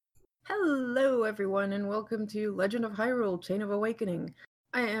Hello, everyone, and welcome to Legend of Hyrule: Chain of Awakening.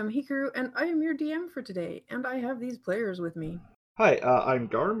 I am Hikaru, and I am your DM for today, and I have these players with me. Hi, I'm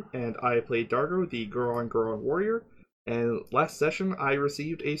Garm, and I played Dargo, the Goron warrior. And last session, I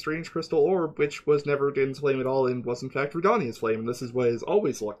received a strange crystal orb, which was never Din's flame at all, and was in fact Redania's flame. And this is what it's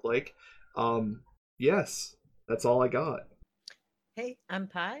always looked like. Yes, that's all I got. Hey, I'm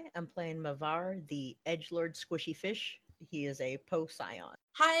Pi. I'm playing Mavar, the Edgelord Squishy Fish. He is a Poe Scion.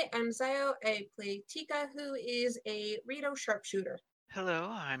 Hi, I'm Zayo. I play Tika, who is a Rito sharpshooter. Hello,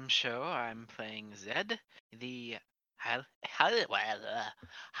 I'm Sho. I'm playing Zed, the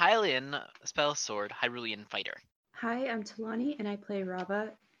Hylian spell sword Hyrulean fighter. Hi, I'm Talani, and I play Rava,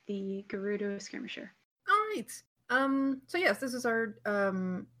 the Gerudo skirmisher. All right. So yes, this is our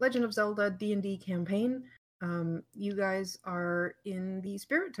Legend of Zelda D&D campaign. You guys are in the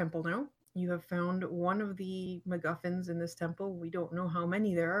Spirit Temple now. You have found one of the MacGuffins in this temple. We don't know how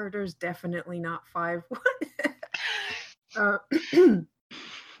many there are. There's definitely not 5. I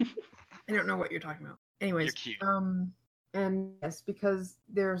don't know what you're talking about. Anyways, You're cute. and yes, because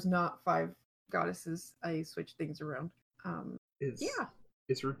there's not 5 goddesses, I switched things around. Is, Yeah.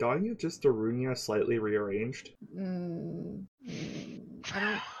 Is Redania just Darunia slightly rearranged? I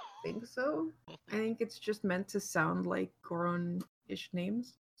don't think so. I think it's just meant to sound like Goron-ish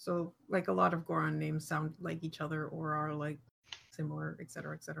names. So, like, a lot of Goron names sound like each other or are, like, similar,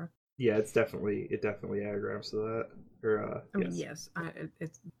 etc., etc. Yeah, it definitely anagrams to that. Or, I mean, yes,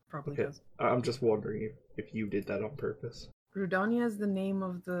 it probably Okay. does. I'm just wondering if you did that on purpose. Rudania is the name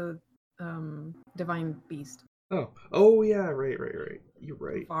of the divine beast. Oh yeah, right. You're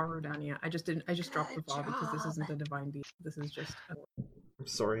right. Var Rudania. I just dropped the Good Var because this job. isn't a divine beast. This is just I'm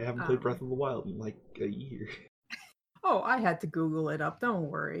sorry, I haven't played Breath of the Wild in like a year. Oh, I had to Google it up. Don't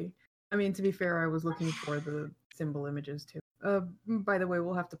worry. I mean, to be fair, I was looking for the symbol images too. By the way,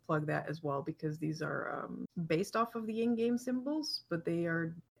 we'll have to plug that as well because these are based off of the in-game symbols, but they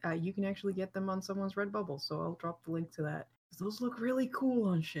are you can actually get them on someone's Redbubble. So I'll drop the link to that. Those look really cool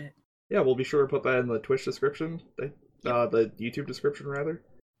on shit. Yeah, we'll be sure to put that in the Twitch description. The YouTube description, rather.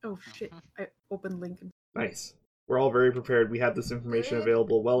 Oh shit! I opened link. Nice. We're all very prepared. We had this information Good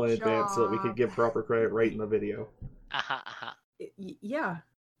available well in advance so that we could job. give proper credit right in the video. Yeah,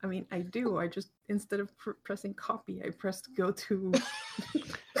 I mean, I do. I just instead of pressing copy, I pressed go to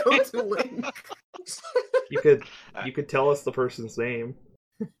link. You could tell us the person's name.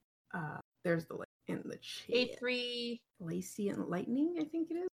 There's the link in the chat. A3. Lacey and Lightning, I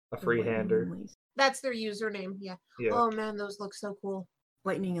think it is. A Or freehander. Lightning and Lace. That's their username. Yeah. Yeah. Oh man, those look so cool.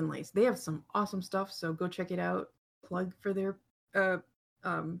 Lightning and Lace. They have some awesome stuff, so go check it out. Plug for their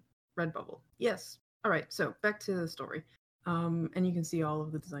Redbubble. Yes. All right. So back to the story. And you can see all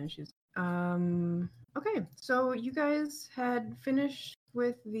of the design shoes. Okay. So you guys had finished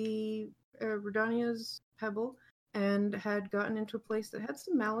with the Redania's Pebble and had gotten into a place that had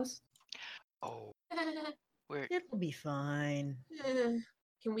some malice. Oh, we're It'll be fine.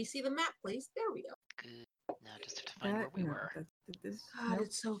 Can we see the map, please? There we go. good. Now just have to find where we were. God,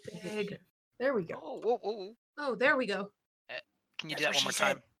 it's so big. There we go. Whoa. Oh, there we go. Can you That's do that what one more she said.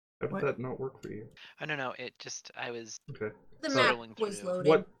 time? How did What? that not work for you? Oh, no. I was. Okay. The So- map Scrolling was through.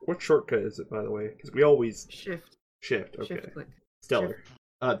 loading. What shortcut is it, by the way? Because we always Shift. shift. Okay. Shift click. Stellar.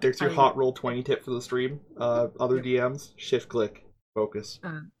 There's your I- hot roll 20 tip for the stream. Other Yep. DMs, shift click, focus.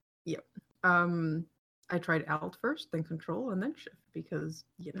 Yep. I tried Alt first, then Control, and then Shift because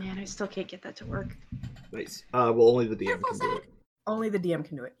Man, I still can't get that to work. Nice. Well, only the DM can do it. only the DM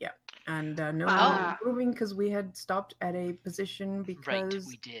can do it. Yeah, and no Ah. moving because we had stopped at a position because Right,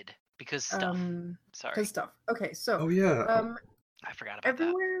 we did. Because stuff. Sorry. because stuff. Okay, so Oh yeah. I forgot about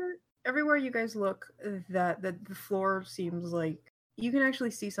that. everywhere you guys look, that the floor seems like you can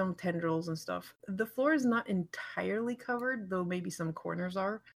actually see some tendrils and stuff. The floor is not entirely covered, though maybe some corners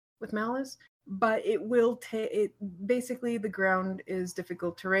are with malice. But it will it basically the ground is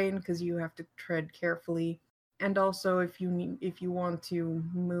difficult terrain because you have to tread carefully, and also if you want to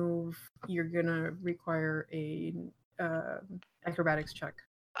move, you're gonna require a acrobatics check.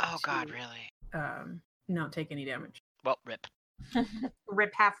 Oh, God, to- really? Not take any damage. Well, rip.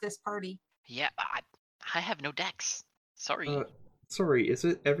 Rip half this party. Yeah, I have no decks. Sorry. Sorry, is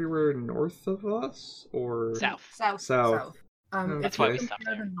it everywhere north of us or South. South. South? If That's you why we stopped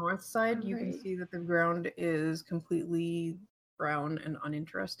compare there. the north side, you can Right. see that the ground is completely brown and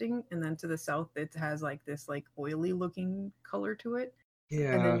uninteresting, and then to the south, it has like this like oily looking color to it, and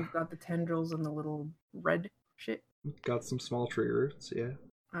then Yeah, you've got the tendrils and the little red shit. got some small tree roots. Yeah.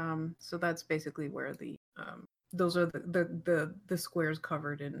 So that's basically where the those are the squares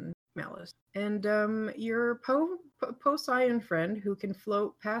covered in Malice. And your Poseidon friend, who can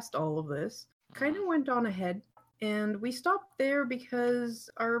float past all of this, kind of went on ahead. And we stopped there because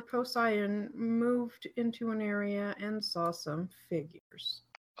our Poseidon moved into an area and saw some figures.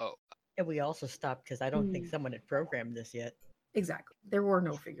 Oh, And we also stopped because I don't think someone had programmed this yet. Exactly. There were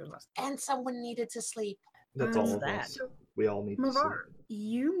no figures last time. And someone needed to sleep. That's Um, all of that? us. We all need to Mavar, sleep.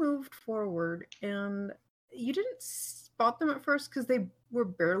 you moved forward and you didn't spot them at first because they were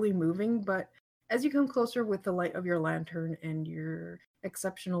barely moving, but as you come closer with the light of your lantern and your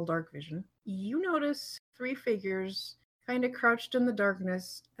exceptional dark vision, you notice 3 figures kind of crouched in the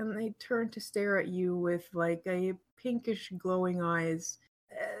darkness, and they turn to stare at you with like a pinkish glowing eyes.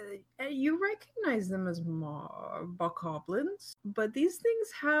 You recognize them as bokoblins, but these things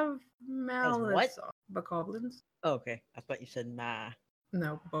have malice. Bokoblins? Oh, okay. I thought you said nah.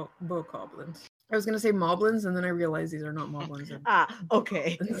 No, bokoblins. I was gonna say moblins, and then I realized these are not moblins. They're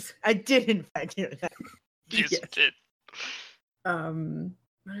Okay. bokoblins. I did in fact hear that. you Yes. did.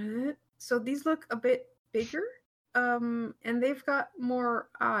 So these look a bit bigger, and they've got more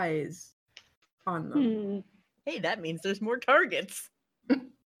eyes on them. Hey, that means there's more targets.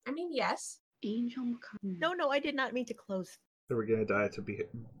 I mean, yes. Angel Macabre. No, I did not mean to close. They were gonna die to be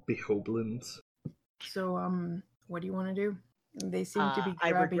hoblins. So, what do you want to do? They seem to be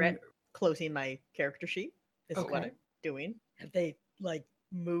I grabbing. regret closing my character sheet. Is what Okay. I'm doing. Have they like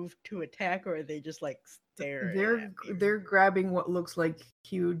moved to attack, or are they just like staring? They're grabbing what looks like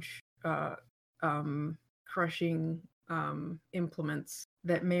huge, crushing implements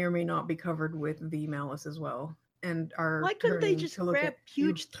that may or may not be covered with the malice as well, and are. Why couldn't they turning just to look grab at you.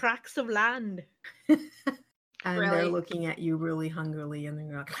 huge tracts of land? And Really? they're looking at you really hungrily, and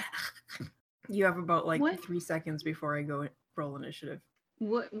they're like, you have about like What? 3 seconds before I go roll initiative.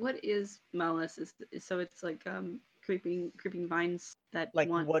 What is malice? So it's like creeping vines that Like,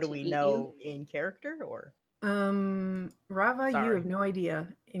 want what do to we eat know in character, or Rava, you Sorry. have no idea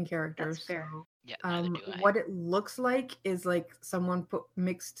in character. That's fair. So, Yeah, neither do I. what it looks like is like someone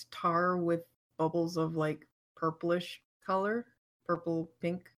mixed tar with bubbles of like purplish color, purple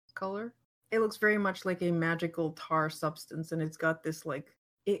pink color. It looks very much like a magical tar substance, and it's got this like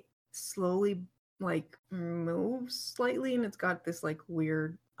it slowly like moves slightly, and it's got this like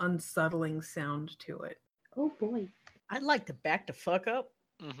weird unsettling sound to it. Oh boy. I'd like to back the fuck up.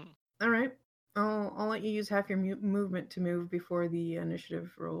 Mhm. All right, I'll let you use half your movement to move before the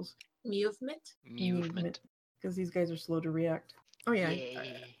initiative rolls. Movement. Movement. Because these guys are slow to react. Oh yeah,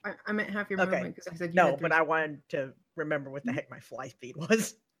 Yay. I meant half your Okay. movement because I said you No, had but 3 I wanted to remember what the heck my fly speed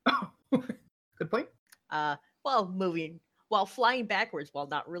was. Oh, good point. While flying backwards while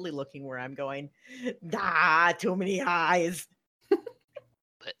not really looking where I'm going. Too many eyes.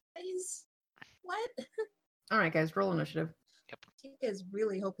 Guys, what? All right, guys, roll initiative. Tika's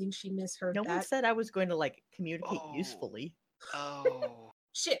really hoping she misheard No that. one said I was going to like communicate Oh. usefully. Oh,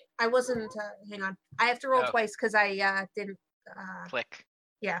 Shit, I wasn't. Hang on. I have to roll Oh. twice because I didn't. click.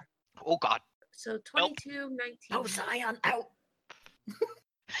 Yeah. Oh God. So 22, 19. Oh, Zion out.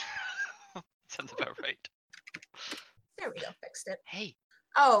 Sounds about right. There we go. Fixed it. Hey.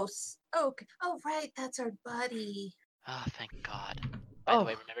 Oh, okay. Oh, right. That's our buddy. Oh, thank God. By the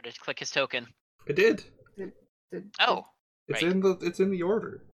way, remember to click his token. I did. Oh, It's Right. in the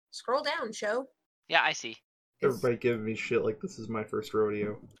order. Scroll down, show. yeah, I see. Everybody giving me shit like this is my first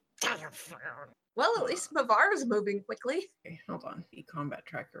rodeo. Well, at least Mavar's moving quickly. Okay, hold on. The combat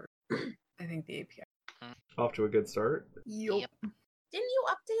tracker. I think the API. Off to a good start. Yep. Didn't you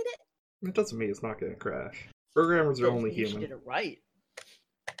update it? It doesn't mean it's not going to crash. Programmers are only You human. did it right.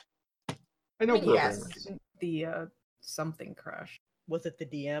 I know Yes. programmers. The something crash. Was it the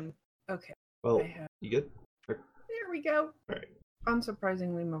DM? Okay, Well, I have. you good? There we go. Alright.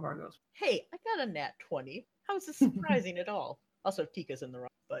 Unsurprisingly, Mavar goes. Hey, I got a nat 20. How is this surprising at all? Also, Tika's in the wrong,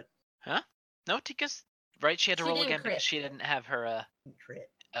 but No, Tika's right. She had to She roll didn't again crit. because she didn't have her. crit.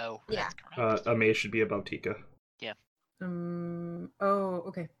 Oh, Yeah. that's correct. Ame should be above Tika. Oh,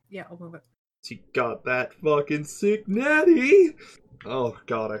 okay. Yeah, I'll move it. She got that fucking sick natty! Oh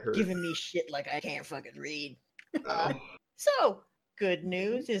god, I heard. Giving me shit like I can't fucking read. Oh. So, good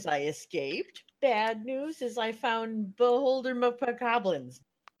news is I escaped. Bad news is I found Beholder Goblins.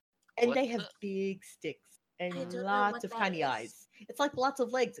 And What they have the- big sticks and I don't know lots what of that tiny is. eyes. It's like lots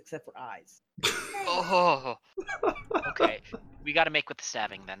of legs except for eyes. Oh. Okay, we got to make with the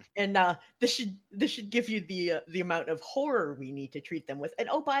stabbing then. And this should give you the amount of horror we need to treat them with. And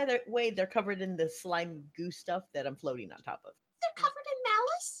oh, by the way, they're covered in the slime goo stuff that I'm floating on top of. They're covered in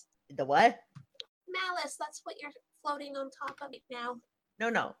malice? The what? Malice, that's what you're floating on top of it now.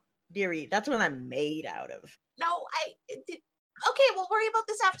 No, dearie, that's what I'm made out of. No, Okay, we'll worry about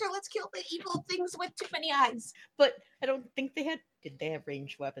this after. Let's kill the evil things with too many eyes. But I don't think they had. Did they have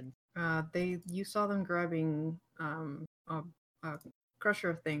ranged weapons? You saw them grabbing a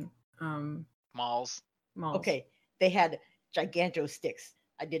crusher thing. Malls. Malls. Okay, they had giganto sticks.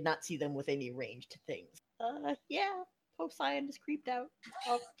 I did not see them with any ranged things. Yeah. Procyon is creeped out.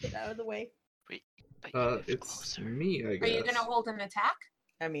 I'll get out of the way. Wait, but you moved It's closer. me, I Are guess. you gonna hold an attack?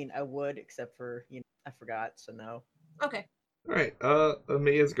 I mean, I would, except for I forgot, so no. Okay. Alright,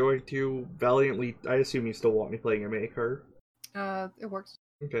 May is going to valiantly. I assume you still want me playing a May card. It works.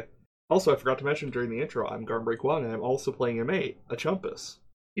 Okay. Also, I forgot to mention during the intro, I'm Garmbreak 1, and I'm also playing a May, a Chumpus.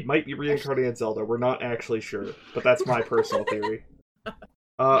 He might be reincarnated Zelda, we're not actually sure, but that's my personal theory.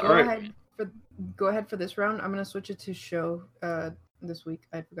 Alright. Go ahead for this round. I'm gonna switch it to show this week.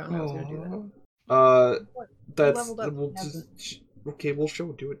 I'd forgotten I was gonna do That's. leveled up. We'll okay, we'll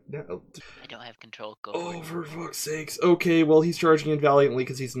do it now. I don't have control. Go for Oh, it. for fuck's sakes. Okay, well, he's charging in valiantly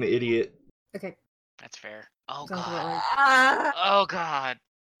because he's an idiot. that. Okay. That's fair. Oh Sounds about god. right. Oh god.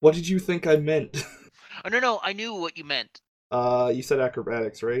 What did you think I meant? Oh no, I knew what you meant. You said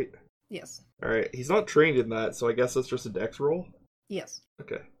acrobatics, right? Yes. Alright, he's not trained in that, so I guess that's just a dex roll? Yes.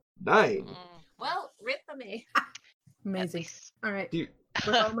 Okay. 9! Mm, Well, rip me. at Amazing. least- All right. Dude.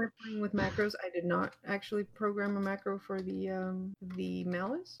 With all my playing with macros, I did not actually program a macro for the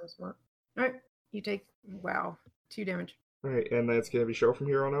malice. So smart. All right. You take 2 damage. Alright, and that's gonna be show from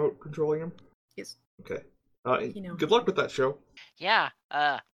here on out, controlling him? Yes. Okay. You know. Good luck with that show. Yeah.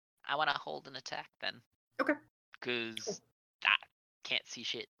 I want to hold an attack then. Okay. Cause I can't see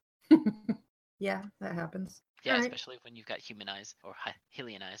shit. Yeah, that happens. Yeah, Alright. especially when you've got human eyes or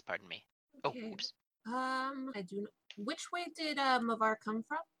Hylian eyes. Pardon me. Oh, Okay. oops. I do. Which way did Mavar come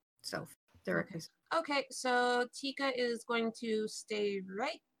from? South. Directly. Okay, so Tika is going to stay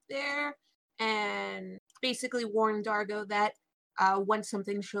right there and basically warn Dargo that when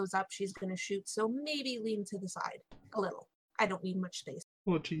something shows up, she's going to shoot. So maybe lean to the side a little. I don't need much space.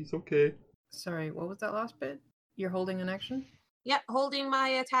 Oh, jeez, okay. Sorry, what was that last bit? You're holding an action? Yep, holding my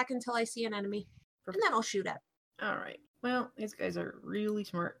attack until I see an enemy, and then I'll shoot at. All right. Well, these guys are really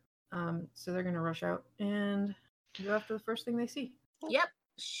smart. So they're gonna rush out and go after the first thing they see. Yep,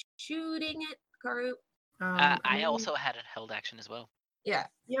 shooting it, Karu. I also had a held action as well. Yeah.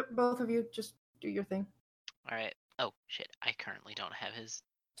 Yep, both of you just do your thing. All right. Oh shit! I currently don't have his.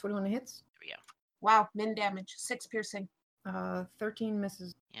 21 hits. There we go. Wow, min damage, 6 piercing. 13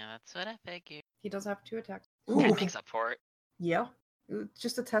 misses. Yeah, that's what I figured. He does have 2 attacks. That makes up for it. Yeah.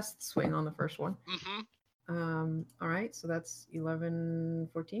 Just a test swing on the first one. Mm-hmm. All right, so that's 11,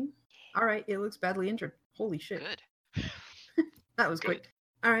 14. All right, it looks badly injured. Holy shit. Good. That was Good. quick.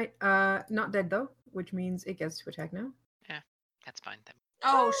 All right, not dead though, which means it gets to attack now. That's fine then.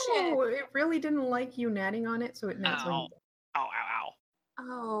 Oh, shit. It really didn't like you natting on it, so it nats on Ow. you. Ow! Ow!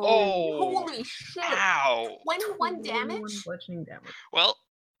 Oh, Oh. holy shit. Ow! 21 21 damage? bludgeoning damage. Well,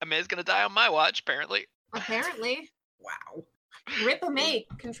 Amaze gonna die on my watch, apparently. Apparently. Wow. Rip a mate,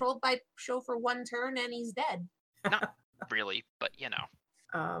 controlled by Show for 1 turn, and he's dead. Really, but you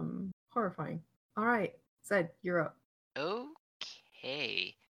know. Horrifying. All right, Zed, you're up.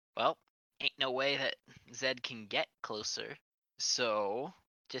 Okay. Well, ain't no way that Zed can get closer. So,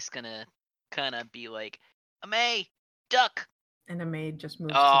 just gonna kinda be like, Amay, duck! And a maid just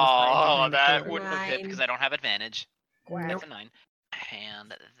moves to the side. Oh, behind the that pillar. wouldn't have hit 9. because I don't have advantage. Nope. That's a 9.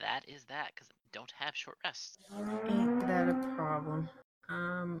 And that is that, because I don't have short rest. Ain't that a problem?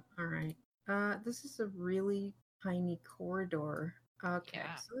 All right. This is a really tiny corridor. Okay,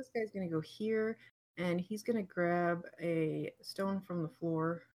 Yeah. so this guy's gonna go here, and he's gonna grab a stone from the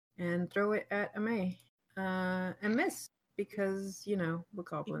floor and throw it at Amay. And miss, because, you know,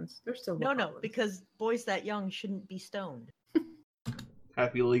 bokoblins. They're still No, bokoblins. because boys that young shouldn't be stoned.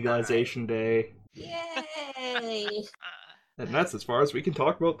 Happy legalization day. Yay! And that's as far as we can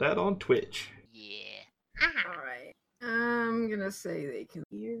talk about that on Twitch. Yeah, All right. I'm gonna say they can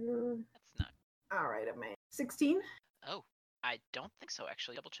hear. that's not. All right, Amay. 16. Oh, I don't think so,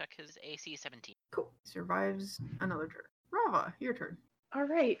 actually. Double check his AC 17. Cool. Survives another turn. Rava, your turn. All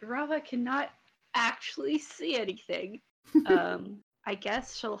right, Rava cannot actually see anything. I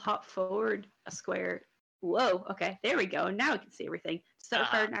guess she'll hop forward a square. Whoa, okay, there we go. Now we can see everything. Set a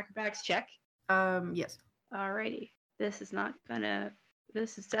card and acrobatics check. Yes. Alrighty. This is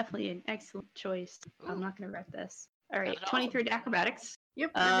definitely an excellent choice. Ooh. I'm not gonna wreck this. Alright, at all. 23 to acrobatics.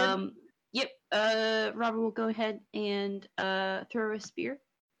 Yep. You're good. Yep. Robert will go ahead and throw a spear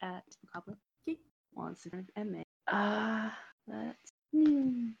at the goblin. Okay. Once again, MA.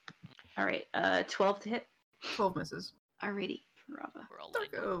 Alright, 12 to hit. 12 misses. Alrighty, Rava. We're all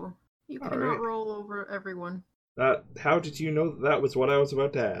like, Darko, you All cannot right. roll over everyone. How did you know that was what I was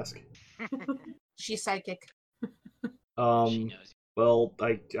about to ask? She's psychic. She knows. Well,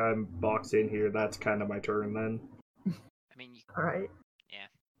 I'm boxed in here. That's kind of my turn then. I mean, All right. yeah.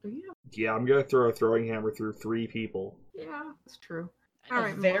 Yeah, Yeah, I'm gonna throw a throwing hammer through 3 people. yeah, that's true. I All know.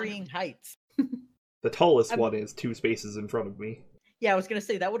 right, Of Molly. varying heights. The tallest I'm- one is 2 spaces in front of me. Yeah, I was gonna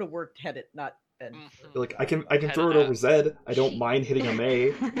say that would have worked had it not been. Mhm. Like I can Had throw it it over not- Zed. I don't mind hitting a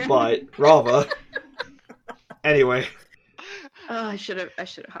May, but Rava. Anyway, Oh, I should have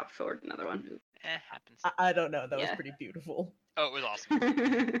hopped forward another one. Happens. I don't know. That was Yeah. pretty beautiful. Oh, it was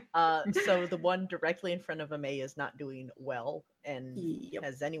awesome. So the one directly in front of Amay is not doing well, and Yep.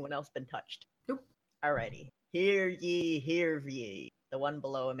 has anyone else been touched? Nope. Alrighty. Hear ye, the one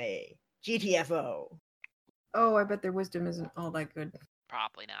below Amay. GTFO. Oh, I bet their wisdom isn't all that good.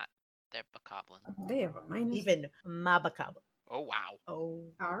 Probably not. They're bokoblin. They have a minus. Even Mabakaba. Oh wow. Oh.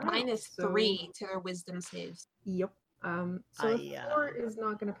 All right, -3 to their wisdom saves. Yep. So I, 4 is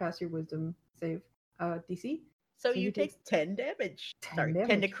not going to pass your wisdom save. DC. So So you you take take 10 damage. 10 Sorry, 10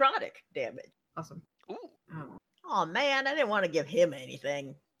 damage. necrotic damage. Awesome. Ooh. Oh man, I didn't want to give him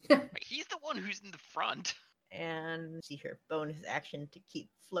anything. Wait, he's the one who's in the front. And see her bonus action to keep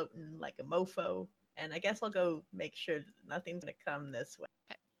floating like a mofo. And I guess I'll go make sure that nothing's gonna come this way.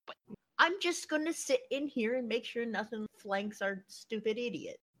 But- I'm just gonna sit in here and make sure nothing flanks our stupid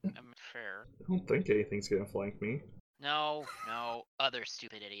idiot. I'm fair. I don't think anything's gonna flank me. No, other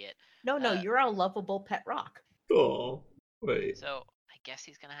stupid idiot. No, Uh, you're our lovable pet rock. Oh, wait. So I guess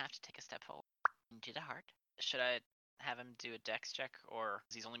he's gonna have to take a step forward into the heart. Should I have him do a dex check, or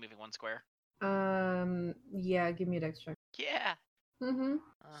is he's only moving 1 square? Yeah, give me a dex check. Yeah. Mm-hmm.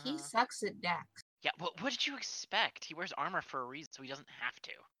 He Uh-huh. sucks at dex. Yeah. What did you expect? He wears armor for a reason, so he doesn't have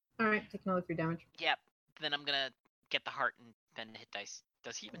to. All right, take another 3 damage. Yep. Then I'm gonna get the heart and then hit dice.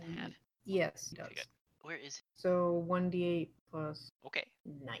 Does he even have? Yes, he does. Okay, good. Where is it? So 1d8 plus. Okay.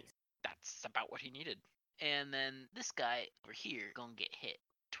 Nice. That's about what he needed. And then this guy over here gonna get hit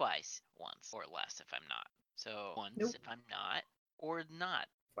twice, once or less if I'm not. So once Nope. if I'm not, or not.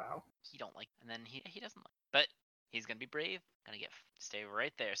 Wow. He don't like, and then he doesn't like. But he's gonna be brave. Gonna stay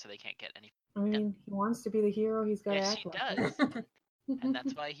right there so they can't get any. I mean, he wants to be the hero. He's got to Yes, act he like does, it. and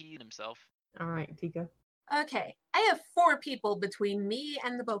that's why he himself. All right, Tika. Okay, I have 4 people between me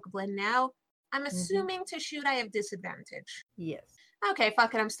and the Bokoblin now. I'm Mhm. assuming to shoot I have disadvantage. Yes. Okay,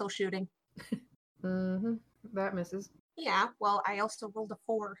 fuck it, I'm still shooting. Mm-hmm. That misses. Yeah, well, I also rolled a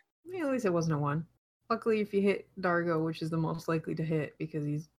 4. Yeah, at least it wasn't a 1. Luckily, if you hit Dargo, which is the most likely to hit because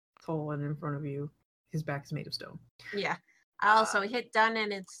he's tall and in front of you, his back is made of stone. Yeah. I also hit done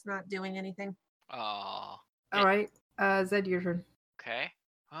and it's not doing anything. Oh. All right, Zed, your turn. Okay.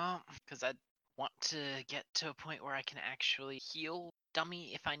 Well, because I want to get to a point where I can actually heal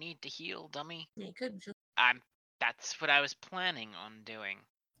dummy if I need to heal dummy. Yeah, you could just. That's what I was planning on doing.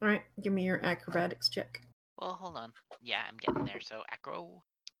 All right, give me your acrobatics check. Well, hold on. Yeah, I'm getting there. So acro.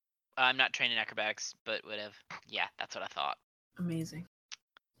 I'm not trained in acrobatics, but whatever. Yeah, that's what I thought. Amazing.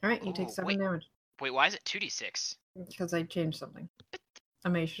 All right, you take Ooh, 7 wait. damage Wait, why is it 2d6? because I changed something. I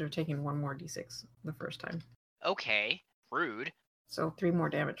may should have taken 1 more d6 the first time. Okay, rude. So 3 more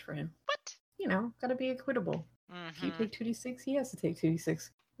damage for him. What? You know, gotta be equitable. If you Mhm. take 2d6, he has to take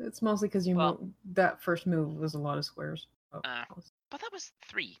 2d6. It's mostly because you Well- that first move was a lot of squares. Oh, But that was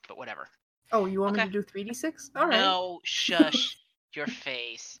 3. But whatever. oh you want me okay. to do 3d6? All right. No, shush your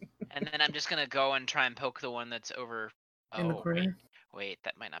face. And then I'm just gonna go and try and poke the one that's over. In the Oh, corner. wait,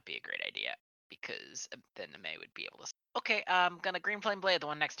 that might not be a great idea because then May would be able to. Okay, I'm gonna green flame blade the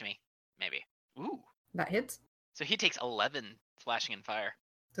one next to me. Maybe. Ooh. That hits. So he takes 11 slashing and fire.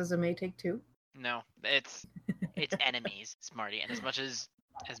 Does a May take 2? No, it's enemies, Smarty. And as much as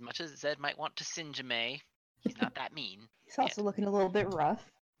Zed might want to singe a May, he's not that mean. He's also looking a little bit rough.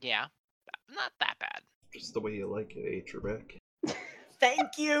 Yeah, not that bad. Just the way you like it, eh, Trebek?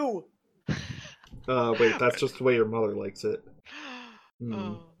 Thank you! Wait, that's just the way your mother likes it. Hmm.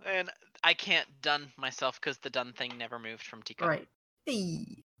 Oh, and I can't done myself because the done thing never moved from Tika. Right.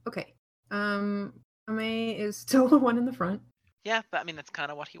 Hey. Okay. May is still the one in the front. Yeah, but I mean that's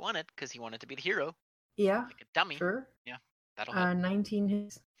kind of what he wanted because he wanted to be the hero, Yeah. like a dummy. Sure. That'll help. 19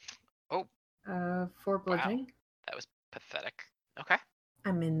 hits. Oh. 4 bludgeoning. That was pathetic. Okay,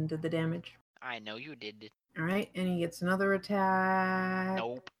 I'm into the damage. I know you did. All right, and he gets another attack.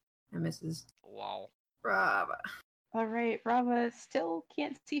 Nope. And misses. Wow. Brava. All right, Rava still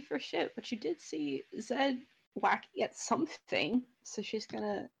can't see for shit, but you did see Zed whacking at something. So she's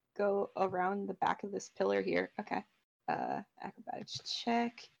gonna go around the back of this pillar here. Okay. Acrobatics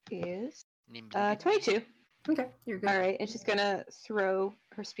check is 22. Okay, you're good. All right, and she's gonna throw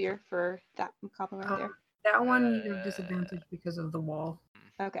her spear for that goblin right there. That one you have disadvantage because of the wall.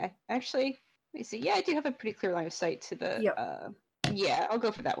 Okay. Actually, let me see. Yeah, I do have a pretty clear line of sight to the. Yep. Yeah, I'll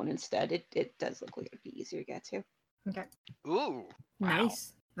go for that one instead. It does look like it'd be easier to get to. Okay. Ooh. Wow.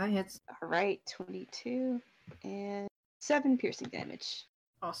 Nice. That hits. All right, 22 and 7 piercing damage.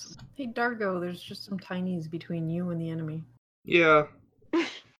 Awesome. Hey, Dargo, there's just some tinies between you and the enemy. Yeah.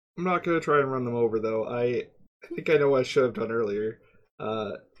 I'm not gonna try and run them over though. I think I know what I should have done earlier.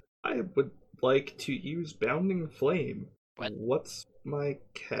 I would like to use Bounding Flame. What? What's my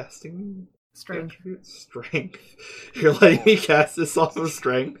casting Strength. attribute? Strength. You're letting me cast this off of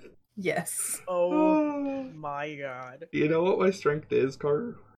strength? Yes. Oh my god. You know what my strength is,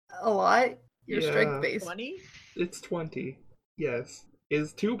 Carter? A lot? Your Yeah. strength base. 20? It's 20. Yes.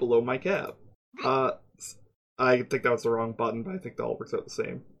 Is 2 below my cap. I think that was the wrong button, but I think that all works out the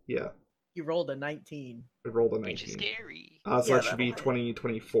same. Yeah. You rolled a 19. I rolled a Which is 19. scary. So Yeah, that should be that'll hit.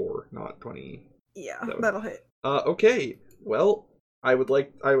 2024, not 20. Yeah, So- that'll hit. Okay. Well, I would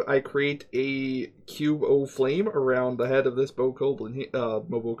like I create a cube of flame around the head of this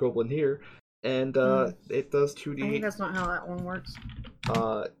Bokoblin here, and it does I think 2d. that's not how that one works.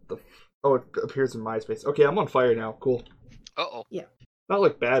 It appears in my space. Okay, I'm on fire now. Cool. Uh-oh. Not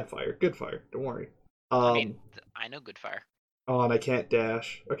like bad fire, good fire. Don't worry. I mean, I know good fire. Oh, and I can't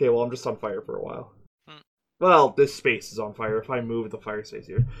dash. Okay, well, I'm just on fire for a while. Hmm. Well, this space is on fire. If I move, the fire stays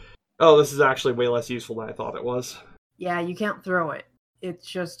here. Oh, this is actually way less useful than I thought it was. Yeah, you can't throw it. It's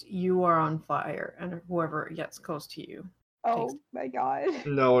just you are on fire, and whoever gets close to you. Oh my god.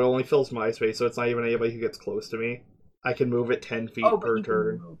 No, it only fills my space, so it's not even anybody who gets close to me. I can move it 10 feet Oh, but per you can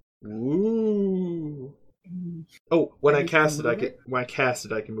turn. move. Ooh. Oh, when And I you cast can it, move it? when I cast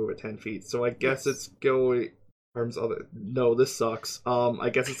it, I can move it 10 feet. So I guess Yes. it's going. Arms other. No, this sucks. I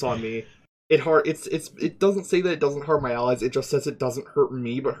guess it's on me. It doesn't say that it doesn't harm my allies. It just says it doesn't hurt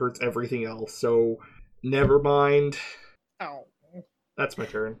me, but hurts everything else. So, never mind. Oh. That's my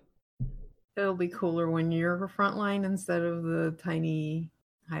turn. It'll be cooler when you're front line instead of the tiny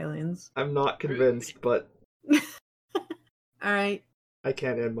Highlands. I'm not convinced, but Alright. I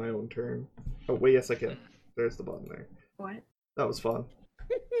can't end my own turn. Oh wait, yes I can. There's the button there. What? That was fun.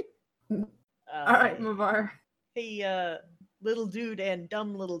 Alright, Mavar. Hey, little dude and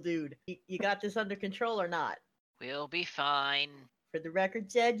dumb little dude. You got this under control or not? We'll be fine. For the record,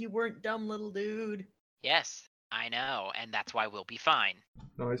 Zed, you weren't dumb little dude. Yes, I know, and that's why we'll be fine.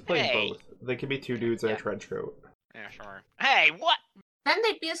 No, he's playing Hey. both. They can be two dudes in a Yeah. trench coat. Yeah, sure. Hey, what? Then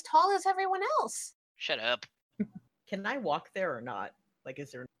they'd be as tall as everyone else. Shut up. Can I walk there or not? Like,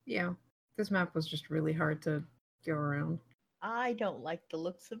 is there... Yeah. This map was just really hard to go around. I don't like the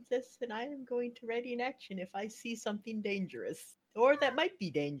looks of this, and I am going to ready an action if I see something dangerous. Or that might be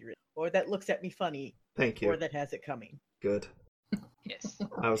dangerous. Or that looks at me funny. Thank you. Or that has it coming. Good. Yes,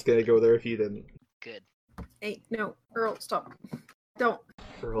 I was gonna go there if you didn't. good. Hey, no. Earl, stop. Don't.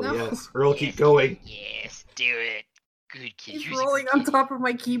 Earl, No. yes. Earl, keep going. Yes, do it. Good kid. He's Who's a rolling good on kitty? top of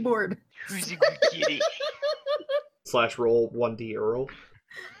my keyboard. Who's a good kitty? / roll 1d Earl.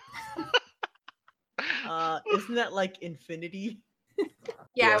 Isn't that like infinity? Yeah,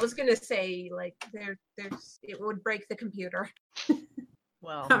 Yeah. I was gonna say like there's it would break the computer.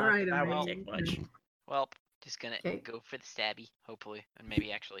 Well, All not right, that won't amazing. take much. Well, just gonna Okay. go for the stabby, hopefully, and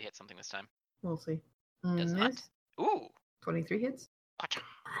maybe actually hit something this time. We'll see. Does not. Miss. Ooh. 23 hits. Gotcha.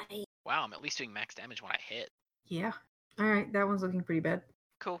 Wow, I'm at least doing max damage when I hit. Yeah. Alright, that one's looking pretty bad.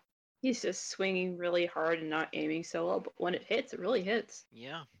 Cool. He's just swinging really hard and not aiming so well, but when it hits, it really hits.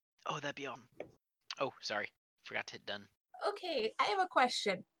 Yeah. Oh, that'd be Oh, sorry. Forgot to hit done. Okay, I have a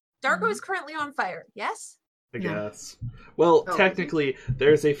question. Dargo is currently on fire, yes? I No. guess. Well, Oh. technically,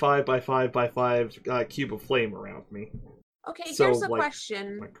 there's a 5x5x5 cube of flame around me. Okay, So, here's a like,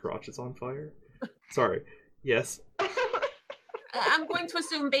 question. My crotch is on fire. Sorry. Yes. I'm going to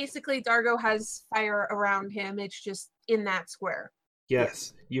assume basically Dargo has fire around him. It's just in that square.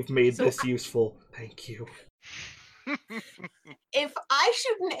 Yes. You've made So- this useful. Thank you. If I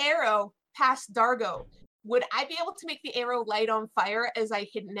shoot an arrow past Dargo, would I be able to make the arrow light on fire as I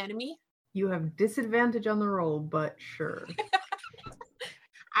hit an enemy? You have disadvantage on the roll, but sure.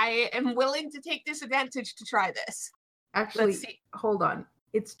 I am willing to take disadvantage to try this. Actually, Let's see. hold on.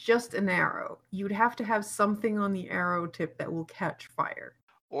 It's just an arrow. You'd have to have something on the arrow tip that will catch fire.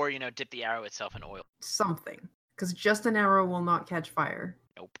 Or, dip the arrow itself in oil. Something. Because just an arrow will not catch fire.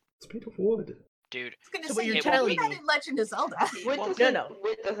 Nope. It's made of wood. Dude. I was gonna So what say, you're we telling had me- in Legend of Zelda. Wood Well, doesn't, no.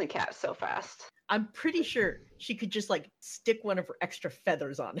 wood doesn't catch so fast. I'm pretty sure she could just like stick one of her extra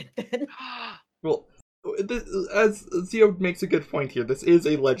feathers on it then. Well, as Zio makes a good point here, this is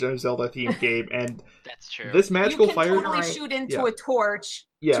a Legend of Zelda themed game, and That's true. this magical you can fire. totally Right. shoot into Yeah. a torch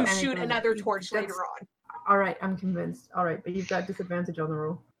Yeah. to And shoot it- another torch that's- later on. All right, I'm convinced. All right, but you've got disadvantage on the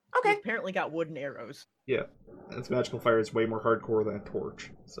roll. We Okay. apparently got wooden arrows. Yeah, its magical fire is way more hardcore than a torch.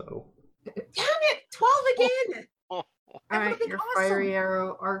 So Damn it! 12 again! All That right, would've been your awesome. fiery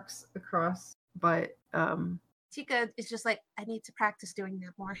arrow arcs across, but Tika is just like, I need to practice doing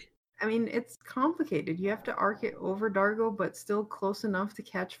that more. I mean, it's complicated. You have to arc it over Dargo, but still close enough to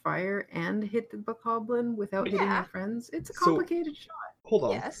catch fire and hit the bokoblin without hitting Yeah. your friends. It's a So- complicated shot. hold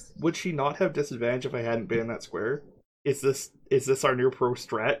on. Yes. Would she not have disadvantage if I hadn't been in that square? Is this our new pro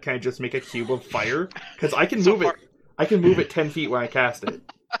strat? Can I just make a cube of fire? Because I can So move far- it. I can move it 10 feet when I cast it.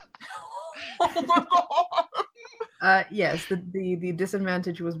 Oh my god! Yes, the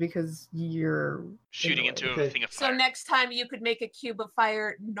disadvantage was because you're Shooting in the into way. a Okay. thing of So fire. next time you could make a cube of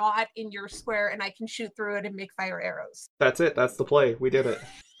fire not in your square and I can shoot through it and make fire arrows. That's it. That's the play. We did it.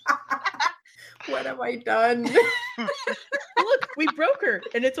 What have I done? Look, we broke her,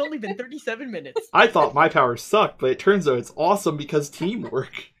 and it's only been 37 minutes. I thought my power sucked, but it turns out it's awesome because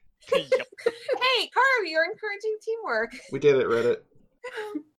teamwork. Yep. Hey, Carl, you're encouraging teamwork. We did it, Reddit.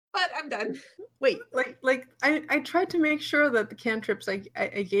 But I'm done. Wait, like I tried to make sure that the cantrips I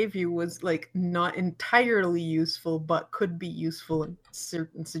gave you was like not entirely useful, but could be useful in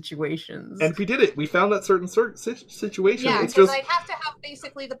certain situations. And we did it. We found that certain situation. Yeah, It's because just I have to have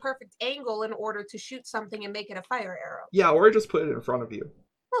basically the perfect angle in order to shoot something and make it a fire arrow. yeah, or I just put it in front of you.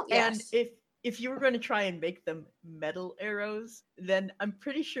 Well, yes. and if you were going to try and make them metal arrows, then I'm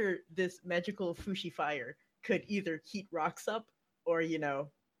pretty sure this magical Fushi fire could either heat rocks up or,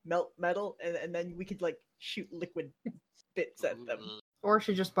 melt metal, and then we could, like, shoot liquid bits at them. Or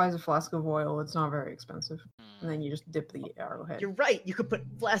she just buys a flask of oil. It's not very expensive, and Hmm. then you just dip the arrowhead. You're right, you could put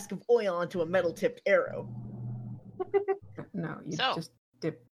a flask of oil onto a metal-tipped arrow. No, you So- just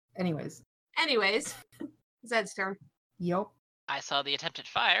dip. Anyways, Anyways, Zed's turn. yep. I saw the attempt at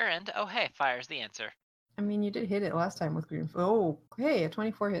fire, and oh hey, fire's the answer. I mean, you did hit it last time with green. Oh, hey, a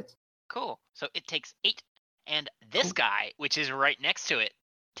 24 hits. Cool. So it takes 8, and this guy, which is right next to it,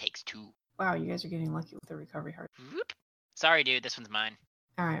 takes 2. Wow, you guys are getting lucky with the recovery heart. Whoop. Sorry, dude. This one's mine.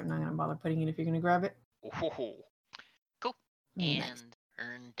 All right, I'm not gonna bother putting it if you're gonna grab it. Ooh. Cool. Next. And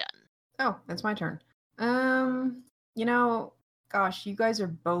turn done. Oh, that's my turn. Gosh, you guys are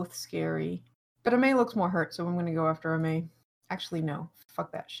both scary. But Ame looks more hurt, so I'm gonna go after Ame. Actually, no.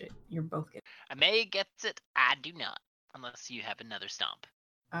 Fuck that shit. You're both getting. May gets it. I do not, unless you have another stomp.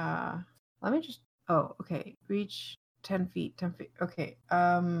 Let me just. Oh, okay. Reach 10 feet. 10 feet. Okay.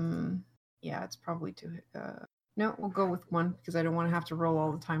 Yeah, it's probably too. No, we'll go with 1 because I don't want to have to roll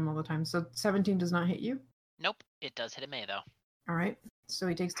all the time. So 17 does not hit you. Nope. It does hit a May though. All right. So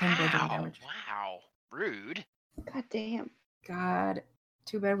he takes 10 bludgeoning damage. Wow. Rude. God damn. God,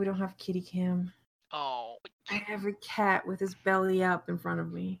 too bad we don't have kitty cam. Oh. I have every cat with his belly up in front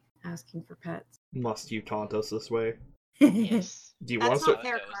of me asking for pets. Must you taunt us this way? Yes. Do you want That's to not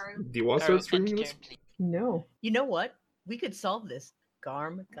start? fair, goes. Karu. Do you want to Carl, start end streaming this? turn, please. No. You know what? We could solve this.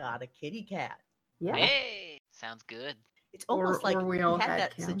 Garm got a kitty cat. Yeah. Hey, sounds good. It's almost like or we we all had had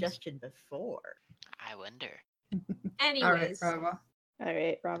that cams. suggestion before. I wonder. Anyways, All right, Rava. All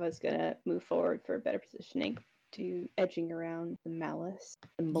right, Rava's gonna move forward for better positioning to edging around the malice,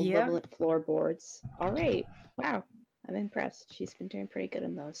 the Yeah. malevolent floorboards. All right, wow, I'm impressed. She's been doing pretty good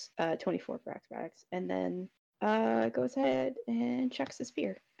in those. 24 for acrobatics, and then goes ahead and chucks the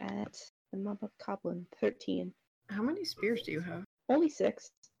spear at the Mamba Goblin. 13. How many spears do you have? Only 6.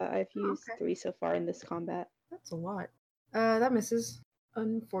 I've used Okay. 3 so far in this combat. That's a lot. That misses,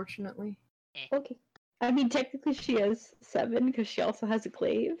 unfortunately. Okay. I mean, technically she has 7 because she also has a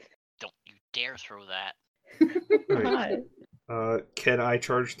glaive. Don't you dare throw that. Right. God. Can I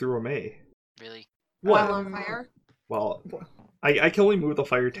charge through a May? Really? while on fire. Well, I can only move the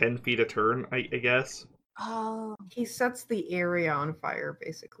fire 10 feet a turn, I guess. Oh, He sets the area on fire,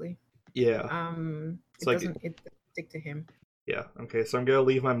 basically. Yeah. It like- doesn't stick to him. Yeah. Okay, so I'm gonna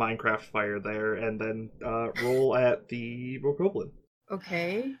leave my Minecraft fire there and then roll at the Bokoblin.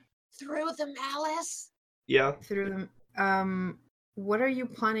 Okay. through the malice. Yeah. Through them. What are you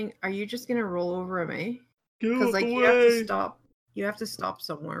planning? Are you just gonna roll over Ame? Get Because out like the you have to way! stop. You have to stop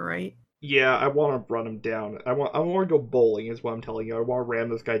somewhere, right? Yeah, I want to run him down. I want to go bowling, is what I'm telling you. I want to ram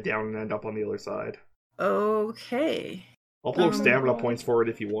this guy down and end up on the other side. Okay. I'll blow Um, stamina points for it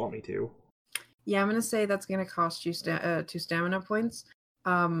if you want me to. Yeah, I'm gonna say that's gonna cost you 2 stamina points.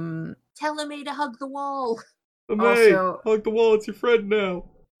 Tell Ame to hug the wall. May, Also- hug the wall. It's your friend now.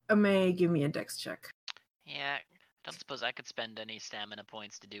 Ame, give me a dex check. Yeah. I don't suppose I could spend any stamina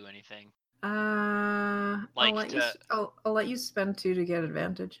points to do anything. I'll Like let you. to- I'll let you spend 2 to get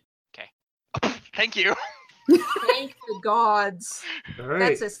advantage. Thank you. Thank the gods. All right.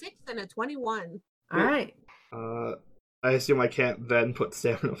 That's a 6 and a 21. All right. I assume I can't then put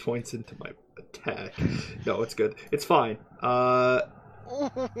stamina points into my attack. No, it's good. It's fine.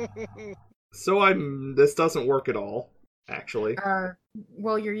 So this doesn't work at all, actually.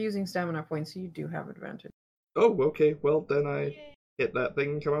 Well, you're using stamina points, so you do have advantage. Oh, okay. Well, then I hit that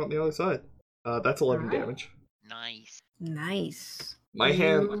thing and come out on the other side. That's 11 Alright. damage. Nice. Nice. My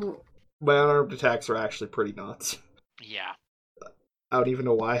unarmed attacks are actually pretty nuts. Yeah. I don't even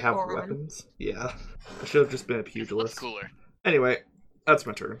know why I have Or- weapons. Yeah. I should have just been a Looks pugilist. cooler. Anyway, that's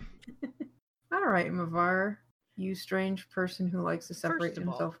my turn. All right, Mavar, you strange person who likes to separate First of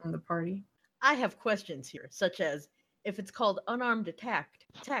all- himself from the party. I have questions here, such as if it's called unarmed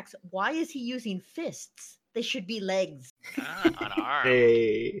attacks, why is he using fists? They should be legs. Unarmed.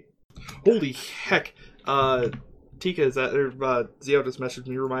 Hey. Holy heck. Tika, is that, Zio just messaged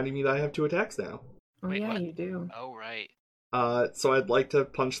me reminding me that I have 2 attacks now. Oh, Wait, yeah, what? you do. Oh, right. So I'd like to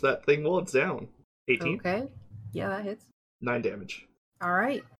punch that thing while it's down. 18. Okay. Yeah, that hits. 9 damage. All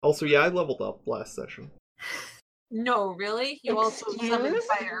right. Also, yeah, I leveled up last session. No, really? You also summoned Excuse?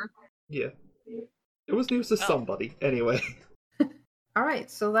 fire. Yeah. It was news to somebody. Anyway. All right,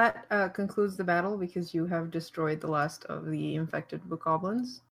 so that concludes the battle because you have destroyed the last of the infected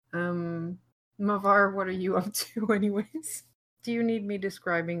bokoblins. Mavar, what are you up to anyways? Do you need me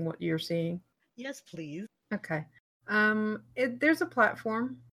describing what you're seeing? Yes, please. Okay. There's a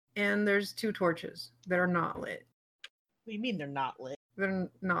platform and there's 2 torches that are not lit. What do you mean they're not lit? They're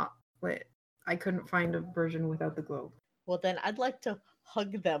not lit. I couldn't find a version without the globe. Well, then I'd like to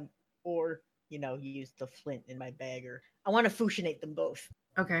hug them or, use the flint in my bag, or I want to fusionate them both.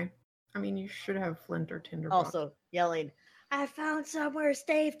 Okay. I mean, you should have flint or tinderbox. Also, yelling, I found somewhere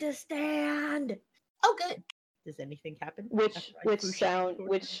safe to stand. Oh, good. Does anything happen? Which after I fusionate sound?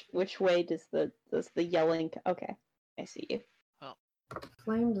 towards Which way does the yelling? Okay, I see you.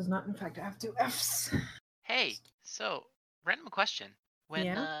 Flame does not, in fact, have 2 Fs. Hey, so random question. When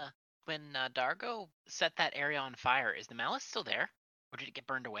Yeah? Dargo set that area on fire, is the malice still there, or did it get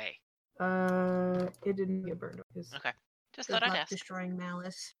burned away? It didn't get burned. Okay, just Good thought I'd luck ask. destroying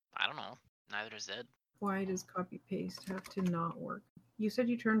Malice. I don't know. Neither does Zed. Why does copy paste have to not work? You said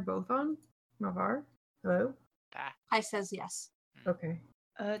you turned both on? Mavar? Hello? Bah. I says yes. Okay.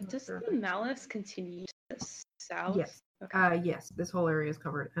 Does Sure. the malice continue to the south? Yes. Okay. Yes, this whole area is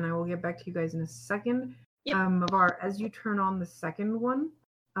covered, and I will get back to you guys in a second. Yep. Mavar, as you turn on the second one,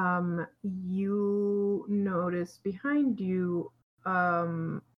 you notice behind you,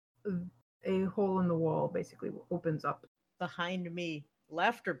 a hole in the wall basically opens up. behind me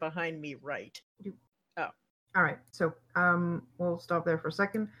left or behind me right? All right, so we'll stop there for a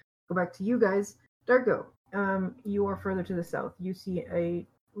second. Go back to you guys. Dargo, you are further to the south. You see a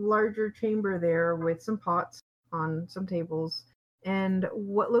larger chamber there with some pots on some tables and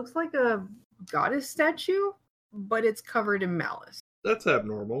what looks like a goddess statue, but it's covered in malice. That's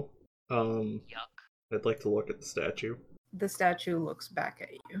abnormal. Yuck. I'd like to look at the statue. The statue looks back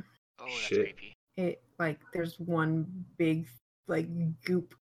at you. Oh, that's Shit. creepy. It there's one big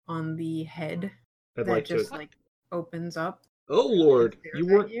goop on the head I'd that like just to. opens up. Oh Lord, and you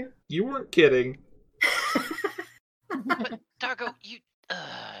stares weren't at you weren't kidding. But Dargo, you.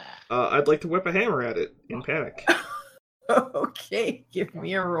 I'd like to whip a hammer at it in panic. Okay, give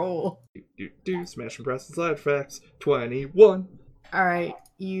me a roll. Do smash and press the side facts. 21. All right,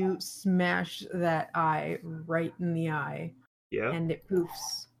 you smash that eye right in the eye, Yeah. and it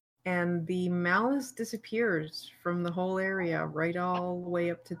poofs. And the malice disappears from the whole area, right all the way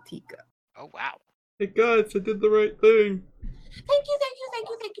up to Tika. Oh wow. Hey guys, I did the right thing. Thank you, thank you, thank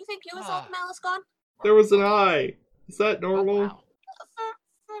you, thank you, thank you. Is all the Malice gone? There was an eye. Is that Oh, normal? wow.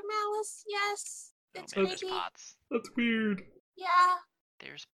 For Malice, yes. Oh, It's man, there's creepy. pots. That's weird. Yeah.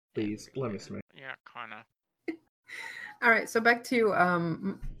 There's. Please, let me smash. Yeah, kinda. All right, so back to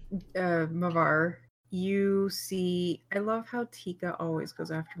Mavar. You see, I love how Tika always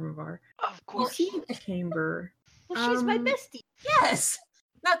goes after Mavar. Of You course. see a chamber. Well, she's my Um, bestie. Yes.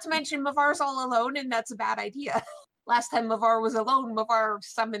 Not to mention Mavar's all alone, and that's a bad idea. Last time Mavar was alone, Mavar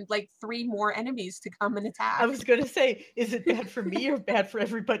summoned like 3 more enemies to come and attack. I was gonna say, is it bad for me or bad for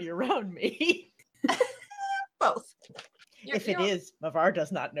everybody around me? Both. If it is, Mavar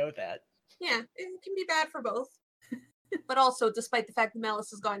does not know that. Yeah, it can be bad for both. But also, despite the fact that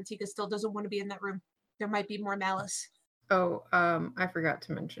Malice is gone, Tika still doesn't want to be in that room. There might be more Malice. Oh, I forgot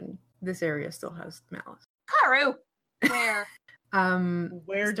to mention this area still has malice. Karu! Where?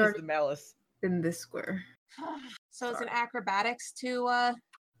 Where does Start the malice? in this square. So it's an Sorry. acrobatics to,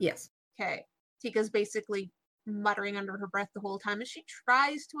 Yes. okay. Tika's basically muttering under her breath the whole time as she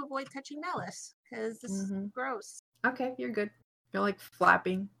tries to avoid touching Malice, because this is Mhm. gross. Okay, you're good. You're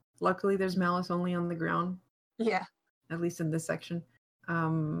flapping Luckily, there's malice only on the ground, Yeah. at least in this section.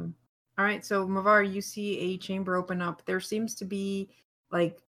 All right, so Mavar, you see a chamber open up. There seems to be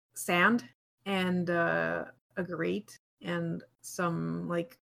like sand and a grate and some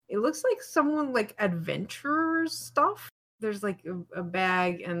like it looks like someone like adventurers stuff. There's like a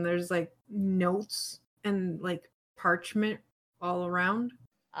bag and there's like notes and like parchment all around.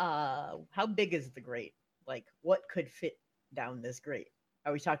 How big is the grate? Like, what could fit down this grate?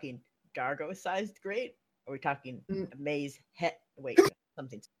 Are we talking Dargo-sized grate? Are we talking Mm. maze head? Wait,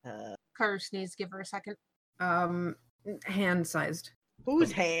 something. Carter sneezed. Give her a second. Hand sized.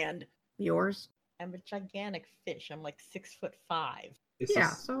 Whose hand? Yours? I'm a gigantic fish. I'm like 6'5". Is Yeah,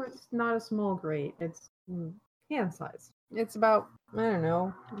 this- so it's not a small grate. It's hand size. It's about I don't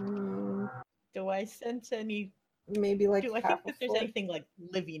know, Do I sense any? maybe like Do I half think that a there's foot. anything like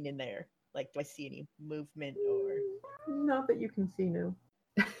living in there? Like, do I see any movement or? Not that you can see now.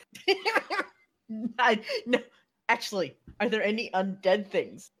 No, actually, are there any undead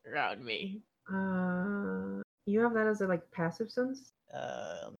things around me? You have that as a like passive sense.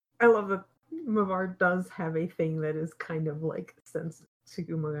 Um, I love that Mavar does have a thing that is kind of like sense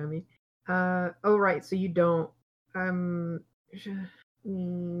Tsugumagami. Oh right, so you don't.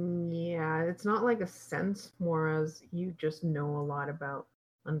 Yeah, it's not like a sense, more as you just know a lot about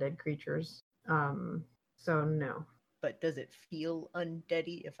undead creatures. So no. but does it feel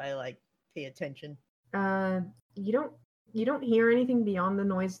undeady if I like pay attention? You don't hear anything beyond the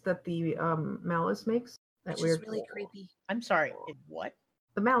noise that the malice makes. That Which weird. is really creepy. I'm sorry. What?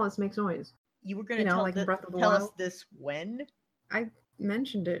 The malice makes noise. You were gonna You know, tell, like in Breath of the tell us Wild? this when? I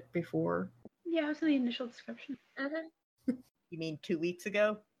mentioned it before. Yeah, it was in the initial description. Mm-hmm. You mean 2 weeks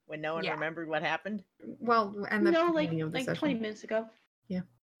ago when no one Yeah. remembered what happened? Well, and the No, like beginning of the session. 20 minutes ago. Yeah.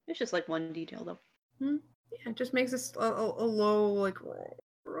 It's just like one detail though. Yeah, it just makes a low like.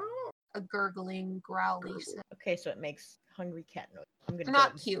 A gurgling, growly sound. Okay, so it makes hungry cat noise. I'm gonna Not go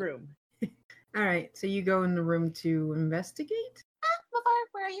in this cute. room. All right, so you go in the room to investigate. Mavar,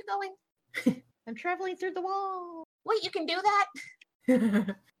 where are you going? I'm traveling through the wall. Wait, you can do that?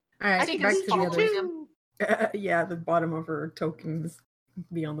 All right, think back it's to the following others. him. Yeah, the bottom of her tokens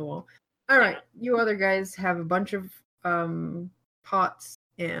be on the wall. All right, you other guys have a bunch of pots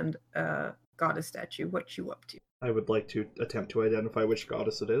and a goddess statue. What you up to? I would like to attempt to identify which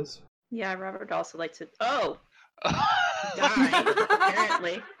goddess it is. Yeah, Robert would also like to. Oh, died.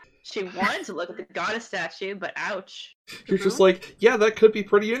 Apparently, she wanted to look at the goddess statue, but ouch. You're just like, yeah, that could be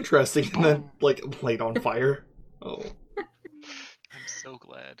pretty interesting, and then like light on fire. Oh, I'm so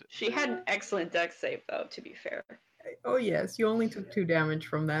glad. She had an excellent deck save, though. To be fair. Oh yes, you only took 2 damage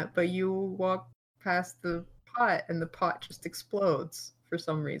from that, but you walk past the pot and the pot just explodes for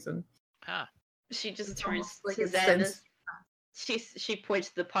some reason. Huh. She just It's turns almost like to a Zed. sense- She points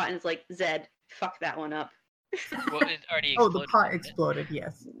to the pot and is like, Zed, fuck that one up. Well, it already Oh, exploded. the pot didn't it? exploded.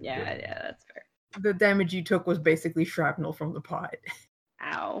 Yes, Yeah, that's fair. the damage you took was basically shrapnel from the pot.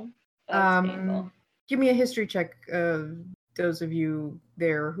 Ow. That's painful. Give me a history check. Those of you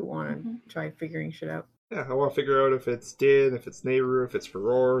there who want to Mhm. try figuring shit out. yeah, I want to figure out if it's Din, if it's Nehru, if it's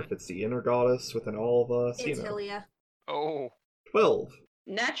Furor, if it's the inner goddess within all of us. It's Hylia. Oh, 12.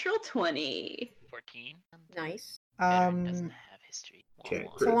 Natural 20. 14. Nice. Veteran doesn't have history. Okay,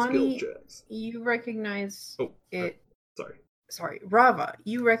 Wah, wah. So crit skill Ani- checks. You recognize Oh, it. sorry. Sorry, Rava.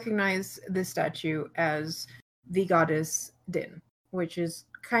 You recognize this statue as the goddess Din, which is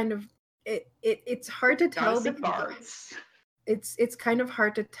kind of it's hard to tell Goddess of because bards. it's kind of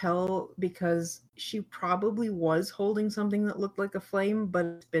hard to tell because she probably was holding something that looked like a flame, but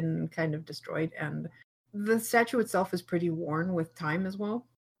it's been kind of destroyed, and the statue itself is pretty worn with time as well.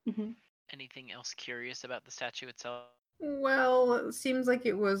 Mhm. Anything else curious about the statue itself? Well, it seems like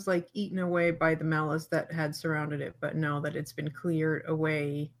it was like eaten away by the malice that had surrounded it, but now that it's been cleared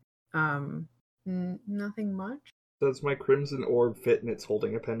away, nothing much. Does my crimson orb fit in its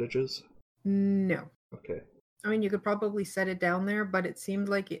holding appendages? No. Okay. I mean, you could probably set it down there, but it seemed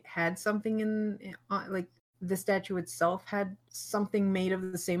like it had something like the statue itself had something made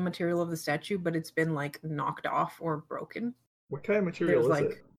of the same material of the statue, but it's been like knocked off or broken. What kind of material There's is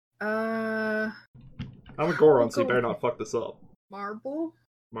like, it? uh, I'm a Goron, we'll so you go better with not fuck this up. marble.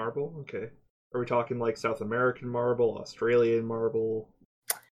 Marble? Okay. Are we talking like South American marble, Australian marble?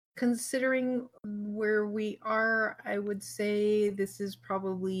 Considering where we are, I would say this is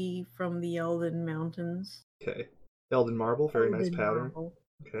probably from the Elden Mountains. Okay. Elden marble, very nice Elden pattern. marble.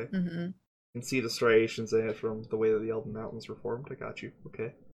 Okay. Mm-hmm. And see the striations in it from the way that the Elden Mountains were formed. I got you.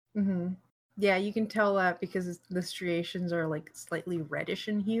 Okay. Mm-hmm. Yeah, you can tell that because the striations are like slightly reddish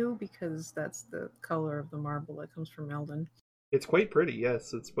in hue because that's the color of the marble that comes from Elden. It's quite pretty.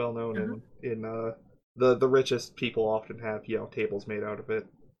 Yes, it's well known Uh-huh. in the richest people often have tables made out of it.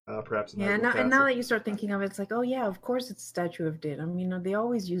 Perhaps in Yeah, Hyrule and now Castle. that you start thinking of it, it's like, oh yeah, of course it's a statue of Din. I mean, they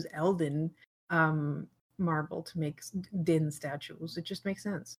always use Elden um, marble to make Din statues. It just makes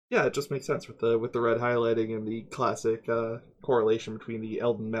sense. Yeah, it just makes sense with the red highlighting and the classic correlation between the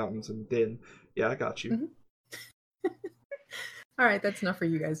Elden Mountains and Din. Yeah, I got you. All right, that's enough for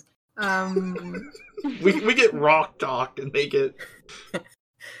you guys. Um, We get rock talk and make it.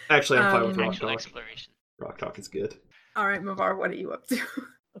 Actually, I'm fine with rock Actual talk. exploration. Rock talk is good. all right, Mavar, what are you up to?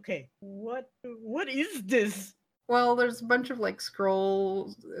 Okay, what is this? Well, there's a bunch of like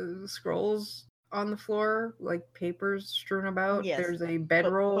scrolls on the floor, like papers strewn about. yes, There's a but-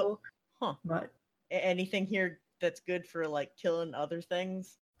 bedroll, Huh? but Anything here that's good for like killing other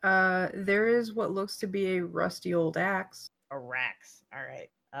things? there is what looks to be a rusty old axe. A rax. All right.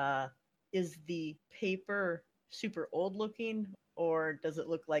 Is the paper super old looking, or does it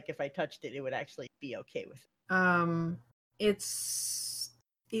look like if I touched it, it would actually be okay with it?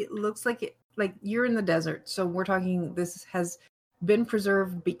 It looks like you're in the desert, so we're talking this has been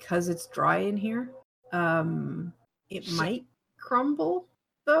preserved because it's dry in here. It might crumble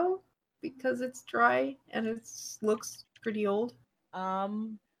though because it's dry and it looks pretty old.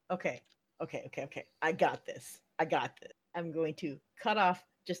 Okay. I got this. I'm going to cut off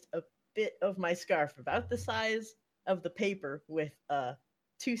just a bit of my scarf, about the size of the paper, with a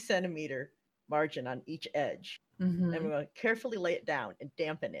 2 centimeter margin on each edge. Mhm. I'm going to carefully lay it down and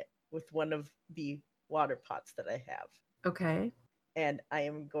dampen it with one of the water pots that I have. Okay. And I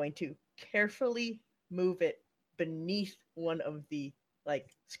am going to carefully move it beneath one of the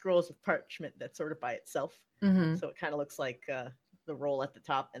like scrolls of parchment that's sort of by itself. Mhm. So it kind of looks like the roll at the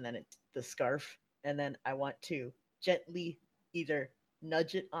top, and then it's the scarf. And then I want to gently either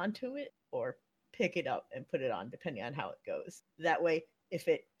nudge it onto it or pick it up and put it on, depending on how it goes. That way, if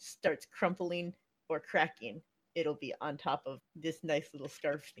it starts crumpling or cracking, it'll be on top of this nice little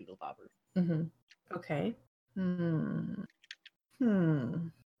scarf needle bobber. Mhm. Okay.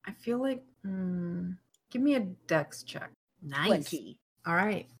 I feel like give me a dex check. Nice. 20. All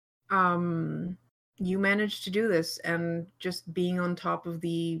right. You managed to do this, and just being on top of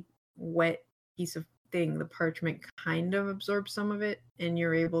the wet piece of thing, the parchment kind of absorbs some of it, and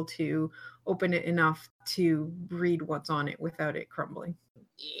you're able to open it enough to read what's on it without it crumbling.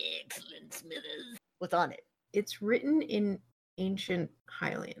 Excellent, Smithers. What's on it? It's written in ancient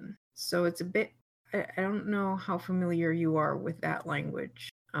Hylian, so it's a bit. I don't know how familiar you are with that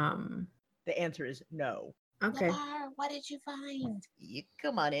language. The answer is no. Okay. Lavar, what did you find? You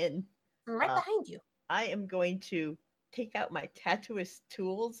come on in. I'm right Uh, behind you. I am going to take out my tattooist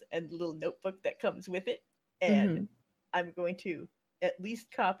tools and the little notebook that comes with it, and Mhm. I'm going to at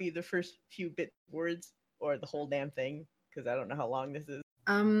least copy the first few bit words, or the whole damn thing, because I don't know how long this is.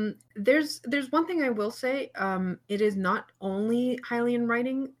 There's one thing I will say. It is not only Hylian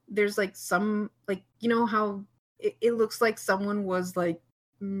writing. There's like some, like, you know how it looks like someone was like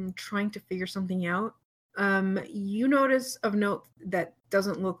trying to figure something out. You notice of note that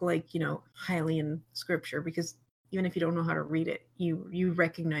doesn't look like, you know, Hylian scripture, because even if you don't know how to read it, you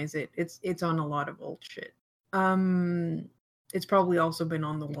recognize it. It's on a lot of old shit. It's probably also been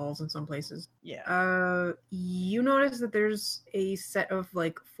on the walls in some places. Yeah. You notice that there's a set of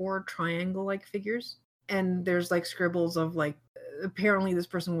like 4 triangle-like figures, and there's like scribbles of like, apparently this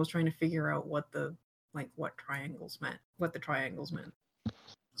person was trying to figure out what the triangles meant.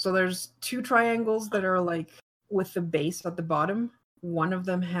 So there's 2 triangles that are like with the base at the bottom. One of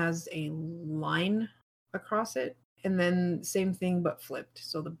them has a line across it, and then same thing but flipped.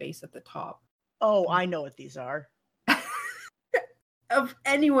 So the base at the top. Oh, I know what these are. Of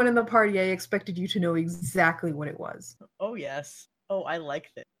anyone in the party, I expected you to know exactly what it was. Oh, yes. Oh, I like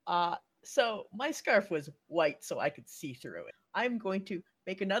this. So my scarf was white so I could see through it. I'm going to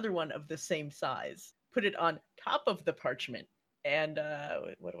make another one of the same size, put it on top of the parchment, and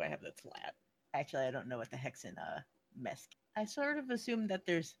what do I have that's flat? Actually, I don't know what the heck's in mesk. I sort of assume that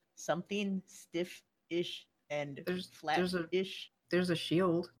there's something stiff-ish and There's flat-ish. There's a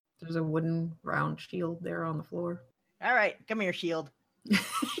shield. There's a wooden round shield there on the floor. All right, come here, shield.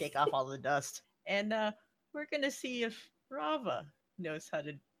 Shake off all the dust. And we're going to see if Rava knows how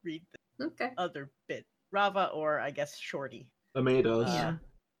to read the Okay. other bit. Rava, or I guess Shorty. Amay does. Yeah.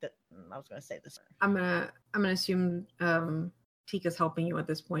 I was going to say this. I'm gonna assume Tika's helping you at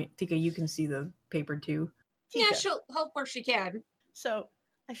this point. Tika, you can see the paper too. Yeah, Tika. she'll help where she can. So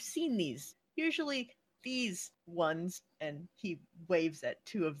I've seen these. Usually these ones, and he waves at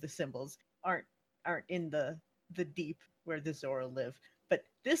 2 of the symbols, aren't in the deep where the Zora live. But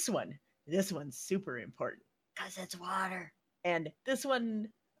this one's super important. Because it's water. And this one,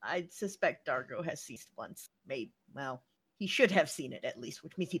 I suspect Dargo has seen once. Maybe, well, he should have seen it at least,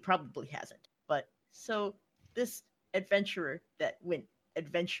 which means he probably hasn't. But so this adventurer that went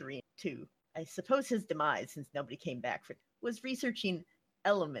adventuring to, I suppose, his demise, since nobody came back for it, was researching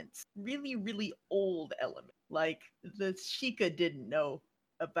elements, really, really old elements. Like the Sheikah didn't know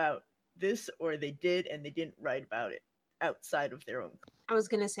about this, or they did, and they didn't write about it outside of their own. I was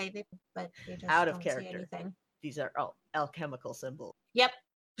gonna say they, but they just Out of don't say character. anything. These are all alchemical symbols. Yep.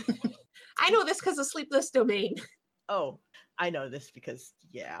 I know this because of Sleepless Domain. Oh, I know this because,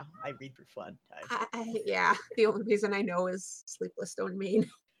 yeah, I read for fun. Yeah, the only reason I know is Sleepless Domain.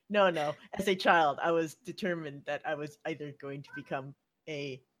 No. As a child, I was determined that I was either going to become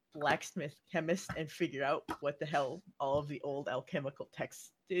a blacksmith chemist and figure out what the hell all of the old alchemical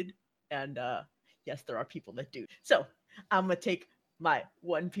texts did. And yes, there are people that do. So I'm going to take my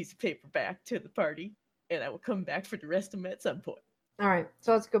one piece of paper back to the party, and I will come back for the rest of them at some point. All right,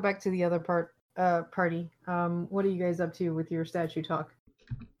 so let's go back to the other party. What are you guys up to with your statue talk?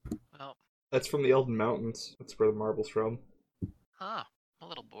 Well, That's from the Elven Mountains. That's where the marble's from. I'm a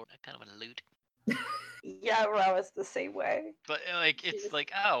little bored. I kind of want to loot. Yeah, Rava's the same way. But like, it's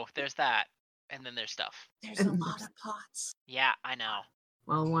like, oh, there's that, and then there's stuff. There's a lot of pots. Yeah, I know.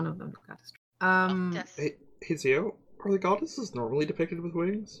 Well, one of them got destroyed. Just- Hey, Hizio, are the goddesses normally depicted with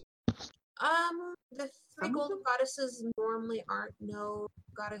wings? The three Some of golden them? goddesses normally aren't. No,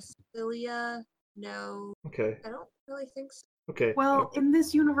 goddess Cilia. No, Okay. I don't really think so. Okay. Well, in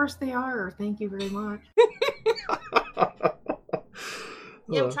this universe, they are. Thank you very much.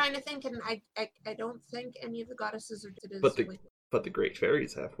 Yeah, I'm Uh, trying to think, and I don't think any of the goddesses are did But as the- with- but the great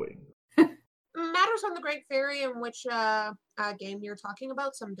fairies have wings. matters on the Great Fairy and which game you're talking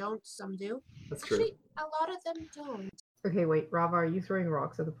about. Some don't, some do. That's true. Actually, a lot of them don't. Okay, wait, Rava, are you throwing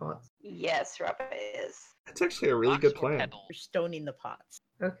rocks at the pots? Yes, Rava is. That's actually a really Rocks good or plan. pebbles? You're stoning the pots.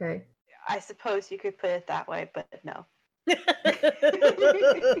 Okay. I suppose you could put it that way, but no.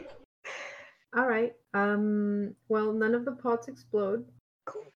 All right. Well, none of the pots explode.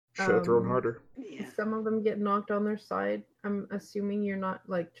 Cool. Should have thrown Um, harder. Yeah. Some of them get knocked on their side. I'm assuming you're not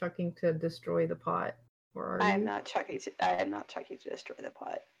like chucking to destroy the pot, or are I you? am not chucking to destroy the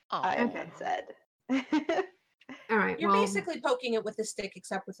pot. Oh, I am Okay. said. All right. You're well, basically poking it with a stick,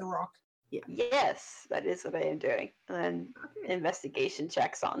 except with a rock. Yes, that is what I am doing. And then okay. investigation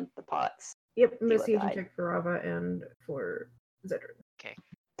checks on the pots. Yep. what Investigation died. check for Rava and for Zedrin.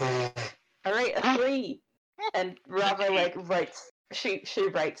 All right, a 3. And Rava like writes. She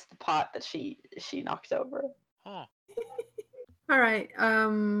writes the pot that she knocked over. oh. All right.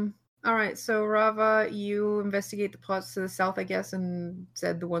 All right. So Rava, you investigate the pots to the south, I guess, and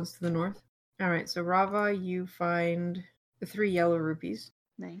Zed the ones to the north. All right. So Rava, you find the 3 yellow rupees.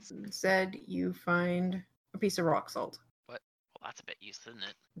 Nice. Zed, you find a piece of rock salt. Well, that's a bit useless, isn't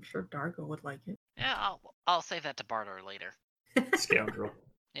it? I'm sure Dargo would like it. Yeah, I'll save that to barter later. Scoundrel.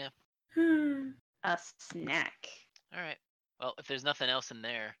 A snack. All right. Well, if there's nothing else in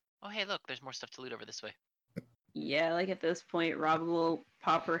there, oh hey, look, there's more stuff to loot over this way. Yeah, like at this point, Rob will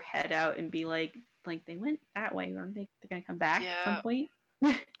pop her head out and be like they went that way, aren't they? They're gonna come back at some Yeah. point.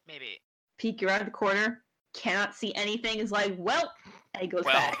 Maybe. Peek around the corner, cannot see anything. Is like, well, and goes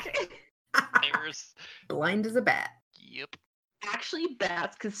Well. back. There's. Blind as a bat. Yep. Actually,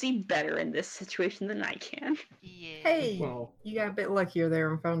 bats can see better in this situation than I can. Yeah. Hey, Well, you got a bit luckier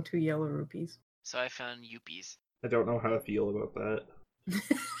there and found 2 yellow rupees. So I found Yuppies. I don't know how to feel about that.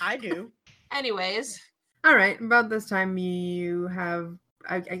 I do. Anyways, All right. About this time, you have.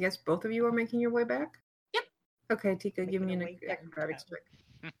 I guess both of you are making your way back. Yep. Okay, Tika, give me Making an our way back acrobatics down.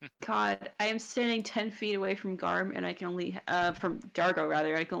 check. God, I am standing 10 feet away from Garm, and I can only from Dargo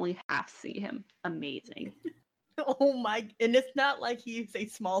rather. I can only half see him. Amazing. Oh my! And it's not like he's a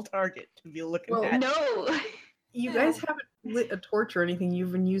small target to be looking Well, at. No. You guys haven't lit a torch or anything.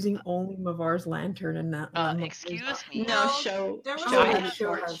 You've been using only Mavar's lantern and that. Excuse me. No, No, show. there was show a has light a Show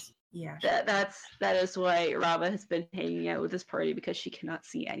torch. has- Yeah. That is why Rava has been hanging out with this party because she cannot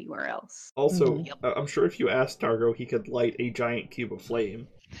see anywhere else. Also, Mhm. Yep. I'm sure if you asked Dargo, he could light a giant cube of flame.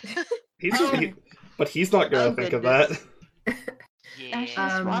 He's Oh. but he's not gonna Oh, think of goodness. that. Yeah. Actually,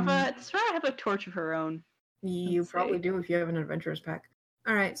 does Um, Rava have a torch of her own? You Let's probably see. do if you have an adventurer's pack.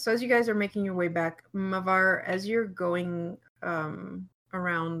 All right. So as you guys are making your way back, Mavar, as you're going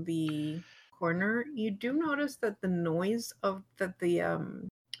around the corner, you do notice that the noise of that the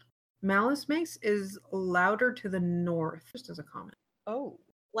Malice makes is louder to the north. Just as a comment. Oh.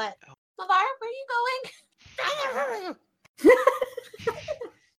 what? Lavar, where are you going?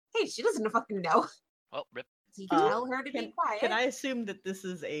 Hey, she doesn't fucking know. Well, rip. So you can Uh, tell her to be quiet. Can I assume that this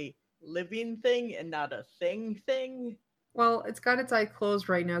is a living thing and not a thing? Well, it's got its eye closed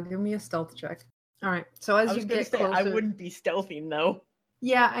right now. Give me a stealth check. All right. So I as was you gonna get say closer, I wouldn't be stealthing though.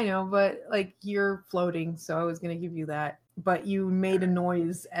 Yeah, I know, but like you're floating, so I was gonna give you that. But you made a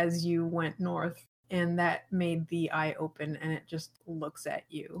noise as you went north, and that made the eye open, and it just looks at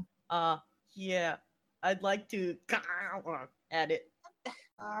you. Yeah. I'd like to at it.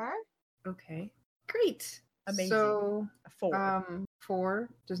 Are Okay, great. Amazing. So, 4. 4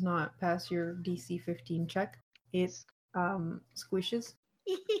 does not pass your DC 15 check. It squishes,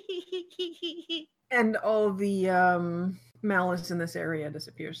 and all the malice in this area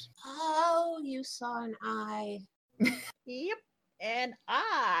disappears. oh, you saw an eye. Yep. And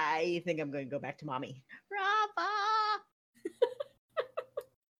I think I'm going to go back to mommy. Rava!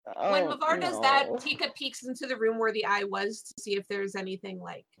 When Oh, Mavar does that, no. Tika peeks into the room where the eye was to see if there's anything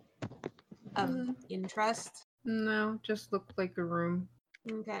like of interest. No, just looked like a room.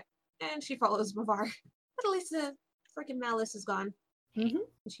 Okay. And she follows Mavar. But at least the freaking malice is gone. Mhm.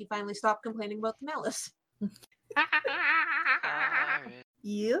 And she finally stopped complaining about the malice. Alright.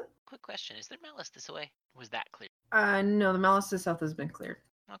 Yeah. Quick question: is there malice this way? Was that clear? No, the malice to the south has been cleared.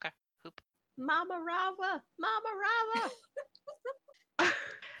 Okay. Hoop. Mama Rava! Mama Rava!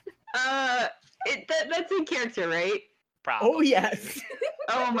 That's in character, right? Probably. Oh, yes.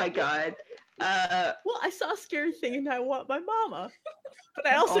 Oh my god. Well, I saw a scary thing and I want my mama. But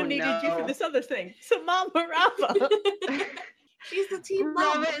I also Oh, needed you for no. this other thing. So Mama Rava! She's the team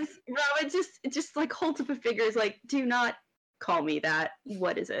mom. Robin just like holds up a finger, is like, do not call me that.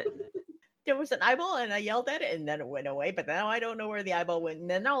 What is it? There was an eyeball and I yelled at it and then it went away. But now I don't know where the eyeball went. And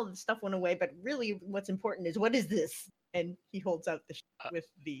then all the stuff went away. But really, what's important is what is this? And he holds out the with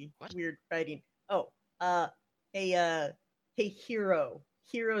the what? weird writing. Oh, hey, hero.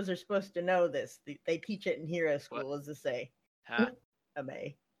 Heroes are supposed to know this. They teach it in hero school, as they say. Huh?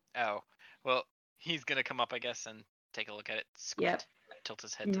 May. Oh. Well, he's gonna come up, I guess, and take a look at it. Squint. Tilt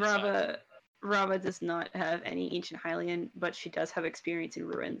his head to the side. Rava does not have any ancient Hylian, but she does have experience in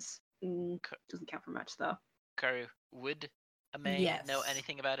ruins. Doesn't count for much though. Karu, would Amay know Yes.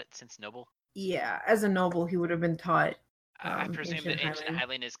 anything about it since noble? Yeah, as a noble, he would have been taught. I presume ancient that ancient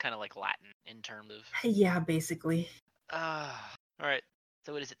Hylian. Hylian is kind of like Latin in terms of. Yeah, basically. Alright.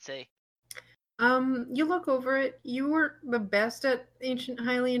 So what does it say? You look over it. You weren't the best at ancient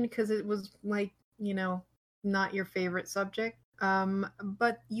Hylian because it was like, not your favorite subject.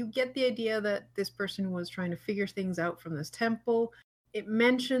 But you get the idea that this person was trying to figure things out from this temple. It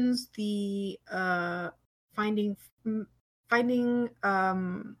mentions the finding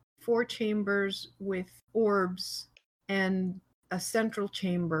 4 chambers with orbs and a central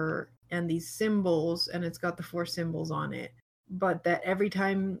chamber and these symbols, and it's got the 4 symbols on it. But that every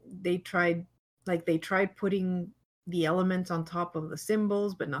time they tried putting the elements on top of the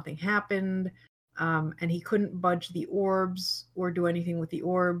symbols, but nothing happened. And he couldn't budge the orbs or do anything with the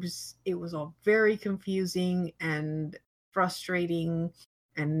orbs. It was all very confusing and frustrating,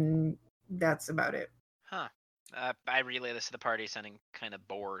 and that's about it. Huh. I relay this to the party, sounding kind of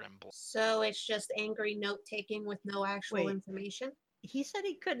bored and bored. So it's just angry note taking with no actual Wait. information. He said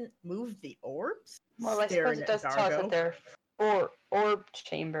he couldn't move the orbs? Well, I suppose Staring it at does tell us Dargo. that they're 4 orb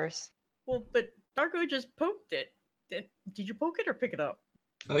chambers. Well, but Dargo just poked it. Did you poke it or pick it up?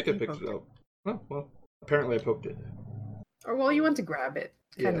 I think I You picked poked it it. up. Oh, well. Apparently I poked it. Or well, you went to grab it.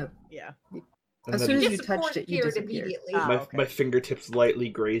 Kind Yeah. of. Yeah. And As then soon as you Disappoint touched it, you appeared disappeared. immediately Ah. my, okay. my fingertips lightly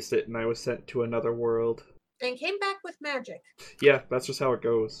grazed it and I was sent to another world. and came back with magic. Yeah, that's just how it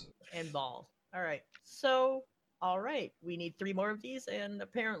goes. And ball. All right. So, all right. We need 3 more of these, and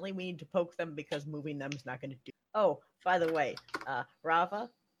apparently we need to poke them because moving them is not going to do. Oh, by the way, Rava,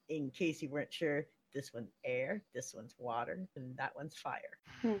 in case you weren't sure, this one's air, this one's water, and that one's fire.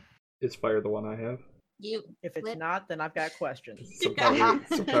 Is fire the one I have? You If it's Flip. not, then I've got questions. Some kind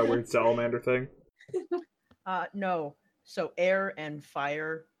of weird salamander thing. No. So air and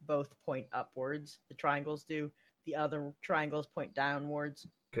fire both point upwards. The triangles do. The other triangles point downwards.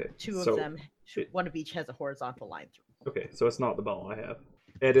 Okay. 2 of so, them, one of each has a horizontal line through. Okay, so it's not the ball I have.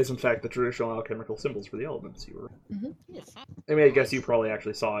 It is, in fact, the traditional alchemical symbols for the elements you were. Yes. I mean, I guess you probably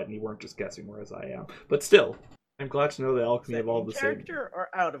actually saw it and you weren't just guessing, whereas I am. But still, I'm glad to know the Is alchemy that evolved in the same. character or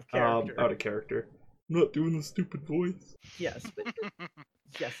out of character? Out of character. I'm not doing the stupid voice. Yes. But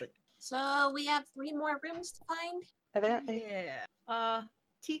yes. So we have 3 more rooms to find. Evidently. Yeah.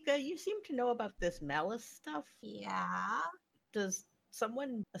 Tika, you seem to know about this malice stuff. Yeah. Does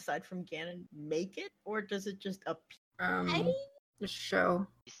someone aside from Ganon make it, or does it just appear? The show.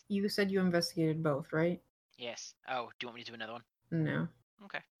 You said you investigated both, right? Yes. Oh, do you want me to do another one? No.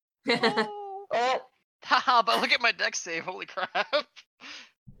 Okay. Oh, Oh, Haha, but look at my deck save. Holy crap. All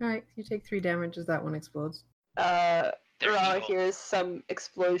right. You take 3 damage as that one explodes. They're Ra evil. hears some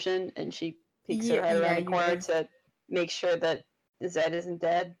explosion and she peeks Yeah, her head around yeah, the corner you- to make sure that Zed isn't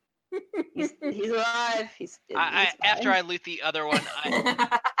dead. He's alive. He's After fine. I loot the other one,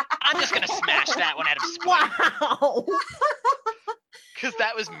 I'm just gonna smash that one out of spite. Wow. Because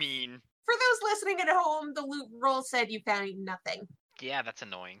that was mean. For those listening at home, the loot roll said you found nothing. Yeah, that's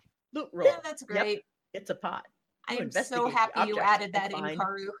annoying. Loot roll. Yeah, that's Yep, great. it's a pot. I You am so investigate the happy you objects added that and in, find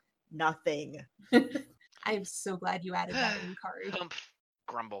Karu. Nothing. I am so glad you added that in, Karu. Humph.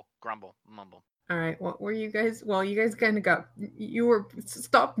 Grumble, grumble, mumble. All right, what were you guys? Well, you guys kind of you were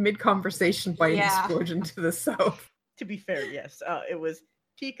stopped mid conversation by an Yeah. explosion to the south. To be fair, yes. It was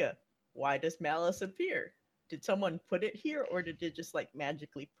Tika. Why does Malice appear? Did someone put it here, or did it just like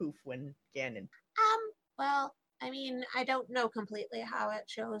magically poof when Ganon? Well, I mean, I don't know completely how it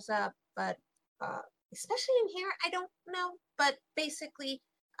shows up, but especially in here, I don't know. But basically,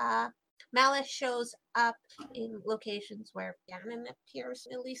 Malice shows up in locations where Ganon appears.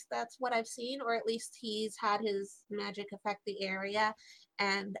 At least that's what I've seen, or at least he's had his magic affect the area.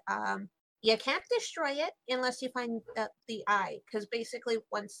 And you can't destroy it unless you find the eye, because basically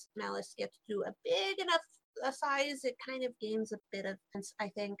once Malice gets to a big enough size, it kind of gains a bit of sense, I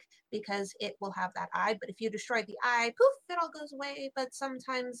think, because it will have that eye. But if you destroy the eye, poof, it all goes away. But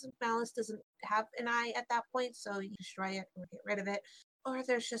sometimes Malice doesn't have an eye at that point, so you destroy it or get rid of it. Or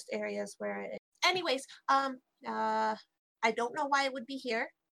there's just areas where it... Anyways, I don't know why it would be here.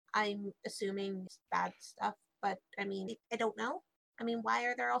 I'm assuming it's bad stuff, but I mean, I don't know. I mean, why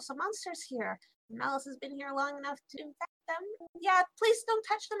are there also monsters here? Malice has been here long enough to infect them. Yeah, please don't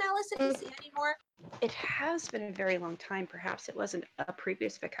touch the Malice if you see any more. It has been a very long time. Perhaps it wasn't a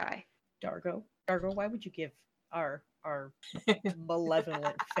previous Vikai. Dargo, why would you give our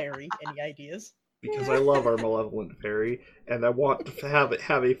malevolent fairy any ideas? Because I love our malevolent fairy, and I want to have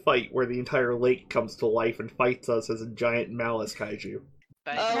a fight where the entire lake comes to life and fights us as a giant Malice kaiju.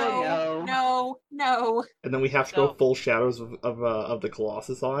 But Oh, No. And then we have to go So- full shadows of the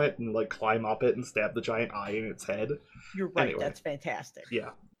Colossus on it and like climb up it and stab the giant eye in its head. You're right. Anyway. That's fantastic. Yeah,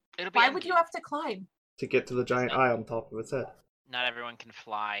 it'll be Why would you endgame. have to climb? to get to the giant eye on top of its head. Not everyone can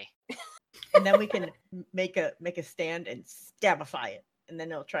fly. And then we can make a stand and stabify it, and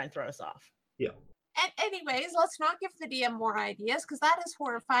then it'll try and throw us off. And anyways, let's not give the DM more ideas, because that is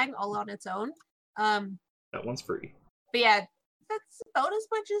horrifying all on its own. That one's free. But yeah, that's about as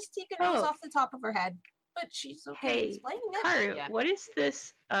much as Tika knows Oh. off the top of her head. But she's okay Hey, explaining it. Karu, Yeah. what is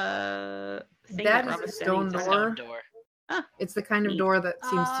this thing That Rob is a was stone standing door. beside? Stone door. It's the kind of Neat. door that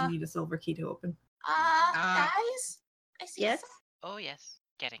seems Uh, to need a silver key to open. Guys, I see Yes? some- Oh yes,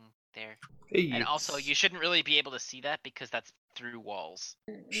 getting there. Hey, And also, you shouldn't really be able to see that because that's through walls.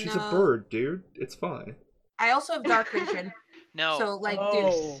 she's No. a bird, dude. It's fine. I also have dark vision, No, so like,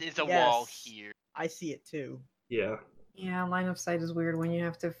 Oh. this is a wall yes. here. I see it too. Yeah. Yeah, line of sight is weird when you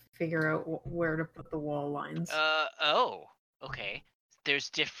have to figure out where to put the wall lines. Oh, okay. There's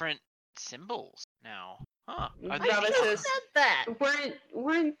different symbols now. Huh. Are I they think the- it was- that.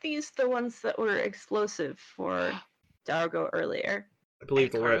 Weren't these the ones that were exclusive for Dargo earlier? I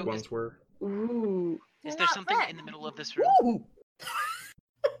believe Hey, the red Karu, ones were. Ooh. Is they're there not something red. in the middle of this room? Woo!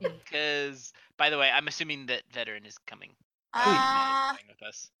 Because, by the way, I'm assuming that Veteran is coming. Uh, Playing with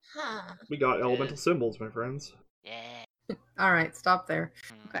us. huh. We got elemental symbols, my friends. Yeah. All right, stop there.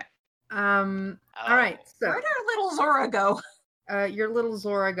 Hmm. Okay. All right, Oh. so Where did our little Zora go? your little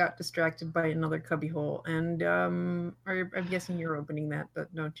Zora got distracted by another cubbyhole, and I'm guessing you're opening that,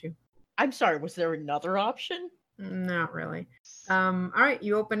 but don't you? I'm sorry. Was there another option? Not really. All right,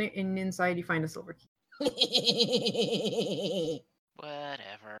 you open it, and inside you find a silver key.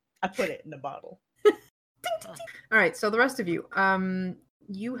 Whatever. I put it in the bottle. All right, so the rest of you,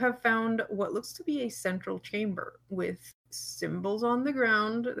 you have found what looks to be a central chamber with symbols on the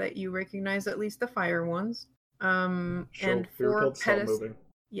ground that you recognize, at least the fire ones. And We were four told to stop pedestals. moving.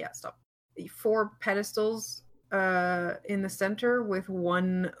 Yeah, stop. The 4 pedestals in the center with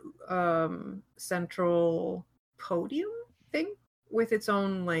one central podium thing with its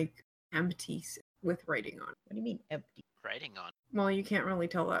own like empty with writing on it. What do you mean empty? Writing on. Well, you can't really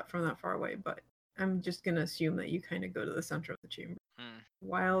tell that from that far away, but I'm just gonna assume that you kind of go to the center of the chamber Hmm.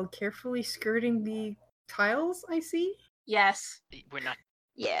 while carefully skirting the tiles. I see. Yes. We're not.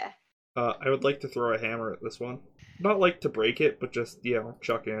 Yeah. I would like to throw a hammer at this one. Not like to break it, but just,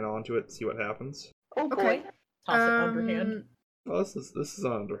 chuck in onto it and see what happens. Oh boy. Okay. Toss it underhand. Oh, this is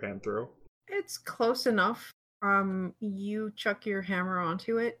an underhand throw. It's close enough. You chuck your hammer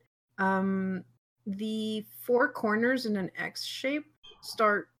onto it. The 4 corners in an X shape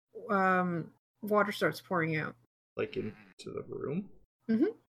start. Water starts pouring out. Like into the room?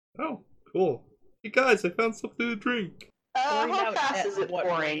 Mhm. Oh, cool. Hey guys, I found something to drink. pouring How out fast at is it what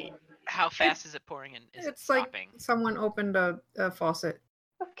pouring? rate? How fast is it pouring and is it It's like stopping? someone opened a faucet.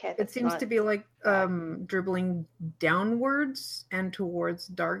 Okay, It that's seems not to be like bad. dribbling downwards and towards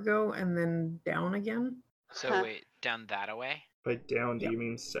Dargo and then down again. So Huh. wait, down that away? By down, do Yep. you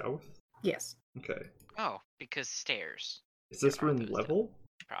mean south? Yes. Okay. Oh, because stairs. Is this There are room those level?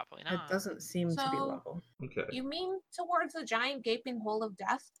 Probably It not. doesn't seem to be So- level. Okay. You mean towards the giant gaping hole of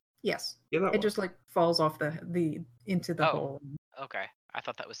death? Yes. Yeah, that It one. just like falls off the into the Oh. hole. Okay, I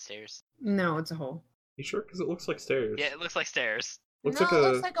thought that was stairs. No, it's a hole. You sure? Because it looks like stairs. Yeah, it looks like stairs. Looks no, like it a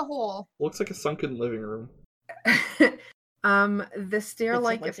looks like a hole. looks like a sunken living room. The Did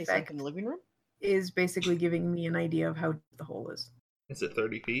stair-like someone say effect something in the living room? is basically giving me an idea of how deep the hole is. Is it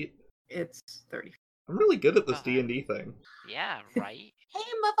 30 feet? It's 30. I'm really good at this Uh-huh. D&D thing. Yeah, right.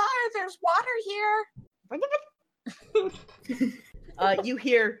 Hey, Mavar, there's water here. You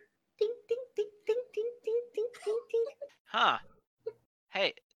hear ding ding ding ding ding ding ding ding ding. Huh.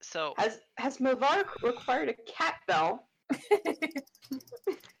 Hey, so Has Mavar required a cat bell?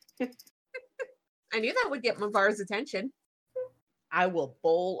 I knew that would get Mavar's attention. I will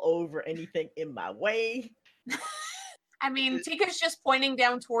bowl over anything in my way. I mean, Tika's just pointing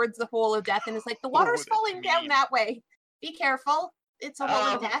down towards the hole of death and it's like, the water's would it falling down mean? that way. Be careful. It's a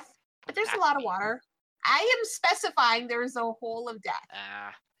hole of Oh. death. But there's a That lot of means- water. I am specifying there's a hole of death.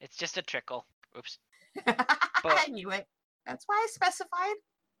 it's just a trickle. Oops. I knew it. That's why I specified.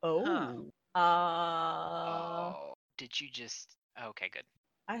 Oh. Oh, did you just? Okay, good.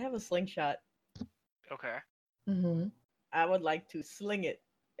 I have a slingshot. Okay. Mm-hmm. I would like to sling it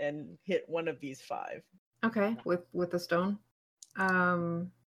and hit one of these 5. Okay, with the stone.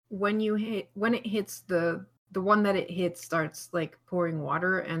 When it hits the one that it hits starts like pouring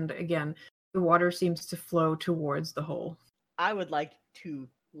water, and again the water seems to flow towards the hole. I would like to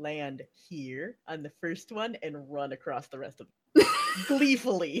land here on the first one and run across the rest of them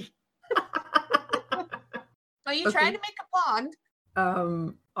gleefully. Are you Okay. trying to make a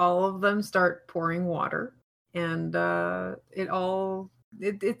pond? All of them start pouring water, and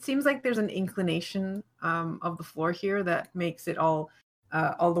it seems like there's an inclination of the floor here that makes it all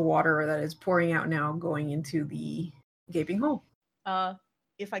the water that is pouring out now going into the gaping hole.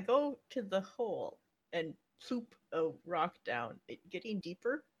 If I go to the hole and swoop a rock down, it getting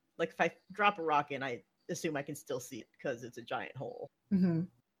deeper? Like if I drop a rock in, I assume I can still see it because it's a giant hole. Mm-hmm.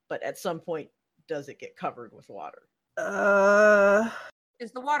 But at some point, does it get covered with water?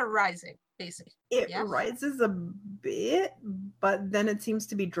 Is the water rising, basically? It Yes. rises a bit, but then it seems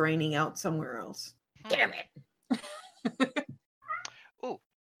to be draining out somewhere else. Damn it! Ooh,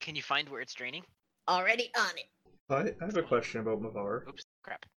 can you find where it's draining? Already on it. I have a question about Mavar. Oops,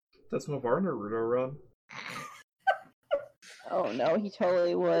 crap. Does Mavar Naruto run? Oh no, he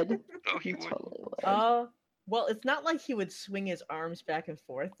totally would. Oh, He he would. totally would. Well, it's not like he would swing his arms back and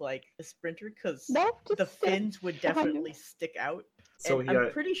forth like a sprinter, because No, just the stand fins would behind him. definitely stick out. So And he I'm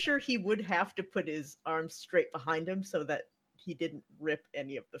had, pretty sure he would have to put his arms straight behind him so that he didn't rip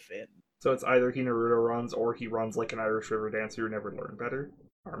any of the fin. so it's either he Naruto runs or he runs like an Irish river dancer who never learned better.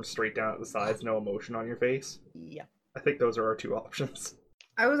 Arms straight down at the sides, no emotion on your face. Yeah. I think those are our two options.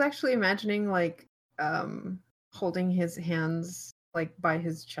 I was actually imagining like holding his hands like by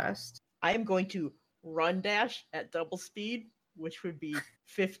his chest. I am going to run dash at double speed, which would be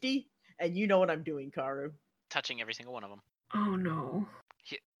 50, and you know what I'm doing, Karu. Touching every single one of them. Oh no.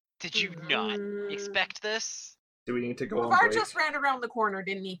 Did you not expect this? Do we need to go on Mavar break? just ran around the corner,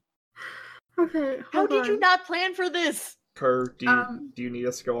 didn't he? Okay. How hold did you on. not plan for this? Kerr, do Um, you need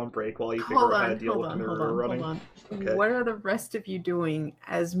us to go on break while you figure Hold out how to on, deal hold with on, the hold Naruto on, running? hold on. Okay. What are the rest of you doing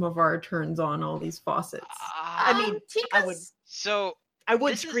as Mavar turns on all these faucets? I mean, I would- Tika's- So I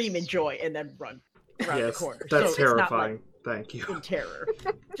would This scream is- in joy and then run around the Yes, corner. that's so terrifying. It's not Thank you. like in terror.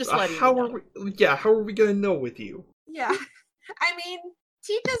 Just Uh, letting how you know. are we? Yeah, how are we gonna know with you? Yeah. I mean,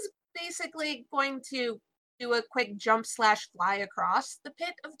 Tika's basically going to do a quick jump / fly across the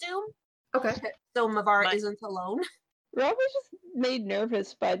pit of doom. Okay. So Mavar My- isn't alone. Robert just made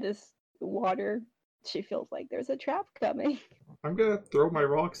nervous by this water. She feels like there's a trap coming. I'm gonna throw my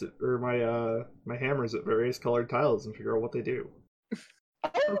rocks at, or my hammers at various colored tiles and figure out what they do.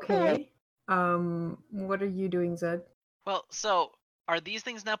 Okay. What are you doing, Zed? well, so are these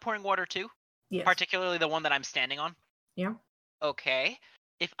things now pouring water too? Yes. Particularly the one that I'm standing on? Yeah. Okay.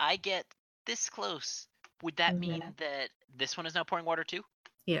 If I get this close, would that Mhm. mean that this one is now pouring water too?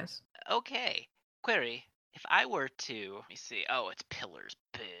 Yes. Okay. Query. If I were to, let me see. Oh, it's pillars.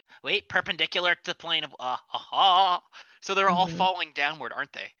 Wait, perpendicular to the plane of. So they're all Mhm. falling downward,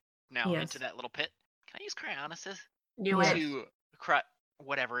 aren't they? Now Yes. into that little pit. Can I use Cryonis Knew Yes. it. to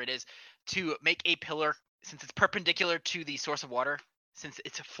whatever it is to make a pillar since it's perpendicular to the source of water, since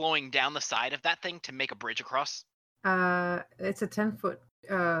it's flowing down the side of that thing to make a bridge across? It's a 10-foot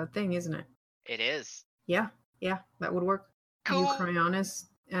thing, isn't it? It is. Yeah, that would work. Cool. You Cryonis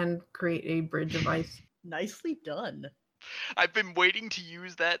and create a bridge of ice. Nicely done. I've been waiting to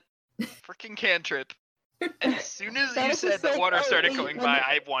use that freaking cantrip. And as soon as That you was said just that like, water oh, started wait, going when by, the-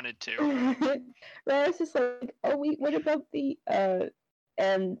 I wanted to. Rara's just like, oh wait, what about the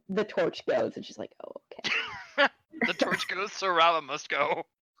and the torch goes, and she's like, oh okay. The torch goes, so Rava must go.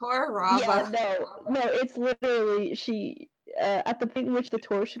 Poor Rava. Yeah, no, it's literally she. At the point in which the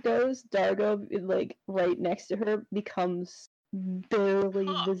torch goes, Dargo, like right next to her, becomes barely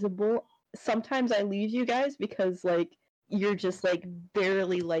Huh. visible. Sometimes I lose you guys because like you're just like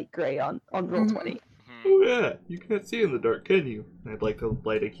barely light gray on roll Mhm. 20. Hmm. Oh yeah, you can't see in the dark, can you? I'd like to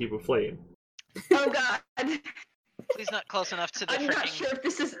light a cube of flame. Oh god. Please not close enough to the I'm not freaking. sure if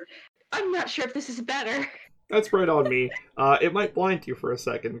this is I'm not sure if this is better. That's right on me. It might blind you for a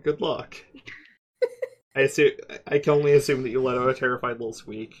second. Good luck. I can only assume that you let out a terrified little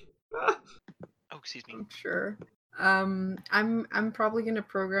squeak. Ah, Oh, excuse me. Sure. I'm probably gonna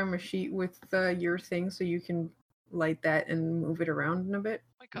program a sheet with your thing so you can light that and move it around in a bit.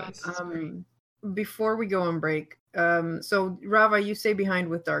 Oh my god, Nice. this is great. Before we go on break, so Rava, you stay behind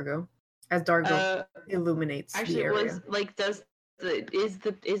with Dargo as Dargo illuminates the Actually, area. was like, does is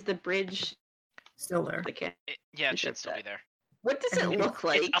the bridge Still there. the can? Yeah, it Is should it still be that? there. What does it look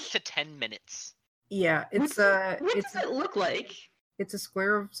like? It's up to 10 minutes. Yeah, it's What it's does it look like? it's a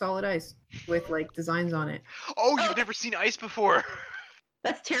square of solid ice with like designs on it. Oh, Oh. you've never seen ice before.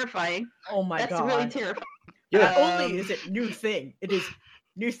 That's terrifying. Oh my That's god. really terrifying. Yeah. Not only is it new thing, it is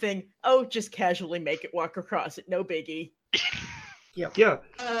new thing. Oh, just casually make it walk across it. No biggie. Yep. Yeah.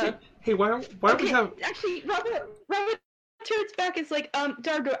 Uh, Hey, why don't we okay, have? actually, Robert turns back. It's like,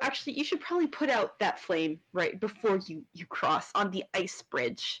 Dargo, actually, you should probably put out that flame right before you cross on the ice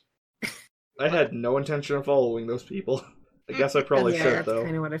bridge. I had no intention of following those people. I guess I probably yeah, should that's though.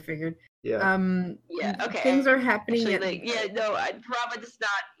 kind of what I figured. Yeah. Yeah, okay. Things are happening Actually, at like, yeah, no, Rava does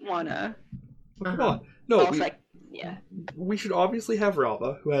not wanna. Come uh-huh. on. No, Also, like, yeah. we should obviously have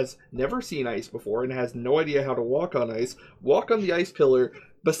Rava, who has never seen ice before and has no idea how to walk on ice, walk on the ice pillar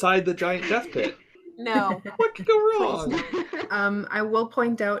beside the giant death pit. No. What could go wrong? I will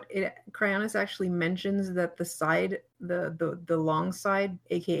point out Cryonis actually mentions that the side, the long side,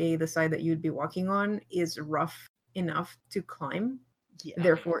 aka the side that you'd be walking on, is rough enough to climb. Yeah.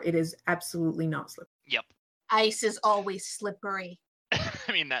 Therefore, it is absolutely not slippery. Yep. Ice is always slippery.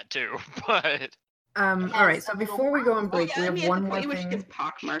 I mean that too, but All right. So a little before we go on Well, break, yeah, we I have mean, one at the more point in which it thing. gets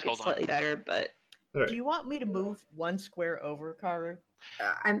pockmarked, Hold it's on. slightly better, but All right. Do you want me to move one square over, Karu?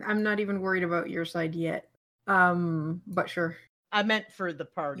 I'm not even worried about your side yet. But sure. I meant for the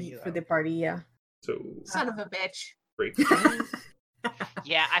party. For though. the party, yeah. So Son of a bitch. break.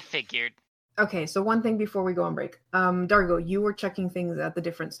 yeah, I figured. Okay, so one thing before we go on break. Dargo, you were checking things at the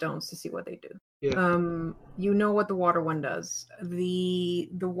different stones to see what they do. Yeah. You know what the water one does. The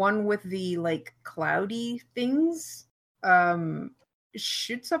one with the like cloudy things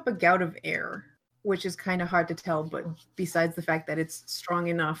shoots up a gout of air, which is kind of hard to tell, but besides the fact that it's strong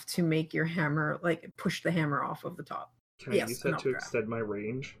enough to make your hammer like push the hammer off of the top. Can I Yes, use that an to updraft. extend my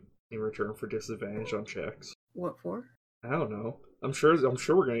range in return for disadvantage on checks? What for? I don't know. I'm sure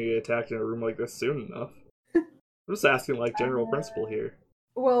we're gonna get attacked in a room like this soon enough. I'm just asking like general principle here.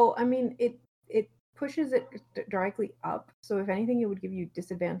 Well, I mean, it pushes it directly up, so if anything, it would give you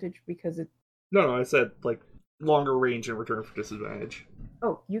disadvantage because it. No, I said like longer range in return for disadvantage.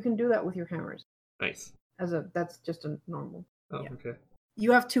 Oh, you can do that with your hammers. Nice. That's just a normal. Oh, Yeah. okay.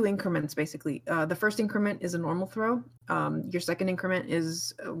 You have two increments basically. The first increment is a normal throw. Your second increment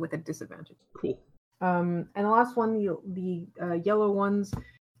is with a disadvantage. Cool. And the last one, the yellow ones,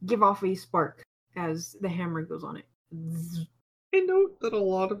 give off a spark as the hammer goes on it. Zzz. I note that a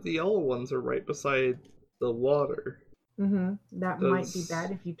lot of the yellow ones are right beside the water. That might be Does-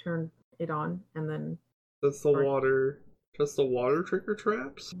 bad if you turn it on and then. Does the Right. water trigger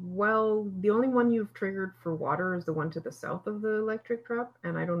traps? Well, the only one you've triggered for water is the one to the south of the electric trap,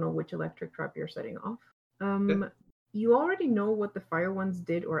 and I don't know which electric trap you're setting off. You already know what the fire ones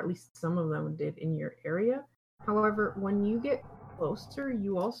did, or at least some of them did in your area. However, when you get closer,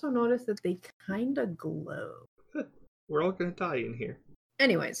 you also notice that they kind of glow. We're all gonna die in here.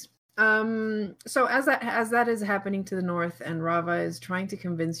 Anyways, so as that is happening to the north, and Rava is trying to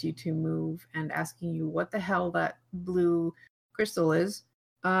convince you to move and asking you what the hell that blue crystal is,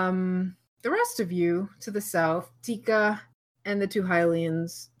 the rest of you to the south, Tika and the two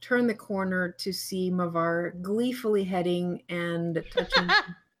Hylians, turn the corner to see Mavar gleefully heading and touching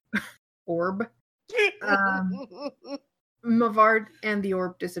Orb Mavard and the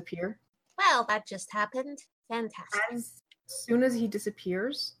orb disappear. Well, that just happened. Fantastic. As soon as he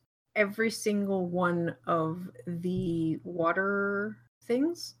disappears, every single one of the water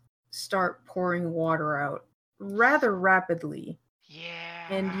things start pouring water out rather rapidly. Yeah.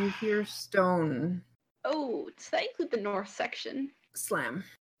 And you hear stone Oh, does that include the north section? slam.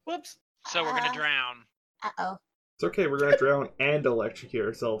 Whoops. So we're gonna drown. Uh-oh. It's okay, we're gonna drown and electrocute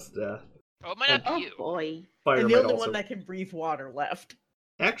ourselves to death. Oh, it might not Oh be you. boy. Fire And the might only also. one that can breathe water left.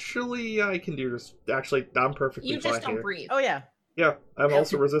 Actually, I can do this. Actually, I'm perfectly You fine just don't here. breathe. Oh yeah. Yeah, I'm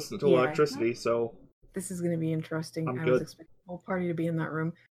also resistant to Yeah. electricity, so This is going to be interesting. I'm I good. was expecting the whole party to be in that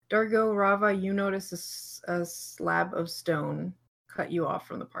room. Dargo, Rava, you notice a slab of stone cut you off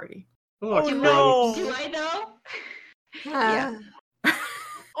from the party. Oh, Do no. Do I though? Yeah.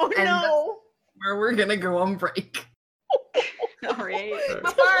 Oh And no. Where we're going to go on break. All right. Alright.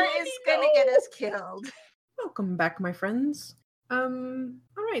 Mafar is gonna get us killed. Welcome back, my friends. All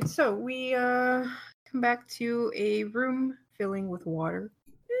right, so we come back to a room filling with water.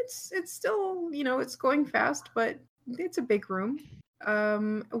 It's still, it's going fast, but it's a big room.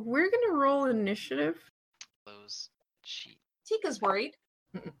 We're gonna roll initiative. Close sheet. Tika's worried.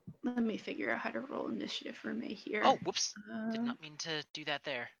 Let me figure out how to roll initiative for me here. Oh, whoops. Did Uh, not mean to do that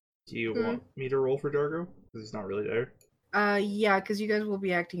there. do you Hmm. want me to roll for Dargo? Because he's not really there. Yeah, because you guys will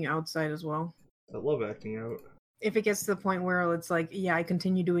be acting outside as well. I love acting out. If it gets to the point where it's like, yeah, I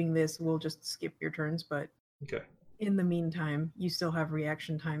continue doing this, we'll just skip your turns, but Okay. in the meantime, you still have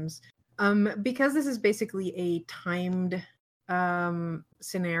reaction times. Because this is basically a timed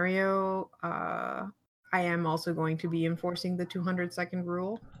scenario, I am also going to be enforcing the 200-second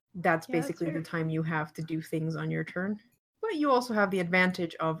rule. That's Yeah, that's basically the fair. time you have to do things on your turn. But you also have the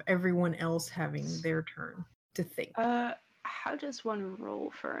advantage of everyone else having their turn to think. how does one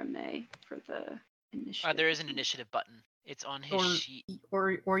roll for a May for the initiative? There is an initiative button. It's on his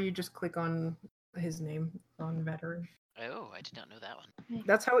Or, sheet. or you just click on his name on veteran. Oh, I did not know that one.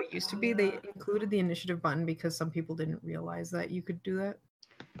 That's how it used to be. They included the initiative button because some people didn't realize that you could do that.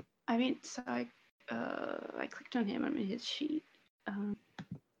 I mean, so I clicked on him on his sheet.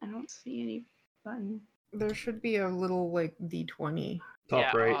 I don't see any button. There should be a little like D20,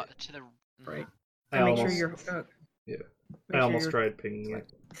 Top yeah, right. to the right? I And make almost, sure you're. yeah. make I sure almost you're- tried pinging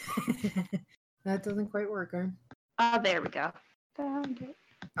it. That doesn't quite work, huh? Ah, there we go. Found it.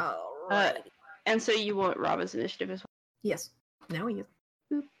 All And so you want Rava's initiative as well? Yes. Now he is.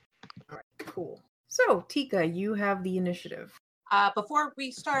 Boop. All right. Cool. So Tika, you have the initiative. Before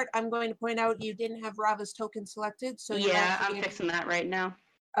we start, I'm going to point out you didn't have Rava's token selected, so you're Yeah, actually I'm fixing that right now.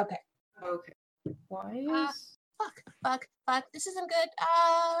 Okay. Okay. Why Uh, is Fuck. This isn't good.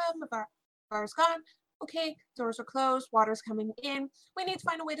 Bar's gone. Okay, doors are closed. Water's coming in. We need to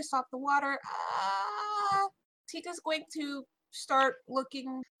find a way to stop the water. Tika's going to start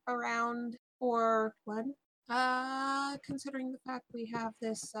looking around for one. Considering the fact we have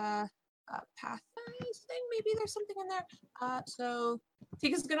this path thing, maybe there's something in there. So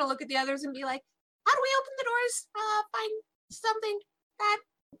Tika's gonna look at the others and be like, "How do we open the doors? Find something that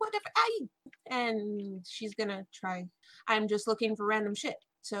whatever." And she's gonna try. I'm just looking for random shit.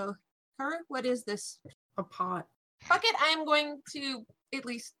 So, her, what is this? a pot? Fuck it, I'm going to at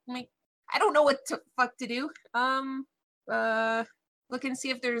least make. I don't know what to fuck to do. Look and see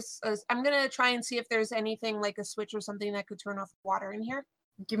if there's. I'm gonna try and see if there's anything like a switch or something that could turn off water in here.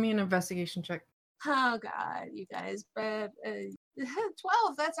 Give me an investigation check. Oh god, you guys, but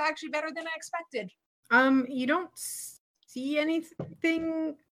 12. That's actually better than I expected. You don't see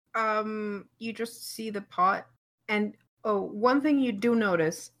anything. You just see the pot. And one thing you do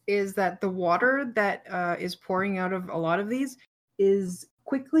notice is that the water that is pouring out of a lot of these is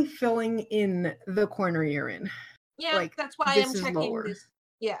quickly filling in the corner you're in. Yeah, Like, that's why this I'm is checking lower. this.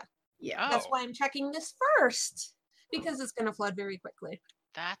 Yeah, Yeah. that's Oh. why I'm checking this first because it's gonna flood very quickly.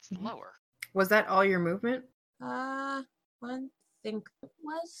 That's Mhm. lower. Was that all your movement? One think it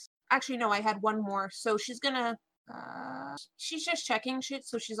was actually no, I had one more. So she's gonna she's just checking shit,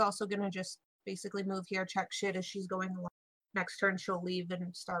 so she's also gonna just basically move here, check shit as she's going along. Next turn she'll leave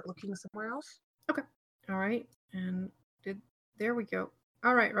and start looking somewhere else. All right. And there we go.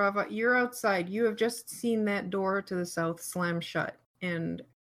 All right, Rava, you're outside. You have just seen that door to the south slam shut and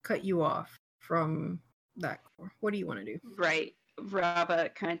cut you off from that door. What do you want to do? Right. Rava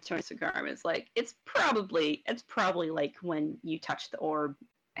kind of turns to Garm. Is like, it's probably like when you touched the orb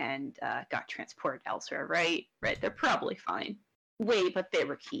and got transported elsewhere, right? Right. They're probably fine. Wait, but they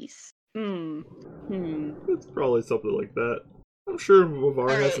were keys. It's probably something like that. I'm sure Mavar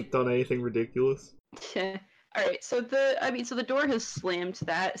Alright. hasn't done anything ridiculous. All right. So the door has slammed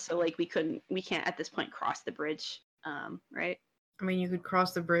that, so like we can't at this point cross the bridge. Right. I mean, you could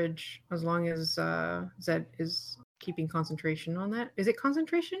cross the bridge as long as Zed is keeping concentration on that. Is it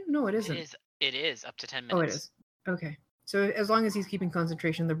concentration? No, it isn't. It is up to 10 Oh, it minutes. is. Okay. So as long as he's keeping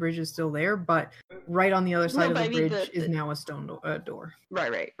concentration, the bridge is still there, but right on the other side of but the I mean, bridge is the- now a stone door.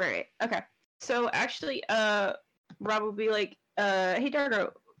 Right. Okay. So actually, Rob will be like, hey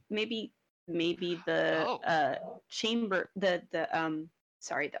Dargo, maybe the chamber, the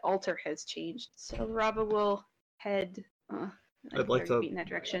altar has changed. So Robba will head. I'd like to- in that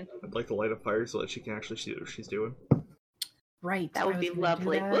direction. I'd like to light a fire so that she can actually see what she's doing. Right. That would I be was gonna do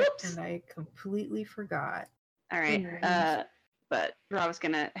lovely. that, Whoops. And I completely forgot. All right. Anyways. But Rob's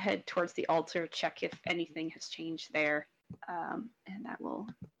gonna head towards the altar, check if anything has changed there, and that will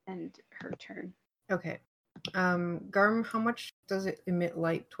end her turn. Okay. Garm, how much does it emit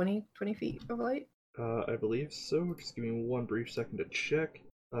light? 20 feet of light? I believe so. Just give me one brief second to check.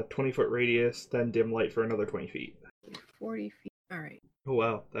 20-foot radius, then dim light for another 20 feet. 40 feet. All right. Oh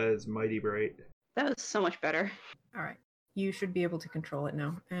wow, that is mighty bright. That was so much better. All right. You should be able to control it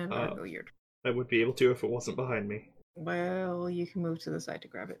now. And I'll go your turn. I would be able to if it wasn't behind me. Well, you can move to the side to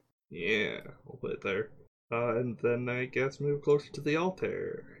grab it. Yeah, I'll put it there. And then I guess move closer to the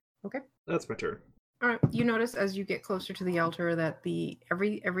altar. Okay. That's my turn. All right. You notice as you get closer to the altar that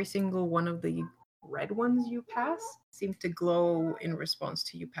every single one of the red ones you pass seem to glow in response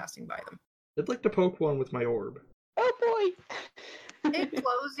to you passing by them. I'd like to poke one with my orb. Oh boy! It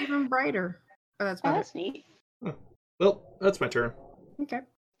glows even brighter. Oh, that's Oh, about that's neat. Well, that's my turn. it. Okay.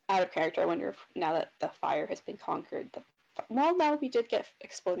 Out of character, I wonder if now that the fire has been conquered, no, we did get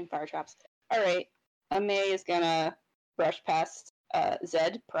exploding fire traps. All right, May is gonna brush past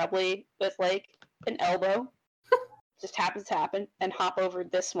Zed, probably with like an elbow. Just happens to happen, and hop over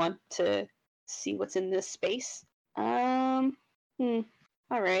this one to see what's in this space. All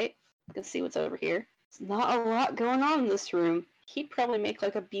right, let's see what's over here. There's not a lot going on in this room. He'd probably make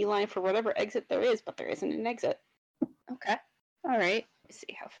like a beeline for whatever exit there is, but there isn't an exit. Okay. All right. Let's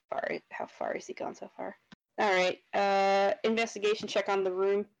see how far has he gone so far. All right. Investigation check on the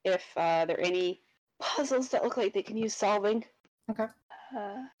room if there are any puzzles that look like they can use solving. Okay.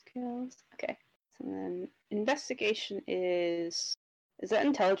 Skills. Okay. So then investigation is that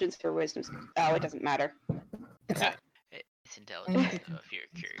intelligence or wisdom? Oh, it doesn't matter. It's It's intelligence, so if you're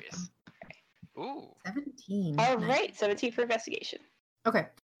curious. Ooh. 17. All Nice. right, 17 for investigation. Okay.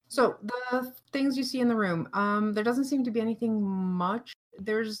 So the things you see in the room, there doesn't seem to be anything much.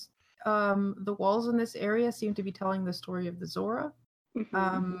 There's the walls in this area seem to be telling the story of the Zora.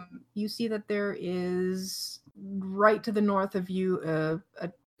 You see that there is right to the north of you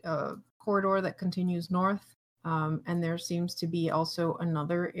a corridor that continues north, and there seems to be also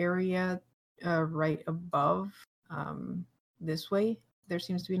another area right above this way. There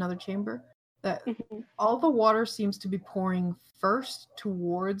seems to be another chamber. That all the water seems to be pouring first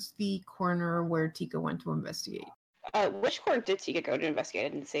towards the corner where Tika went to investigate. Which corner did Tika go to investigate? I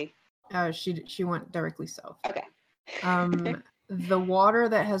didn't see. She went directly south. Okay. The water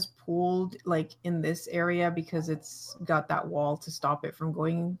that has pooled like in this area because it's got that wall to stop it from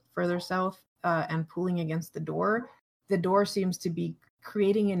going further south and pooling against the door seems to be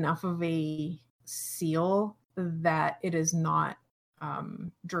creating enough of a seal that it is not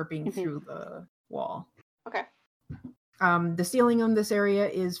dripping through the wall. Okay. The ceiling on this area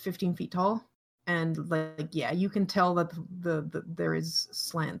is 15 feet tall, and like yeah, you can tell that the there is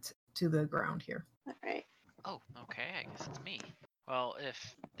slant to the ground here. All right. Oh, okay, I guess it's me. Well,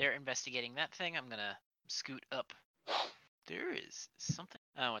 if they're investigating that thing, I'm gonna scoot up. There is something.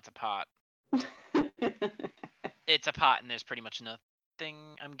 Oh, it's a pot. It's a pot, and there's pretty much nothing.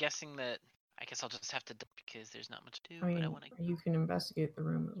 I'm guessing that. I guess I'll just have to because there's not much to do. I mean, but I want to. you can investigate the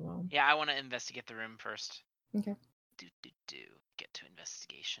room as well. Yeah, I want to investigate the room first. Okay. Get to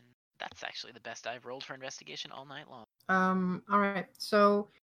investigation. That's actually the best I've rolled for investigation all night long. All right. So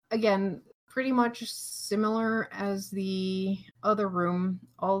again, pretty much similar as the other room.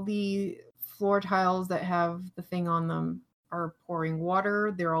 All the floor tiles that have the thing on them are pouring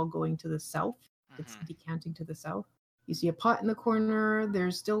water. They're all going to the south. It's decanting to the south. You see a pot in the corner.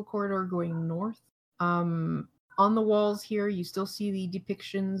 There's still a corridor going north. On the walls here, you still see the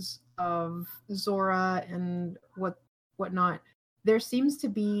depictions of Zora and whatnot. There seems to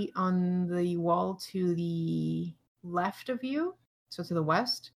be on the wall to the left of you, so to the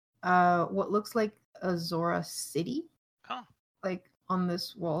west, what looks like a Zora city. Oh. Like on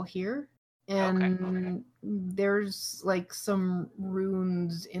this wall here. And there's like some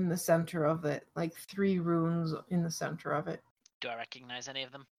runes in the center of it, like 3 runes in the center of it. Do I recognize any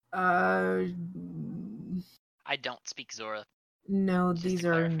of them? I don't speak Zora. No, Just to these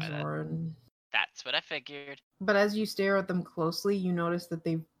are clarify that. Zoran. That's what I figured. But as you stare at them closely, you notice that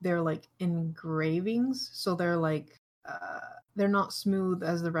they're like engravings, so they're not smooth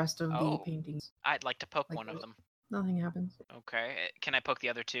as the rest of the Oh. paintings. I'd like to poke Like one of this. them. Nothing happens. Okay. Can I poke the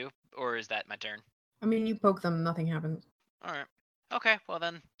other two? Or is that my turn? I mean, you poke them, nothing happens. Alright. Okay, well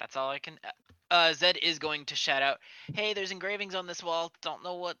then, that's all I can... Zed is going to shout out, hey, there's engravings on this wall. Don't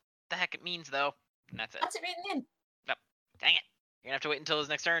know what the heck it means, though. And that's it. What's it written in? Dang it. You're gonna have to wait until his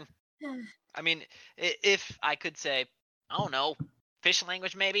next turn. I mean, if I could say, I don't know, fish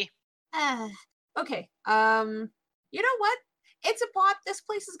language maybe? Okay. You know what? It's a pop. This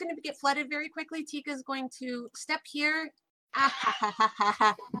place is going to get flooded very quickly. Tika is going to step here. Ah, ha, ha, ha, ha,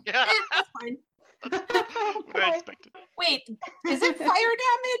 ha. That's fine. What I expected. Wait, is it fire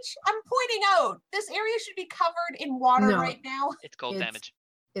damage? I'm pointing out this area should be covered in water No. right now. It's cold It's- damage.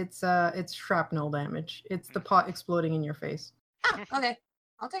 It's shrapnel damage. It's the pot exploding in your face. Ah, okay.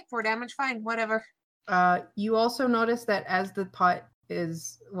 I'll take 4 damage. Fine, whatever. You also notice that as the pot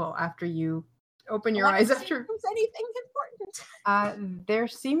is after you open your I wanna eyes see after if there's anything important. there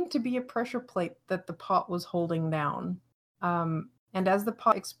seemed to be a pressure plate that the pot was holding down. And as the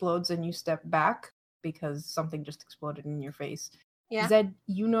pot explodes and you step back because something just exploded in your face, Yeah. Zed,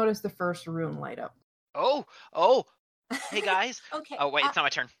 you notice the first rune light up. Oh! Hey guys! Okay. Oh wait, it's not my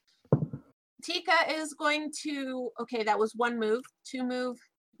turn. Tika is going to. Okay, that was 1 move, 2 move,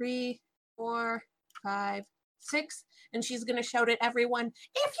 3, 4, 5, 6, and she's gonna shout at everyone.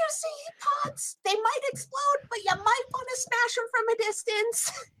 If you see pots, they might explode, but you might want to smash them from a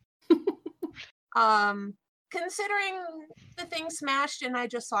distance. Considering the thing smashed and I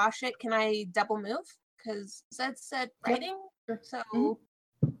just saw shit, can I double move? Because Zed said Yep, writing. sure. So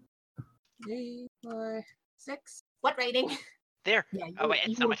 3, 4, 6. What writing? There. Yeah. Oh wait,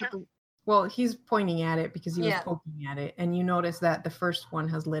 it's not my look at turn. Well, he's pointing at it because he was Yeah. poking at it, and you notice that the first one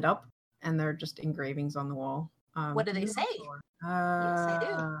has lit up, and they're just engravings on the wall. What do they you say? sure? Yes, I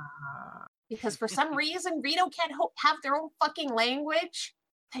do. Because for some reason, Rito can't have their own fucking language.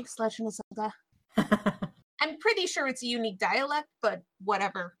 Thanks, Legend of Zelda. I'm pretty sure it's a unique dialect, but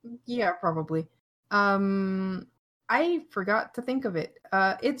whatever. Yeah, probably. I forgot to think of it.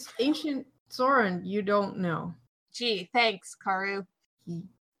 It's ancient Zoran. You don't know. Gee, thanks, Karu. He-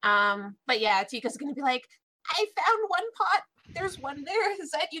 But yeah, Tika's gonna be like, I found 1 pot. There's one there.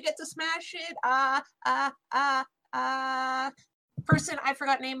 Zed, you get to smash it. Person I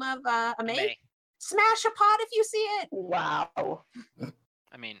forgot name of, Ame. May. Smash a pot if you see it. Wow.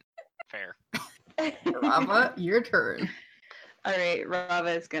 I mean, fair. Rava, your turn. All right, Rava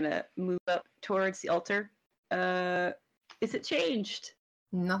is gonna move up towards the altar. Is it changed?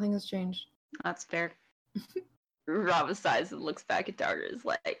 Nothing has changed. That's fair. Rava sighs and looks back at Darter. Is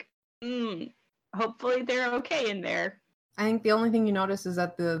like, hopefully they're okay in there. I think the only thing you notice is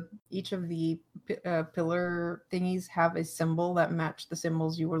that each of the pillar thingies have a symbol that matched the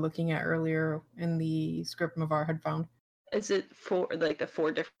symbols you were looking at earlier in the script Mavar had found. Is it the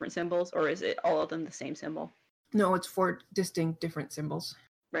 4 different symbols, or is it all of them the same symbol? No, it's 4 distinct different symbols.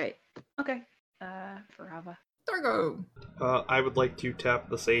 Right. Okay. For Rava. Dargo! I would like to tap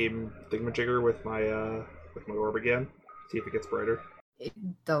the same thingamajigger with my orb again. See if it gets brighter. It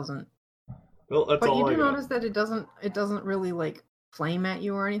doesn't. Well, that's But all you I do got. notice that it doesn't really like flame at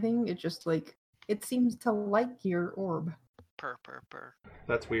you or anything. It just like it seems to like your orb. Purr.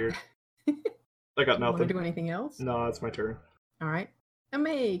 That's weird. I got Do you want to nothing. do anything else? No, it's my turn. All right.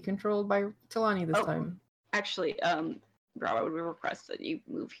 Ame, controlled by Talani this Oh. time. Actually, Rava would request that you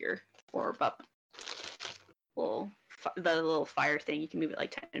move your orb up. The little fire thing, you can move it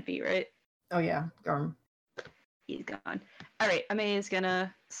like 10 feet, right? Oh yeah, Garm. He's gone. All right, Ame is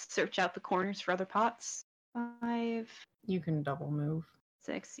gonna search out the corners for other pots. 5, You can double move.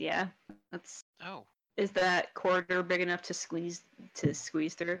 6, yeah. That's. Oh. Is that corridor big enough to squeeze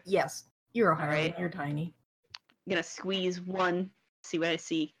through? Yes, you're a All Highland. right. You're tiny. I'm gonna squeeze 1, see what I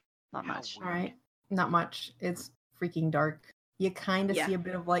see. Not How much. All right. Not much. It's freaking dark. You kind of Yeah. see a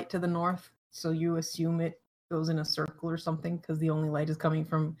bit of light to the north, so you assume it goes in a circle or something because the only light is coming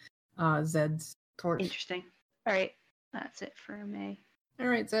from Zed's torch. Interesting. All right, that's it for May. All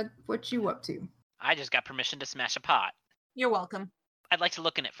right, Zed, what you up to? I just got permission to smash a pot. You're welcome. I'd like to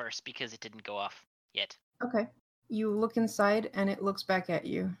look in it first because it didn't go off yet. Okay. You look inside and it looks back at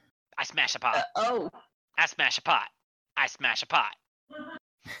you. I smash a pot. Oh, I smash a pot. I smash a pot.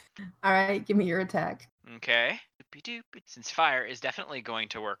 All right, give me your attack. Okay. Doopy-doop. Since fire is definitely going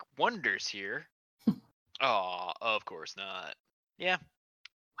to work wonders here. Aw, of course not. Yeah,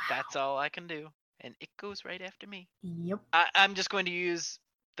 that's all I can do. And it goes right after me. Yep. I'm just going to use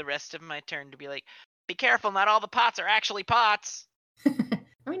the rest of my turn to be like, Be careful, not all the pots are actually pots.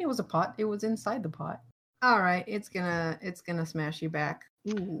 I mean, it was a pot. It was inside the pot. All right, it's gonna smash you back.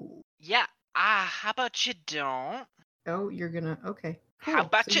 Ooh. Yeah. How about you don't? Oh, you're gonna. Okay. How cool.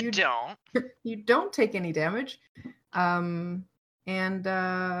 about So you don't? You don't take any damage. And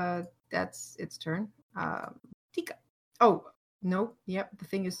that's its turn. Tika. Oh no. Yep. The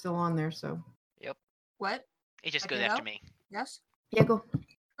thing is still on there. So What? It just I goes can after go? me. Yes. yeah, go.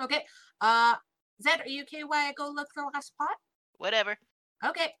 Okay. Zed, are you okay while I go look for the last pot? Whatever.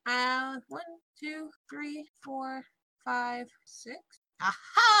 Okay. 1, 2, 3, 4, 5, 6.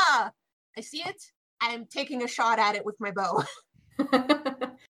 Aha! I see it. I'm taking a shot at it with my bow.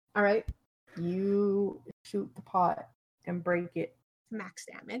 All right. You shoot the pot and break it. Max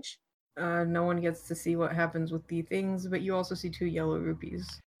damage. No one gets to see what happens with the things, but you also see 2 yellow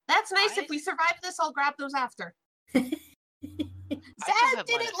rupees. That's nice. If Nice. we survive this, I'll grab those after. still Zed, have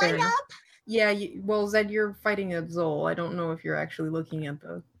did mine it fair light enough. up? Yeah, well, Zed, you're fighting a Zol. I don't know if you're actually looking at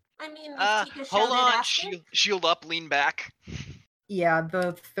the... I mean, if Tika Hold shouted on. after. Shield up, lean back. Yeah,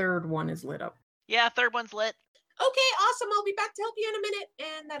 the third one is lit up. Yeah, third one's lit. Okay, awesome. I'll be back to help you in a minute.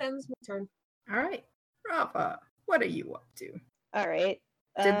 And that ends my turn. All right. Rafa, what are you up to? All right.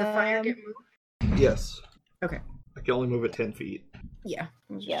 Did the fire get moved? Yes. Okay. I can only move it 10 feet. Yeah.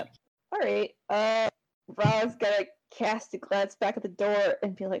 I was just Yep. All right. Ra's gonna cast a glance back at the door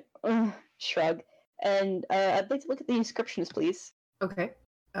and be like, ugh, shrug. And I'd like to look at the inscriptions, please. Okay.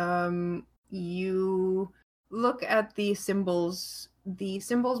 You look at the symbols. The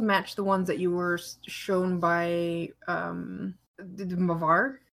symbols match the ones that you were shown by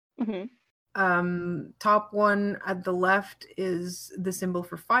Mavar. Mm-hmm. Top one at the left is the symbol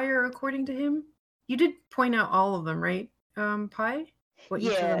for fire, according to him. You did point out all of them, right, Pi? What each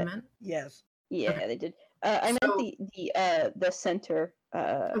of Yeah. them meant? Yes. Yeah, Okay. they did. I So- meant the center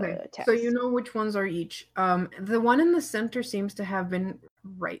Okay, text. so you know which ones are each. The one in the center seems to have been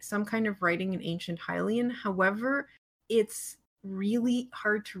some kind of writing in ancient Hylian. However, it's really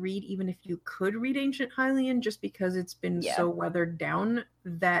hard to read, even if you could read ancient Hylian, just because it's been Yeah. so weathered down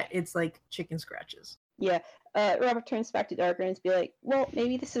that it's like chicken scratches. Yeah. Robert turns back to Darker and be like, well,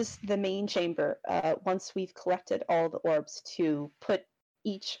 maybe this is the main chamber. Once we've collected all the orbs to put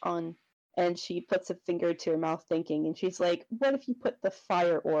each on. And she puts a finger to her mouth thinking, and she's like, what if you put the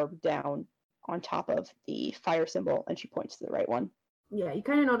fire orb down on top of the fire symbol? And she points to the right one. Yeah, you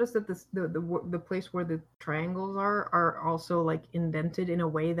kind of notice that the place where the triangles are also like indented in a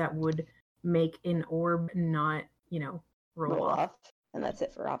way that would make an orb not, roll off. And that's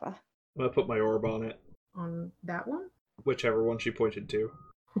it for Rava. I'm gonna put my orb on it. On that one? Whichever one she pointed to.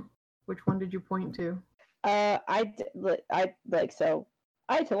 Which one did you point to?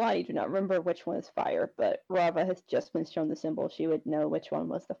 I to lie, do not remember which one is fire, but Rava has just been shown the symbol. She would know which one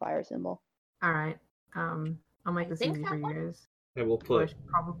was the fire symbol. All right. I'll make this think easy that for you one- guys. And we'll So I put, should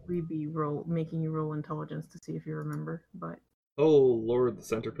probably be making you roll intelligence to see if you remember, but oh Lord, the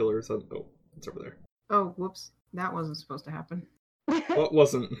center pillar is on, oh, it's over there. oh, whoops, that wasn't supposed to happen. What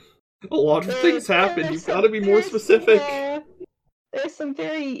wasn't? A lot of things happen, you've gotta be more specific! There's some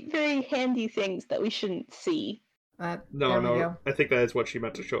very, very handy things that we shouldn't see. There No, we go. I think that is what she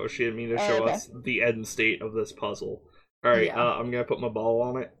meant to show us. She didn't mean to show Okay. us the end state of this puzzle. Alright, Yeah. I'm gonna put my ball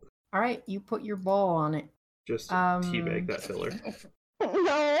on it. All right, you put your ball on it. Just to teabag that pillar.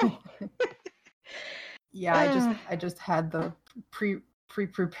 No. Yeah, I just had the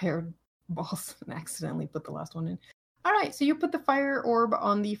pre-prepared balls and accidentally put the last one in. All right, so you put the fire orb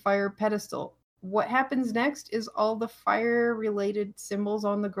on the fire pedestal. What happens next is all the fire-related symbols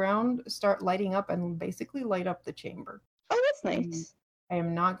on the ground start lighting up and basically light up the chamber. Oh, that's nice. I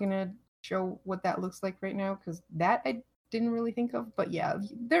am not gonna show what that looks like right now because that I didn't really think of. But yeah,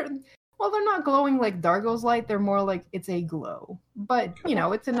 they're not glowing like Dargo's light. They're more like it's a glow. But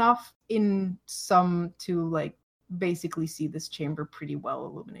it's enough in some to like basically see this chamber pretty well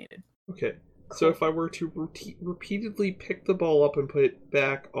illuminated. Okay, so if I were to repeatedly pick the ball up and put it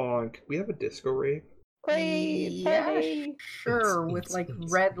back on, could we have a disco rave? Great. Yeah, Party. sure, with like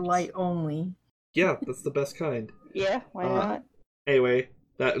red light only. Yeah, that's the best kind. Yeah, why not? Anyway,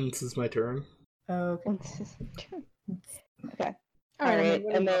 that is my turn. Okay. Okay. All right.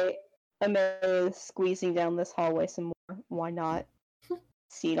 Alright, Ame is squeezing down this hallway some more. Why not?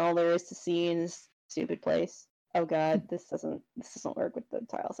 Seeing all there is to see in this stupid place. Oh god, this doesn't work with the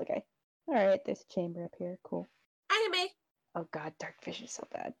tiles. Okay. Alright, there's a chamber up here. Cool. Anime. Oh god, dark vision is so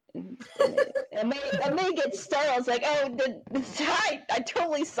bad. Ame gets startled. I was like, oh, I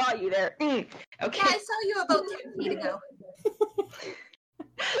totally saw you there. Okay. Yeah, I saw you about 10 feet ago.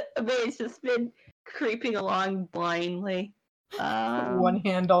 Ame's just been creeping along blindly. One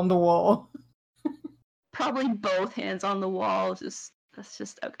hand on the wall. probably both hands on the wall. That's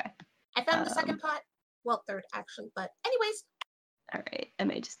just okay. I found the second pot. Well, third actually, but anyways. All right,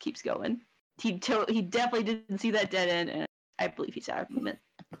 MA just keeps going. He definitely didn't see that dead end, and I believe he's out of movement.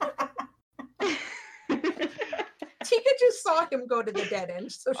 Tika just saw him go to the dead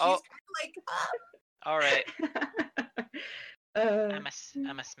end, so she's kind of like, All right. uh,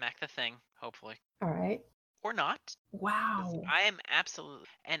 I'ma smack the thing, hopefully. All right. Or not. 'Cause Wow. I am absolutely...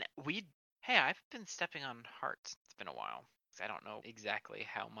 And hey, I've been stepping on hearts. It's been a while. 'Cause I don't know exactly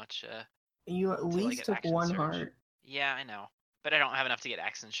how much... You at until I least get took action one surge. heart. Yeah, I know. But I don't have enough to get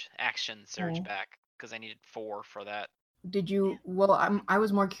action surge Oh. back. Because I needed 4 for that. Did you? Well, I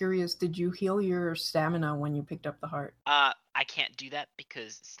was more curious. Did you heal your stamina when you picked up the heart? I can't do that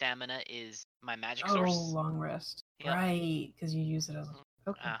because stamina is my magic Oh, source. long rest. Yep. Right, because you use it as.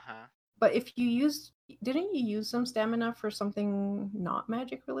 Okay. Uh-huh. But if you used, didn't you use some stamina for something not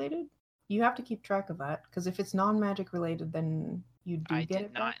magic related? You have to keep track of that because if it's non-magic related, then you do I get did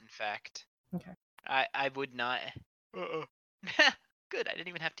it not, back. in fact. Okay. I would not. Good. I didn't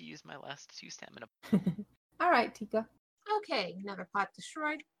even have to use my last 2 stamina. All right, Tika. okay, another pot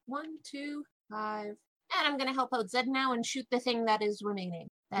destroyed. 1, 2, 5. And I'm going to help out Zed now and shoot the thing that is remaining.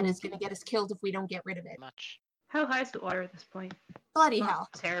 That is going to get us killed if we don't get rid of it. Much. how high is the water at this point? Bloody Not hell.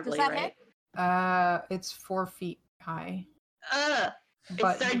 terribly, Does that right? hit? It's 4 feet high. It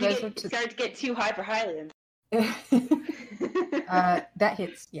But started, you to guys get, it started to get too high for Highland. that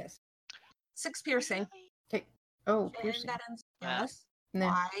hits. Yes. 6 piercing. Okay. Oh, And piercing. that ends. Ah. Yes. Nah,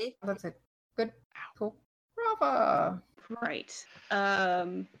 Why? that's it. Good. Cool. Rava. Right.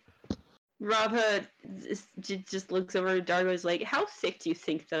 Rava just looks over at Dargo, is like, how thick do you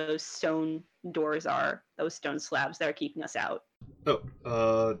think those stone doors are? Those stone slabs that are keeping us out? Oh,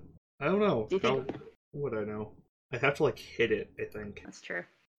 I don't know. Do you think- How would I know? I have to like hit it, I think. That's true.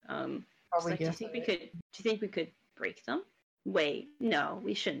 Just Probably like, do you guess think it. we could break them? Wait, no,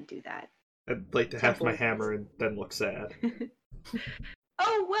 we shouldn't do that. I'd like to have my Temple. hammer and then look sad.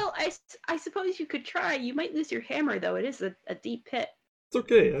 Oh, well, I suppose you could try. You might lose your hammer, though. It is a deep pit. It's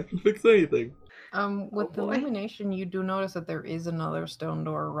okay, I can fix anything. With the boy. illumination, you do notice that there is another stone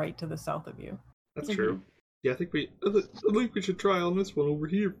door right to the south of you. That's Mhm. true. Yeah, I think we should try on this one over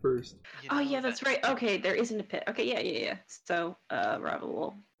here first. You Oh, know yeah, that's that- right. Okay, there isn't a pit. Okay, yeah. So, Rava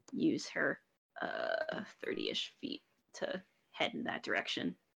will use her 30-ish feet to head in that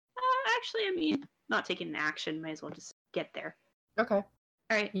direction. Actually, I mean, not taking an action. Might as well just get there. Okay.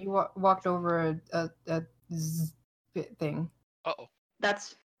 All right, You walked over a bit thing. Uh-oh.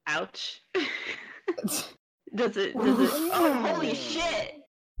 that's ouch. Does it? Oh, holy shit!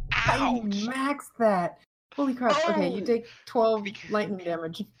 I maxed that. Holy crap. Okay, you Oh. take 12 Bec- lightning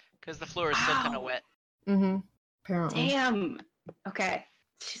damage. Because the floor is still kind Ow. of wet. Mm-hmm. Apparently. Damn. Okay.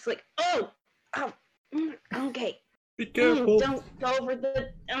 She's like, oh, okay. Be careful! Don't go over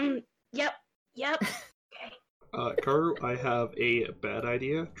the. Yep. Karu, I have a bad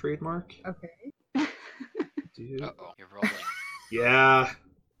idea trademark. Okay. Uh-oh. You're rolling. Yeah.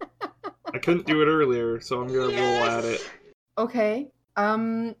 I couldn't do it earlier, so I'm gonna roll at it. Okay.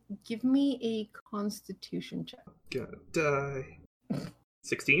 Give me a constitution check. Gonna die.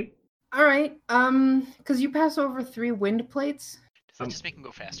 16? Alright, because you pass over 3 wind plates. Does that just make him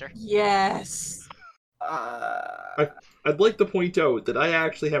go faster? Yes. I'd like to point out that I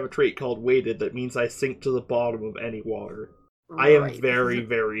actually have a trait called weighted that means I sink to the bottom of any water. I am right, very,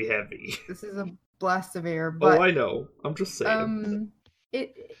 very heavy. This is a blast of air, but Oh, I know. I'm just saying.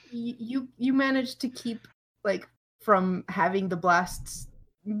 You managed to keep from having the blasts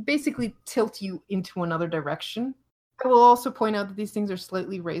basically tilt you into another direction. I will also point out that these things are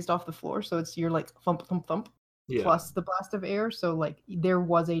slightly raised off the floor, so it's your thump thump thump Yeah. plus the blast of air. So there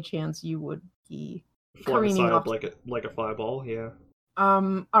was a chance you would be Fly careening aside off. like a fly ball, yeah.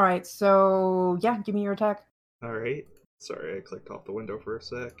 All right, so yeah, give me your attack. Alright. Sorry, I clicked off the window for a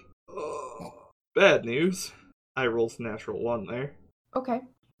sec. Oh, bad news. I rolled a natural 1 there. Okay,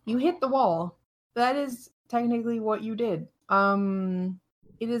 you hit the wall. That is technically what you did.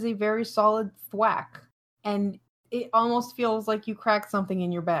 It is a very solid thwack, and it almost feels like you cracked something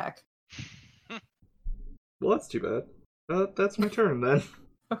in your back. Well, that's too bad. That's my turn then.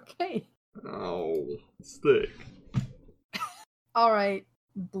 Okay. Oh, stick. All right,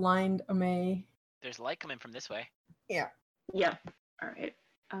 blind Amay. There's light coming from this way. Yeah. Yeah. All right.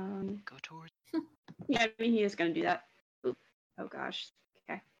 Go towards. Yeah, I mean, he is gonna do that. Oop. Oh gosh.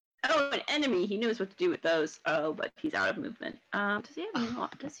 Okay. Oh, an enemy. He knows what to do with those. Oh, but he's out of movement. Does he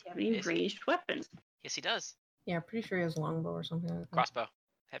have any Is he? ranged weapons? Yes, he does. Yeah, pretty sure he has longbow or something like that. Crossbow.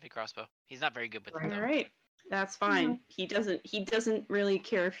 Heavy crossbow. He's not very good with Right. it, All though. right. That's fine. He doesn't really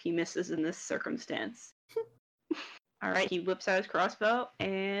care if he misses in this circumstance. Alright, he whips out his crossbow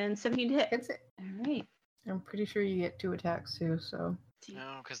and 17 to hit. Hits it. Alright. I'm pretty sure you get 2 attacks too, so.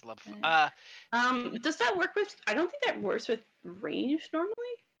 No, because love. Does that work with I don't think that works with range normally?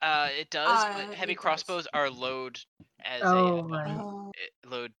 It does, but It heavy does. crossbows are load as Oh, right.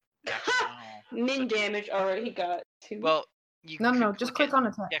 load. Min damage already got 2. Well, you No, could no, just click it. on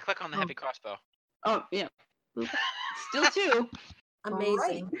attack. Yeah, click on the Oh. heavy crossbow. Oh, yeah. Oop. Still 2.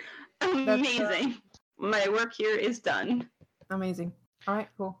 Amazing. Amazing. My work here is done. Amazing. All right,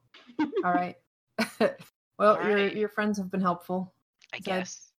 cool. All right. Well, All right. your friends have been helpful. I Zed.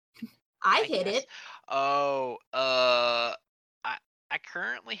 guess. I hit guess. it. Oh, I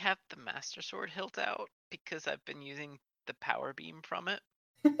currently have the Master Sword hilt out because I've been using the power beam from it.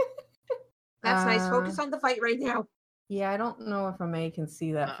 That's nice. Focus on the fight right now. Yeah, I don't know if May can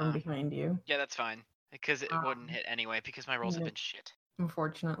see that from Uh-uh. behind you, Yeah, that's fine because it wouldn't hit anyway because my rolls have yeah. been shit.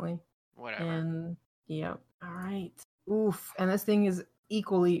 unfortunately. Whatever. And yeah, all right. Oof. And this thing has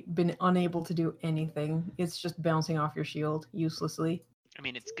equally been unable to do anything. It's just bouncing off your shield uselessly. I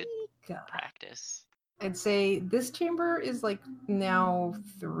mean, it's good God. practice. I'd say this chamber is like now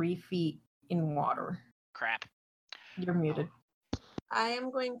 3 feet in water. Crap. You're muted. I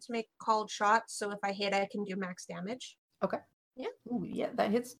am going to make called shots, so if I hit, I can do max damage. Ooh, yeah,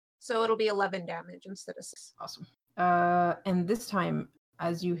 that hits. So it'll be 11 damage instead of 6. Awesome. And this time,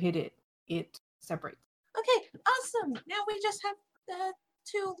 as you hit it, it separates. Okay, awesome. Now we just have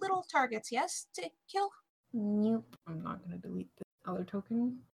 2 little targets, yes, to kill. Nope. I'm not gonna delete the other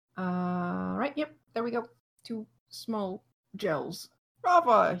token. Right, yep, there we go. 2 small gels.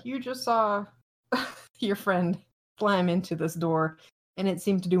 Rava, you just saw your friend slam into this door, and it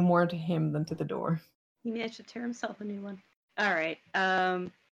seemed to do more to him than to the door. He managed to tear himself a new one. Alright.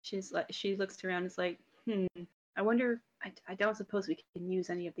 She looks around and is like, I wonder I don't suppose we can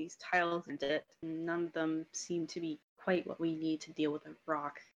use any of these tiles and it. None of them seem to be quite what we need to deal with a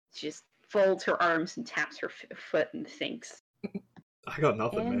rock. She just folds her arms and taps her foot and thinks. I got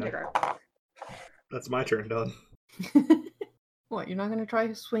nothing, And man. there. That's my turn done. What, you're not gonna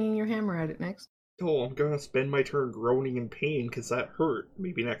try swinging your hammer at it next? Oh, I'm gonna spend my turn groaning in pain because that hurt.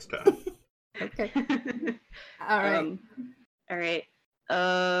 Maybe next time. Okay. Alright. Alright.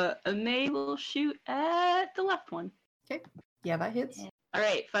 May will shoot at the left one. Yeah, that hits.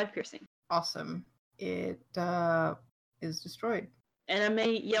 Alright, 5 piercing. Awesome. It is destroyed. And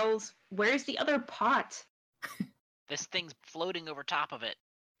May yells, "Where's the other pot?" This thing's floating over top of it.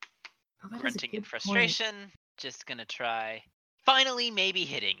 Oh, that is a Grunting in good point. frustration. Just gonna try. Finally, maybe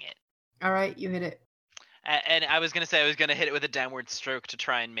hitting it. Alright, you hit it. And I was gonna say I was gonna hit it with a downward stroke to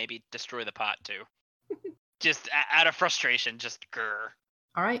try and maybe destroy the pot too. Just out of frustration, just grr.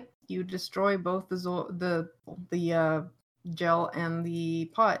 Alright, you destroy both the gel and the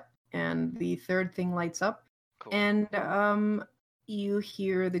pot, and the third thing lights up. Cool. And you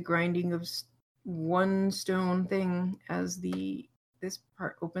hear the grinding of one stone thing as this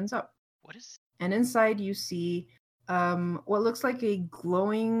part opens up. What is? And inside you see what looks like a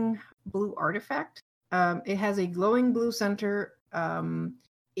glowing blue artifact. It has a glowing blue center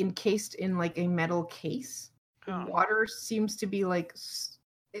encased in like a metal case. Oh. Water seems to be like,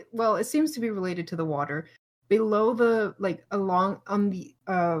 it seems to be related to the water. Below the, like along on the,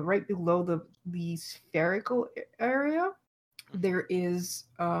 right below the spherical area, there is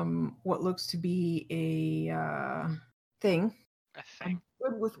what looks to be a thing. A thing. I'm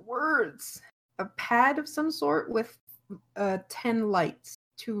good with words. A pad of some sort with 10 lights,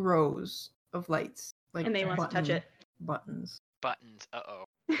 2 rows of lights. Like And May wants to touch it. Buttons. Buttons. Uh-oh.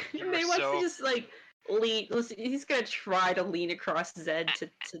 You May are wants so- to just like lean. Listen, he's gonna try to lean across Zed to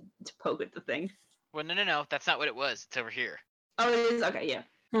poke at the thing. Well, no. That's not what it was. It's over here. Oh, it is? Okay, yeah.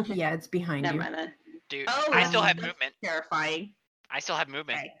 Yeah, it's behind Never you. mind then. Dude, Oh, I still have that's movement. Terrifying. I still have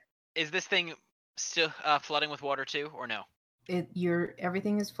movement. Okay. Is this thing still flooding with water too, or no?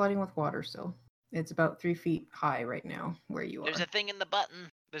 Everything is flooding with water still. It's about 3 feet high right now where you There's are. a thing in the button.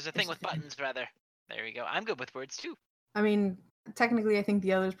 There's a thing There's with a thing. buttons, rather. There we go. I'm good with words too. I mean, technically, I think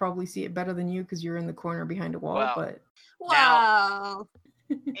the others probably see it better than you because you're in the corner behind a wall. Well, but Wow.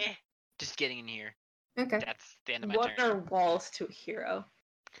 Just getting in here. okay, That's the end of my What turn. are walls to a hero?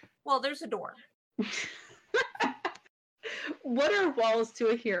 Well, there's a door. What are walls to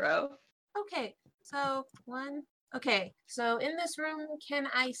a hero? Okay, so Okay, so in this room, can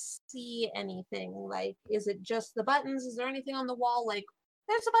I see anything? Like, is it just the buttons? Is there anything on the wall? Like,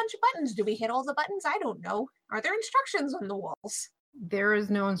 there's a bunch of buttons. Do we hit all the buttons? I don't know. Are there instructions on the walls? there is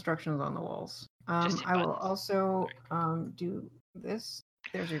no instructions on the walls. Just hit I will buttons. also do this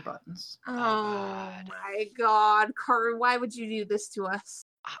There's your buttons. Oh, God. my god, Karu, why would you do this to us?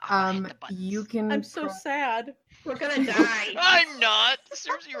 I wanna hit the buttons. You can. I'm so sad. We're gonna die. I'm not.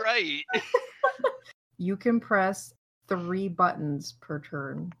 Serves you right. You can press 3 buttons per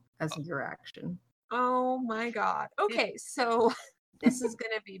turn as your action. Oh my god. Okay, so this is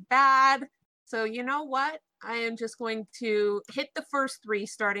gonna be bad. So you know what? I am just going to hit the first 3,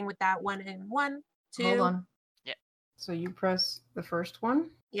 starting with that one in 1, 2. Hold on. Yep. So you press the first one.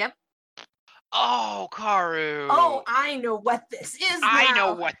 Yep. Oh, Karu. Oh, I know what this is I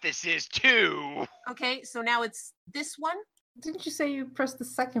know now. what this is too. Okay, so now it's this one. Didn't you say you pressed the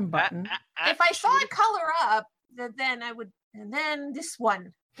second button? If I saw it color up, then I would. And then this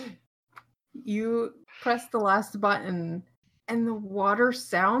one. You press the last button, and the water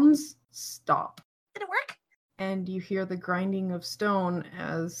sounds stop. Did it work? And you hear the grinding of stone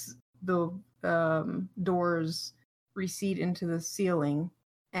as the doors recede into the ceiling,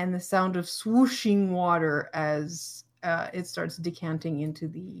 and the sound of swooshing water as it starts decanting into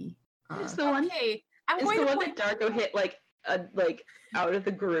the. Is the one, Okay, I'm is going the to one put. that Dargo hit like out of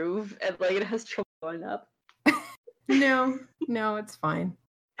the groove and like it has trouble going up? No, it's fine.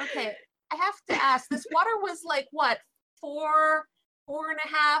 Okay, I have to ask. This water was like what, 4.5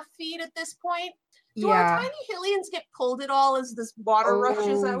 feet at this point? Do our Yeah. tiny Hillians get pulled at all as this water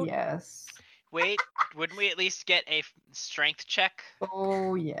rushes out? Yes. Wait, wouldn't we at least get a strength check?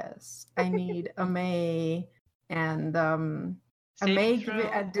 Oh yes. I need a May and a Saving May give it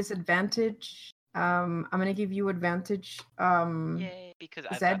throw? at disadvantage. I'm gonna give you advantage, Yay, because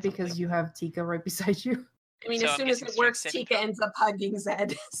I've Zed, got because something. you have Tika right beside you. I mean, So as I'm soon as guessing it strength works, saving Tika throw? ends up hugging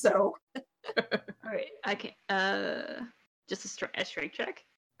Zed. So Alright, I can just a strength check.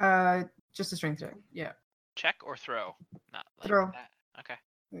 Just a strength check. Yeah. Check or throw? Not like Throw. that. Okay.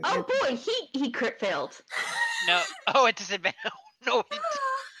 Oh boy, he crit failed. No. Oh, at disadvantage. No.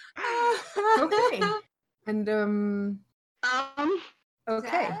 Okay. And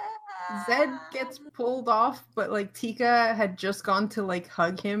okay. Zed gets pulled off, but like Tika had just gone to like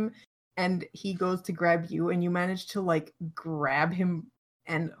hug him, and he goes to grab you, and you manage to like grab him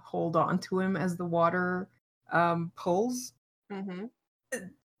and hold on to him as the water pulls. Mm-hmm.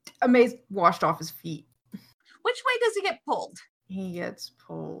 Amaze washed off his feet. Which way does he get pulled? He gets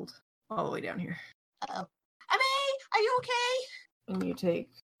pulled all the way down here, Uh-oh. Ame, are you okay? and you take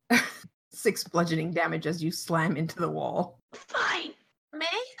 6 bludgeoning damage as you slam into the wall. Fine. May?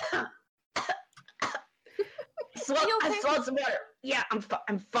 I okay? swallowed some water. Yeah, I'm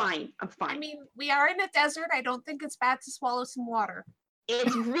fine. I'm fine. I mean, we are in a desert. I don't think it's bad to swallow some water.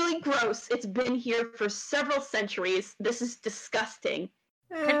 It's really gross. It's been here for several centuries. This is disgusting.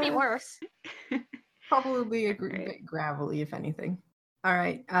 Could be Eh, worse. Probably a Alright. bit gravelly, if anything. All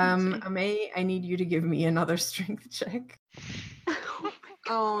right, Okay. Ame, I need you to give me another strength check.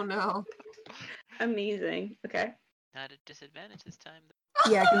 Oh no. Amazing. Okay. Not at disadvantage this time.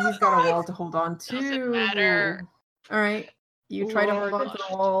 Yeah, because he's got a wall to hold on to. Doesn't matter. All right, you try to hold Lord. on to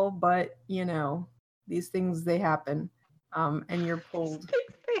the wall, but you know these things they happen, and you're pulled.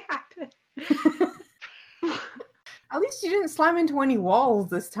 They happen. At least you didn't slam into any walls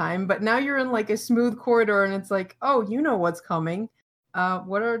this time, but now you're in like a smooth corridor, and it's like, oh, you know what's coming.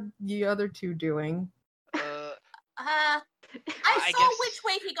 What are the other two doing? I I saw guess- which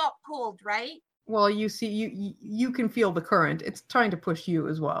way he got pulled, right? Well, you see, you can feel the current. It's trying to push you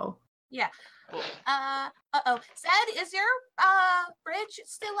as well. Yeah. Well, Uh-oh. Zed, is your bridge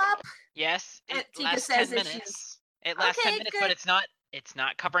still up? yes, it Tika lasts says 10 that she's- minutes. It lasts 10 Okay, minutes, good. but it's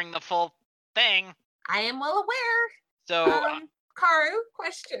not covering the full thing. I am well aware. So Karu,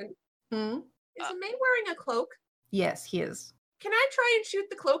 question. Hmm? Is May wearing a cloak? Yes, he is. Can I try and shoot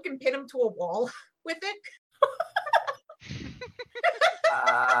the cloak and pin him to a wall with it?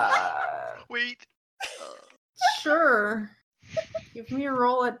 wait. Sure. Give me a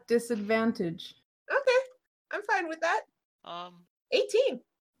roll at disadvantage. Okay. I'm fine with that. 18.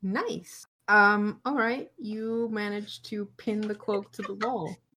 Nice. All right. You managed to pin the cloak to the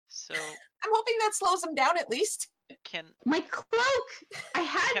wall. So I'm hoping that slows him down at least. can My cloak! I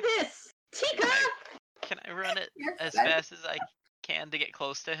had Can- this! Tika! can I run it Yes, as I- fast as I can to get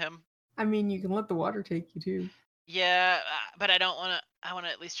close to him? I mean, you can let the water take you too. Yeah, but I don't want to. I want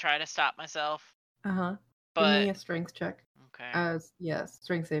to at least try to stop myself. Give But me a strength check. okay. Yes,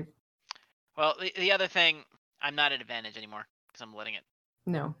 strength save. Well, the other thing, I'm not at advantage anymore because I'm letting it.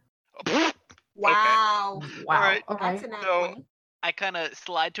 No. Wow. Wow. Alright. All That's right. an So- 20. I kind of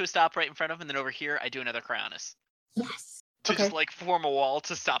slide to a stop right in front of him, and then over here I do another Cryonis Yes. to just Okay. like form a wall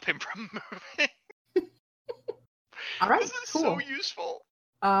to stop him from moving. All right. This is Cool. so useful.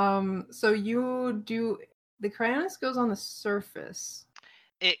 So you do the Cryonis goes on the surface.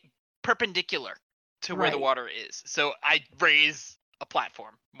 it perpendicular to where the Right. water is. So I raise a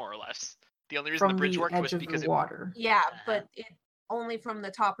platform, more or less. The only reason From the bridge the worked edge was of because the water. Yeah, but it only from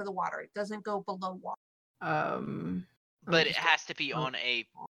the top of the water. It doesn't go below water. Let me but it just- has to be oh. on a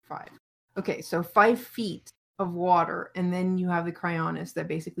 5. Okay, so 5 feet of water, and then you have the cryonis that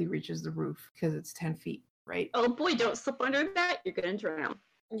basically reaches the roof because it's 10 feet, right? Oh boy, don't slip under that. You're gonna drown.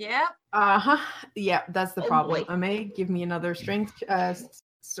 Yeah. Uh-huh. Yeah, that's the Oh, problem. boy. May give me another strength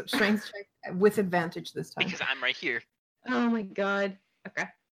strength check with advantage this time. because I'm right here. Oh my god. Okay.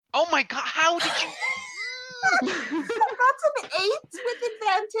 Oh my god, how did you? That's an 8 with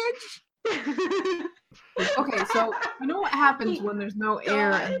advantage. Okay, so you know what happens when there's no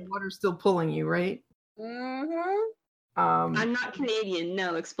air and the water's still pulling you, right? Mm-hmm. I'm not Canadian.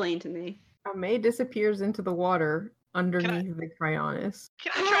 No, explain to me. May disappears into the water underneath the cryonis.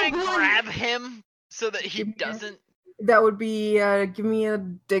 Can I try and Oh, boy. grab him so that he Give me a- doesn't? That would be give me a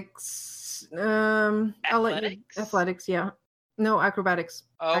Dix I'll let you Athletics? athletics, yeah. No, acrobatics.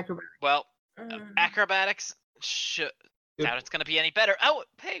 Oh, Acrobatics. well, Mm. acrobatics. Should Yep. doubt it's gonna be any better. Oh,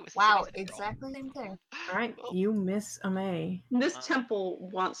 hey, with Wow, the exactly same thing. Alright, Well- you miss May, This temple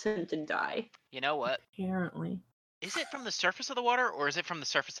wants him to die. You know what? apparently. Is it from the surface of the water or is it from the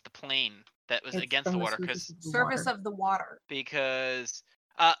surface of the plane that was It's against from the water? surface Because of the Surface water. of the water.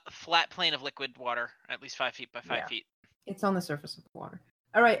 flat plane of liquid water, at least 5 feet by 5 Yeah. feet. It's on the surface of the water.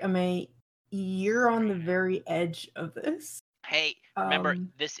 Alright, May, you're on the very edge of this. Hey, remember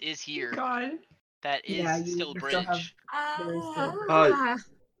Um, this is here. God. That is Yeah, you still a still have- bridge. There is still-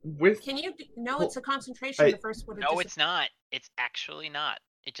 With Can you? No, Well, it's a concentration. I- The first one. No, it's not. It's actually not.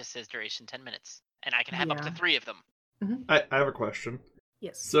 It just says duration 10 minutes, and I can have up to Yeah. 3 of them. I have a question.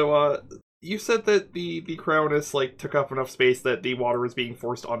 Yes. So, you said that the cryonis like took up enough space that the water was being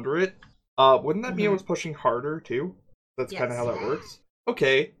forced under it. Wouldn't that mean it Mhm. was pushing harder too? That's kind of Yes. how that works.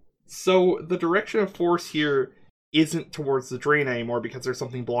 Okay, so the direction of force here isn't towards the drain anymore because there's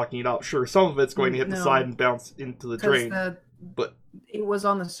something blocking it up. Sure, some of it's going to hit the No. side and bounce into the Because drain, but it was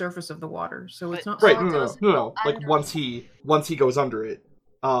on the surface of the water, so it's But- not right, So it no. doesn't go Like under once he goes under it,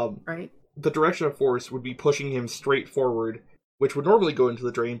 right. the direction of force would be pushing him straight forward, which would normally go into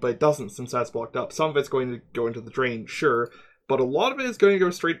the drain, but it doesn't since that's blocked up. Some of it's going to go into the drain, sure, but a lot of it is going to go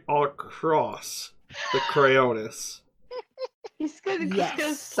straight across the cryonis. He's gonna, Yes, he's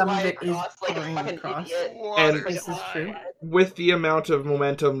gonna some of fly it is across like a pouring fucking across. idiot. And- This is true. With the amount of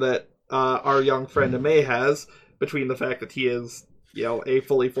momentum that our young friend May has, between the fact that he is, a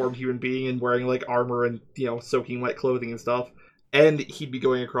fully formed human being and wearing like armor and soaking wet clothing and stuff, and he'd be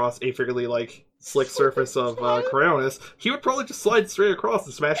going across a fairly like slick surface of cryonis, he would probably just slide straight across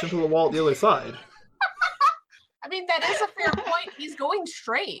and smash into the wall at the other side. I mean, that is a fair point. He's going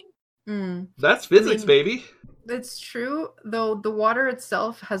straight. That's physics, mean- baby. That's true, though the water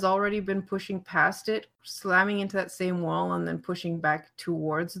itself has already been pushing past it, slamming into that same wall, and then pushing back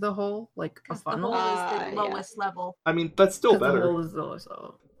towards the hole, like a Because the funnel. hole is Yeah. the lowest level. I mean, that's still 'Cause the better. hole is the lowest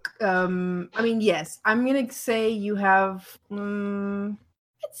level. I mean, yes, I'm gonna say you have, I'd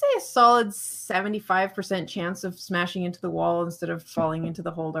say a solid 75% chance of smashing into the wall instead of falling into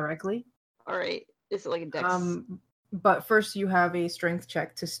the hole directly. Alright. Is it like a dex? But first, you have a strength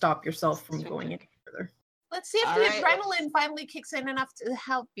check to stop yourself from Strength going check. any further. Let's see if All the right, let's- adrenaline finally kicks in enough to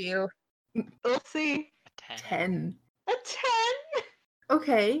help you. Let's see. A 10. 10. A 10?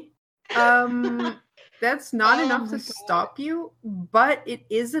 Okay. That's not Oh enough my to God. stop you, but it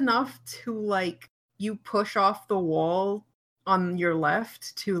is enough to like you push off the wall on your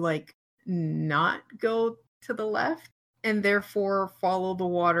left to like not go to the left and therefore follow the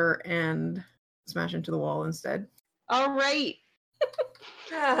water and smash into the wall instead. Alright.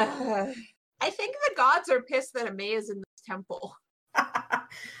 I think the gods are pissed that Ame is in this temple.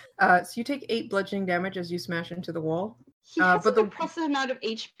 So you take 8 bludgeoning damage as you smash into the wall. He Uh, has but an the- impressive amount of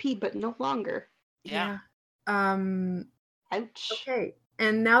HP, but no longer. Yeah. Ouch. Okay.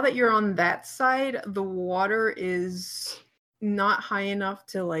 And now that you're on that side, the water is not high enough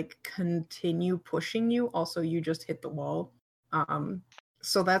to like continue pushing you. Also, you just hit the wall.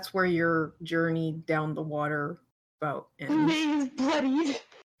 So that's where your journey down the water about ends. May is bloodied.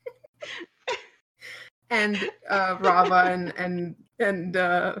 And Rava and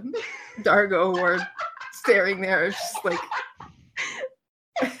Dargo were staring there, just like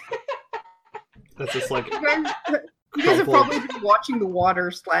That's just like you guys have probably been watching the water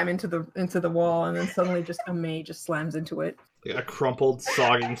slam into the wall, and then suddenly just May just slams into it. a crumpled,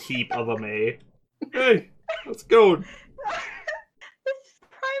 sogging heap of a May. Hey, let's go. This is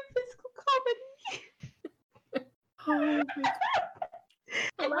prime physical comedy. Oh my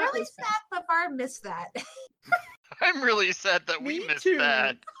I'm really sad Bafar missed that. I'm really sad that we Me missed too.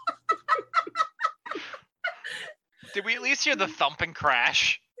 that. Did we at least hear the thump and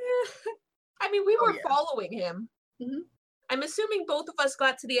crash? I mean, we Oh, were yeah. following him. Mhm. I'm assuming both of us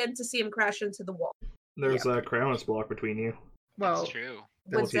got to the end to see him crash into the wall. There's a Cryonis block between you. Well, It's true.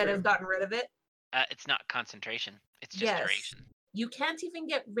 Would That's Zed true. have gotten rid of it? It's not concentration. It's just Yes. duration. You can't even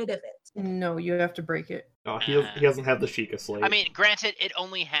get rid of it. no, you have to break it. Oh, he doesn't have the Sheikah Slate. I mean, granted, it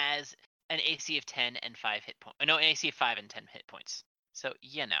only has an AC of 10 and 5 hit points. No, an AC of 5 and 10 hit points. So,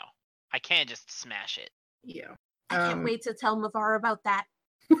 I can't just smash it. Yeah. I can't wait to tell Mavar about that.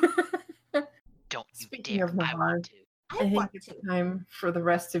 Don't you Speaking dare. of I want Navar, to. I I think want it's to. time for the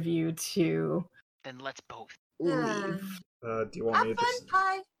rest of you to Then let's both. leave. Do you want me Have to fun, just...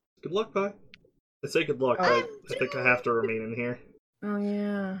 Pi. Good luck, Pi. I say good luck, Oh. but I think I have to remain in here. Oh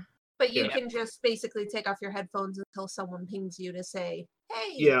yeah. But you Yeah. can just basically take off your headphones until someone pings you to say,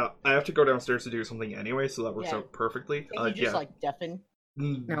 hey. Yeah, I have to go downstairs to do something anyway, so that works Yeah. out perfectly. Can you just like deafen?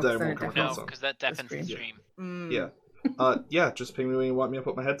 No, that 'cause then won't it come No, across on. because that deafens the screen. stream. Yeah. Yeah, just ping me when you want me to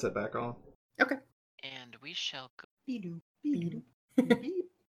put my headset back on. And we shall go. Be-doo, Beep. be-doo.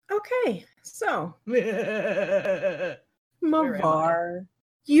 Okay, so Where am I? Mavar,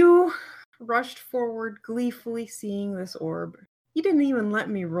 you rushed forward, gleefully seeing this orb. You didn't even let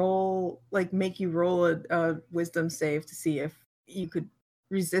me make you roll a wisdom save to see if you could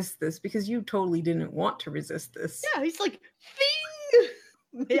resist this, because you totally didn't want to resist this. Yeah, he's like,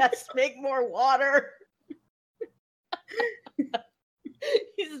 Thing! Yes, make more water.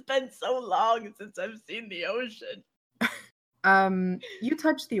 He's been so long since I've seen the ocean. You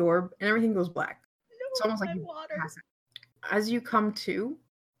touch the orb and everything goes black. No, It's almost like my you water. pass it. As you come to,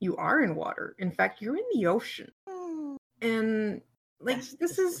 you are in water. In fact, you're in the ocean. And like Best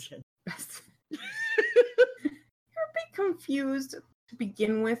this is decision. you're a bit confused to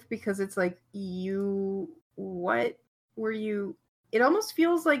begin with, because it's like what were you? It almost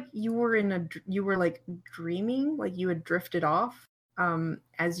feels like you were like dreaming, like you had drifted off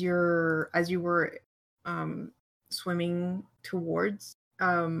as you were swimming towards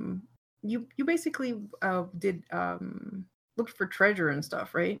you basically did looked for treasure and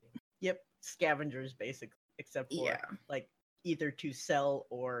stuff, right? Yep, scavengers basically, except for Yeah. like either to sell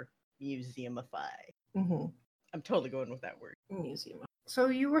or museumify. Mm-hmm. I'm totally going with that word. Museum. So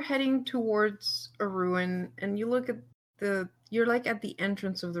you were heading towards a ruin, and you look at you're like at the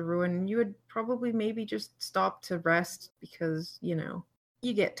entrance of the ruin, and you would probably maybe just stop to rest, because you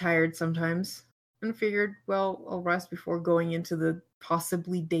get tired sometimes, and figured, well, I'll rest before going into the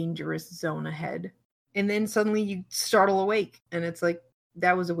possibly dangerous zone ahead. And then suddenly you startle awake, and it's like,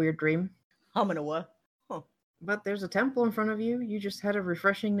 that was a weird dream. Hamanawa. Huh. But there's a temple in front of you. You just had a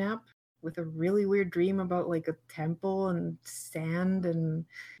refreshing nap with a really weird dream about like a temple and sand and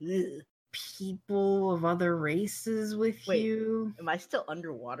Ugh. people of other races with Wait. you. Am I still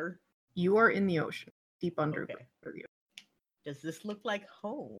underwater? You are in the ocean, deep under Okay. you. Does this look like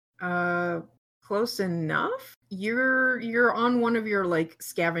home? Close enough. You're on one of your like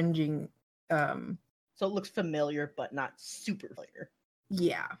scavenging. So it looks familiar, but not super familiar.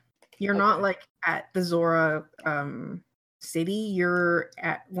 Yeah, you're not Okay. like at the Zora city. You're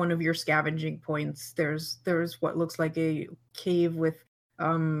at one of your scavenging points. There's what looks like a cave with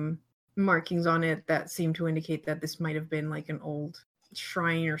markings on it that seem to indicate that this might have been like an old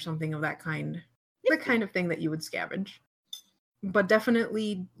shrine or something of that kind. The kind of thing that you would scavenge. But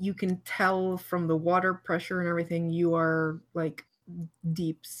definitely you can tell from the water pressure and everything, you are like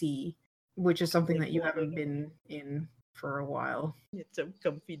deep sea, which is something Like that you haven't floating. been in for a while. It's so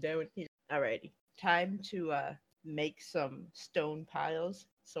comfy down here. Alrighty. Time to make some stone piles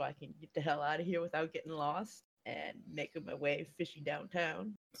so I can get the hell out of here without getting lost and making my way fishing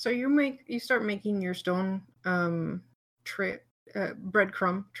downtown. So you start making your stone breadcrumb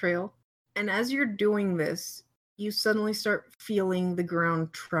trail, and as you're doing this, you suddenly start feeling the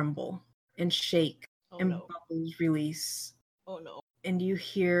ground tremble and shake, Oh and no. bubbles release, Oh no. and you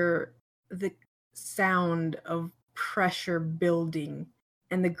hear the sound of pressure building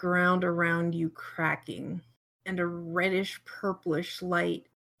and the ground around you cracking, and a reddish purplish light,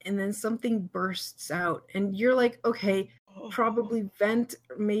 and then something bursts out, and you're like, okay, probably vent,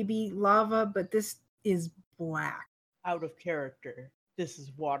 maybe lava, but this is black. Out of character. This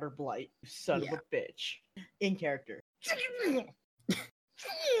is water blight, you son of a bitch. In character.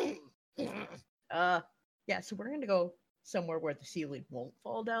 Yeah, so we're gonna go somewhere where the ceiling won't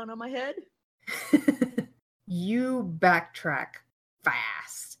fall down on my head. You backtrack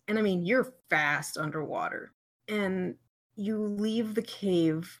fast. And I mean, you're fast underwater. And you leave the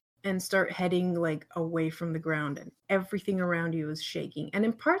cave and start heading like away from the ground, and everything around you is shaking. And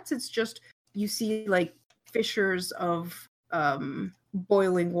in parts, it's just you see like fissures of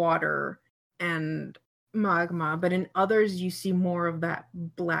boiling water and magma, but in others you see more of that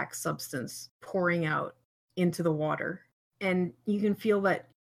black substance pouring out into the water. And you can feel that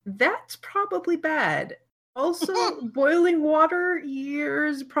that's probably bad. Also, boiling water,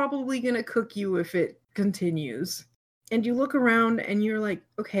 is probably going to cook you if it continues. And you look around and you're like,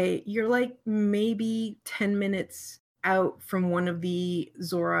 okay, you're like maybe 10 minutes out from one of the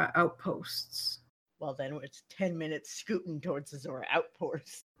Zora outposts. Well, then it's 10 minutes scooting towards the Zora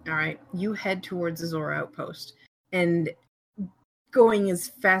outpost. All right, you head towards the Zora outpost and going as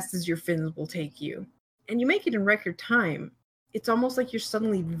fast as your fins will take you. And you make it in record time. It's almost like you're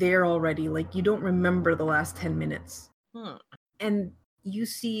suddenly there already, like you don't remember the last 10 minutes. And you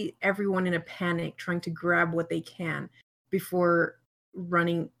see everyone in a panic trying to grab what they can before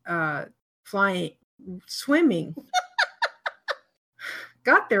running, flying, swimming.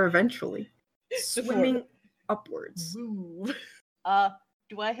 Got there eventually. Swimming upwards. Move.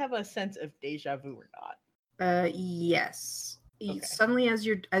 Do I have a sense of deja vu or not? Yes. Okay. Suddenly, as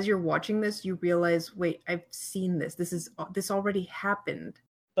you're watching this, you realize, wait, I've seen this. This already happened.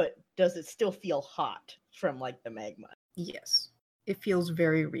 But does it still feel hot from like the magma? Yes, it feels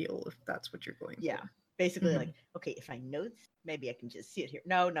very real if that's what you're going for. Yeah, basically Mhm. like, okay, if I know this, maybe I can just see it here.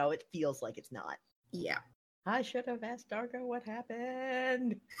 No, it feels like it's not. Yeah. I should have asked Dargo what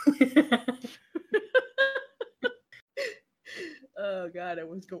happened. Oh god, I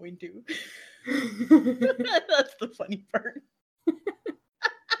was going to. That's the funny part.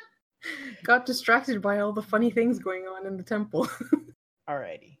 Got distracted by all the funny things going on in the temple.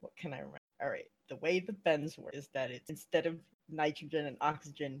 Alrighty, what can I remember? Alright, the way the bends work is that it's instead of nitrogen and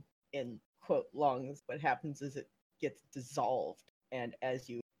oxygen in quote lungs, what happens is it gets dissolved, and as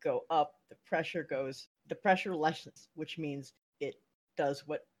you go up, the pressure lessens, which means it does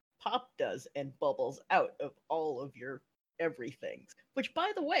what pop does and bubbles out of all of your everythings, which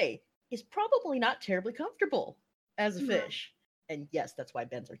by the way is probably not terribly comfortable as a No. fish. And yes, that's why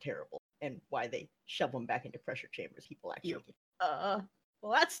bends are terrible and why they shove them back into pressure chambers. People actually Yep.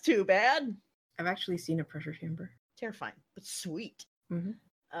 well, that's too bad. I've actually seen a pressure chamber. Terrifying, but sweet. Mhm.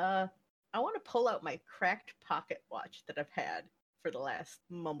 I want to pull out my cracked pocket watch that I've had for the last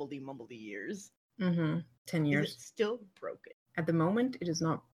mumbledy years. 10 Is years. it still broken? At the moment, it is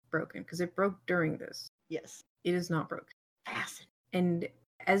not broken because it broke during this. Yes. It is not broken. Fascinating. And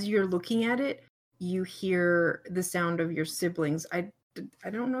as you're looking at it, you hear the sound of your siblings. I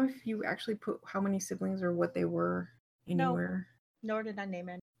don't know if you actually put how many siblings or what they were No. anywhere. Nor did I name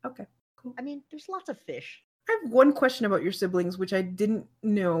any. Okay, cool. I mean, there's lots of fish. I have one question about your siblings, which I didn't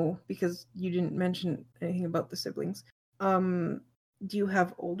know because you didn't mention anything about the siblings. Do you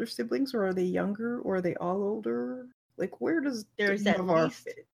have older siblings, or are they younger, or are they all older? Like, where does There's at Navarre least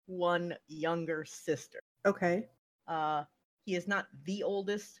fit? one younger sister. Okay. He is not the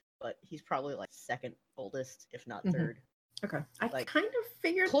oldest, but he's probably like second oldest, if not Mhm. third. Okay. I Like, kind of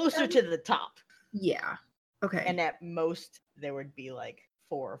figured Closer that. to the top. Yeah. Okay. And at most, there would be like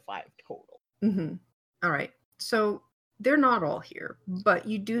 4 or 5 total. All right. So they're not all here, but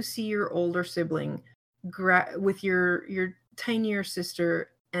you do see your older sibling with your tinier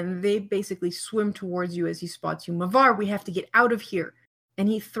sister, and they basically swim towards you as he spots you. Mavar, we have to get out of here. And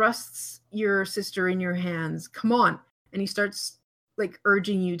he thrusts your sister in your hands. Come on. And he starts like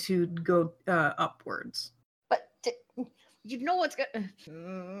urging you to go upwards. But you know what's good.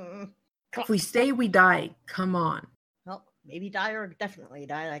 If we stay, we die. Come on. Well, maybe die or definitely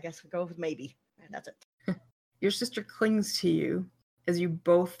die. I guess we'll go with maybe. And that's it. Your sister clings to you as you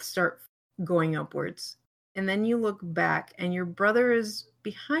both start going upwards. And then you look back, and your brother is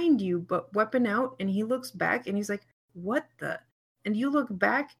behind you, but weapon out, and he looks back, and he's like, what the? And you look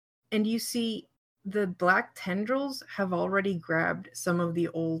back, and you see the black tendrils have already grabbed some of the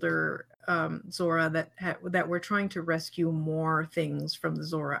older Zora that were trying to rescue more things from the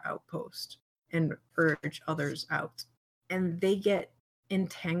Zora outpost and urge others out. And they get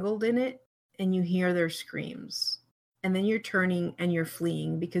entangled in it, and you hear their screams. And then you're turning and you're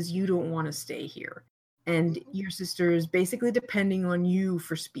fleeing because you don't want to stay here. And your sister is basically depending on you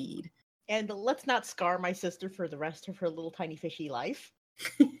for speed. And let's not scar my sister for the rest of her little tiny fishy life.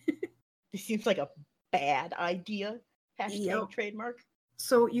 This seems like a bad idea. Hashtag Yep. trademark.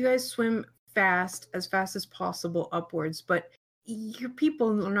 So you guys swim fast as possible upwards, but your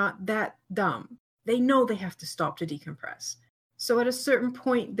people are not that dumb. They know they have to stop to decompress. So at a certain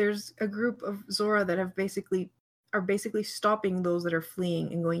point, there's a group of Zora that are basically stopping those that are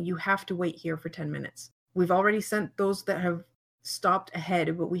fleeing and going, you have to wait here for 10 minutes. We've already sent those that have stopped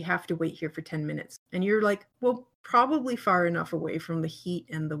ahead, but we have to wait here for 10 minutes. And you're like, well, probably far enough away from the heat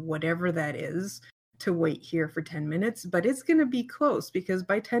and the whatever that is to wait here for 10 minutes, but it's going to be close because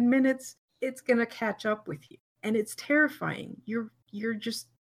by 10 minutes, it's going to catch up with you. And it's terrifying. You're just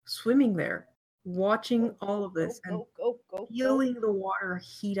swimming there, watching all of this and feeling the water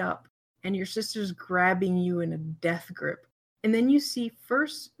heat up, and your sister's grabbing you in a death grip. And then you see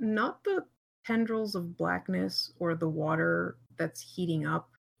first, not the tendrils of blackness or the water that's heating up.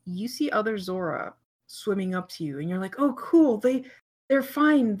 You see other Zora swimming up to you, and you're like, oh, cool, they're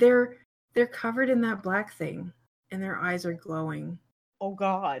fine. They're covered in that black thing, and their eyes are glowing. Oh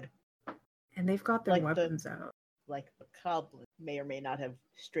God. And they've got their Like weapons out. Like the goblin may or may not have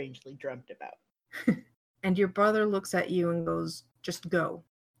strangely dreamt about. And your brother looks at you and goes, just go.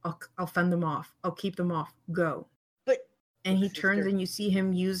 I'll fend them off. I'll keep them off. Go. But and he sister- turns and you see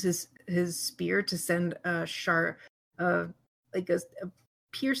him use his spear to send a sharp, like a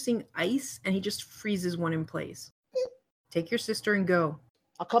piercing ice, and he just freezes one in place. Take your sister and go.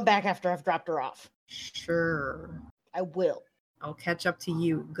 I'll come back after I've dropped her off. Sure. I will. I'll catch up to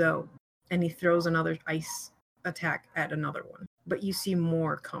you. Go. And he throws another ice attack at another one. But you see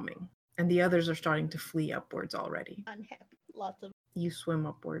more coming. And the others are starting to flee upwards already. Unhappy. Lots of. You swim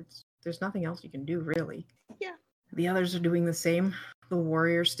upwards. There's nothing else you can do, really. Yeah. The others are doing the same. The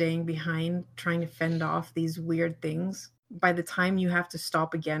warrior staying behind, trying to fend off these weird things. By the time you have to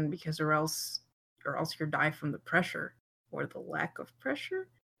stop again, because or else you'll die from the pressure or the lack of pressure.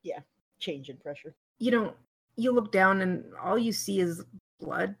 Yeah, change in pressure. You look down and all you see is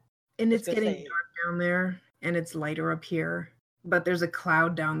blood, and it's getting say- dark down there, and it's lighter up here. But there's a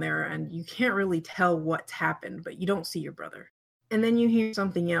cloud down there, and you can't really tell what's happened, but you don't see your brother. And then you hear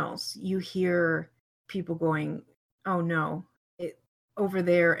something else. You hear people going, oh no, over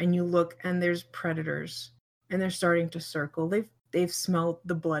there, and you look, and there's predators, and they're starting to circle. They've smelled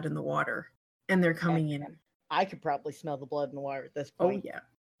the blood in the water, and they're coming in. I could probably smell the blood in the water at this Oh point. yeah.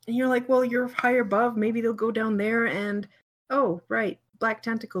 And you're like, well, you're higher above. Maybe they'll go down there, and oh right, black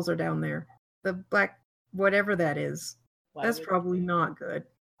tentacles are down there. The black whatever that is. Why That's would- probably not good.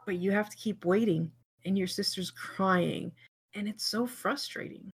 But you have to keep waiting, and your sister's crying, and it's so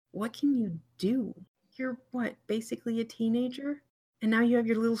frustrating. What can you do? You're what, basically a teenager? And now you have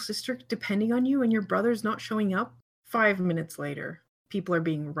your little sister depending on you, and your brother's not showing up? 5 minutes later, people are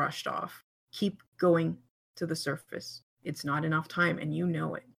being rushed off. Keep going to the surface. It's not enough time, and you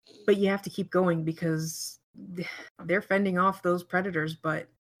know it. But you have to keep going because they're fending off those predators, but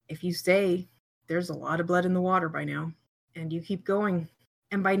if you stay, there's a lot of blood in the water by now. And you keep going.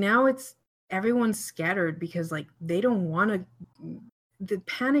 And by now everyone's scattered because like they don't want to, the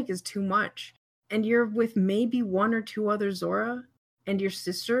panic is too much. And you're with maybe one or two other Zora and your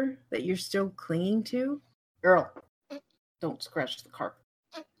sister that you're still clinging to. Girl, don't scratch the carpet.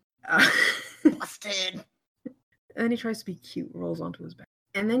 Busted. And then he tries to be cute, rolls onto his back.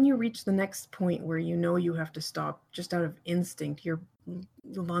 And then you reach the next point where you know you have to stop just out of instinct. Your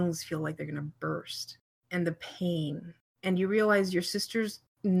lungs feel like they're going to burst. And the pain. And you realize your sister's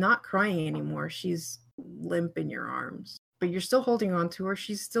not crying anymore. She's limp in your arms. But you're still holding on to her.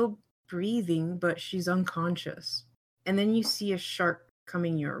 She's still breathing, but she's unconscious. And then you see a shark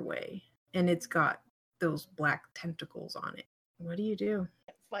coming your way. And it's got those black tentacles on it. What do you do?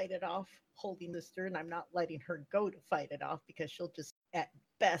 Fight it off, holding the stern. I'm not letting her go to fight it off because she'll just, at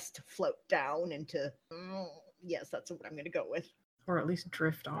best, float down into. Yes, that's what I'm going to go with. Or at least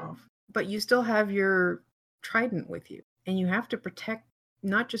drift off. But you still have your trident with you. And you have to protect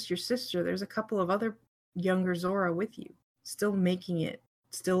not just your sister, there's a couple of other younger Zora with you. Still making it,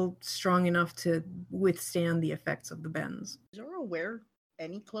 still strong enough to withstand the effects of the bends. Is Zora wear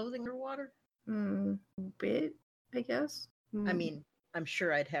any clothing or water? Bit, I guess. I mean, I'm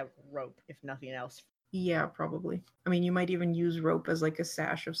sure I'd have rope, if nothing else. Yeah, probably. I mean, you might even use rope as like a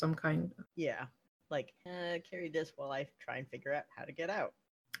sash of some kind. Yeah. Like, carry this while I try and figure out how to get out.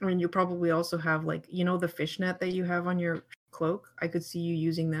 I mean, you probably also have like, the fishnet that you have on your cloak. I could see you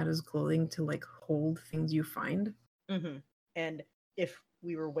using that as clothing to like hold things you find. Mm-hmm. And if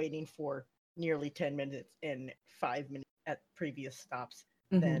we were waiting for nearly 10 minutes and 5 minutes at previous stops,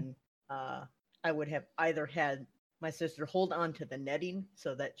 then I would have either had my sister hold on to the netting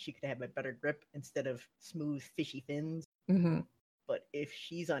so that she could have a better grip instead of smooth, fishy fins. But if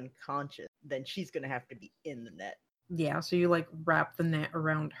she's unconscious, then she's going to have to be in the net. Yeah, so you like wrap the net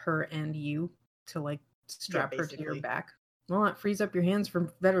around her and you to like strap her to your basically. back. Well, it frees up your hands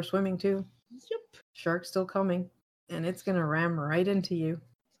for better swimming too. Yep. Shark's still coming, and it's gonna ram right into you.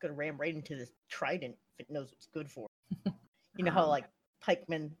 It's going to ram right into this trident if it knows what's good for it. You know how, like,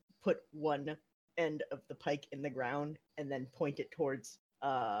 pikemen put one end of the pike in the ground and then point it towards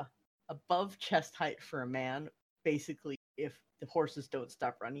above chest height for a man, basically if the horses don't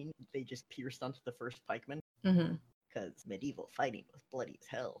stop running, they just pierced onto the first pikeman. Mm-hmm. Because medieval fighting was bloody as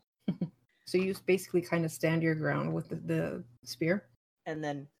hell. So you basically kind of stand your ground with the spear. And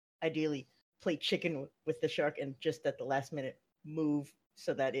then ideally play chicken with the shark and just at the last minute move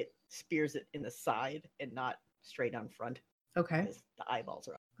so that it spears it in the side and not straight on front. Okay. Because the eyeballs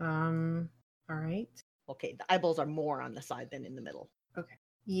are All right. okay. The eyeballs are more on the side than in the middle.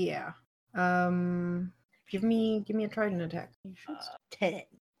 Yeah. Give me a trident attack. You should 10.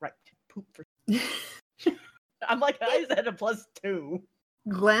 Right. Poop for. I'm like, I said a +2.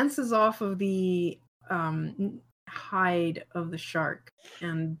 Glances off of the hide of the shark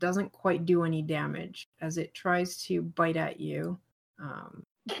and doesn't quite do any damage as it tries to bite at you,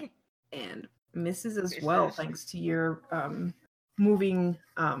 and misses as well, thanks to your moving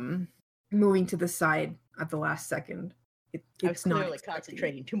to the side at the last second. I was It's not clearly expecting it.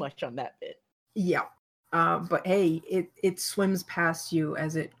 concentrating too much on that bit. Yeah. But hey, it swims past you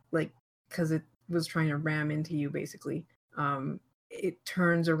as it, like, because it was trying to ram into you, basically. It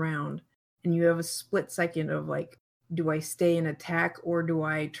turns around, and you have a split second of, like, do I stay and attack, or do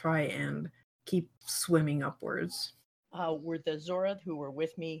I try and keep swimming upwards? Were the Zorad who were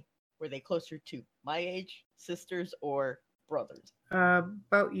with me, were they closer to my age, sisters, or brothers?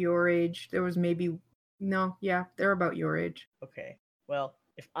 About your age. There was maybe... No, yeah, they're about your age. Okay. Well,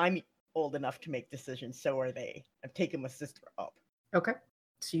 if I'm old enough to make decisions, so are they. I'm taking my sister up. Okay.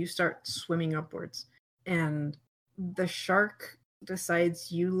 So you start swimming upwards, and the shark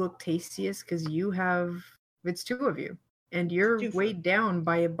decides you look tastiest because it's two of you, and you're Two for- weighed down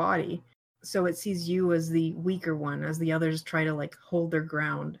by a body. So it sees you as the weaker one, as the others try to, like, hold their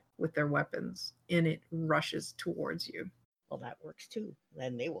ground with their weapons, and it rushes towards you. Well, that works too.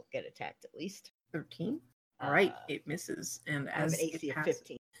 Then they will get attacked at least. 13. All right, it misses, and I have as an AC it of passes,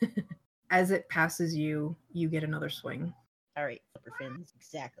 15. as it passes you, you get another swing. All right, upper fins,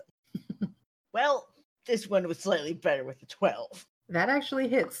 exactly. Well, this one was slightly better with a 12. That actually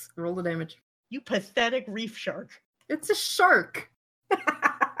hits. Roll the damage. You pathetic reef shark. It's a shark.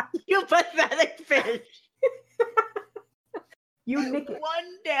 You pathetic fish. You nick it. 1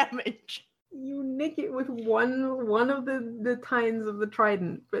 damage. You nick it with one of the tines of the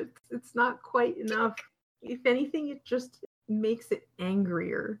trident, but it's not quite enough. If anything, it just makes it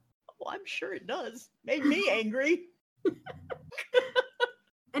angrier. Well, I'm sure it does. Made me angry.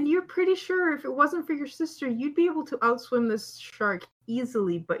 And you're pretty sure if it wasn't for your sister, you'd be able to outswim this shark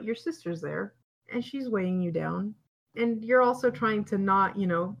easily, but your sister's there, and she's weighing you down. And you're also trying to not,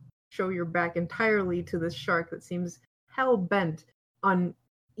 show your back entirely to this shark that seems hell-bent on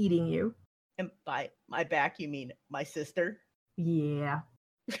eating you. And by my back, you mean my sister? Yeah.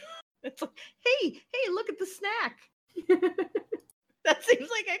 It's like, hey, look at the snack. That seems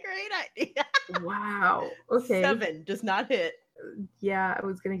like a great idea. Wow. Okay. 7 does not hit. Yeah, I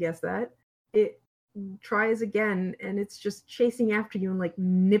was gonna guess that. It tries again, and it's just chasing after you and, like,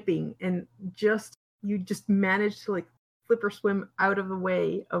 nipping, and you just manage to, like, flip or swim out of the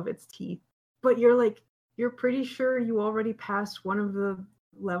way of its teeth. But you're pretty sure you already passed one of the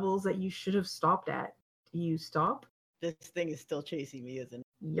levels that you should have stopped at. Do you stop? This thing is still chasing me, isn't it?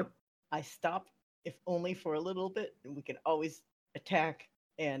 Yep. I stop, if only for a little bit, and we can always attack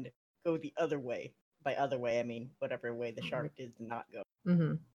and go the other way. By other way, I mean whatever way the shark did not go.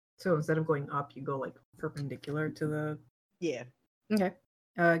 Mm-hmm. So instead of going up, you go, like, perpendicular to the... Yeah. Okay.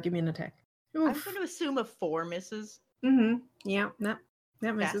 Give me an attack. I'm Oof. going to assume a 4 misses. Mm-hmm. Yeah, that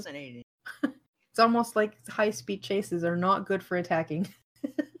misses. Fascinating. It's almost like high-speed chases are not good for attacking.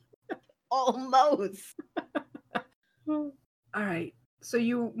 Almost. All right. So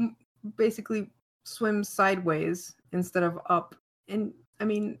you basically swim sideways instead of up. And, I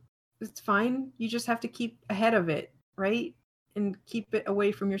mean, it's fine. You just have to keep ahead of it, right? And keep it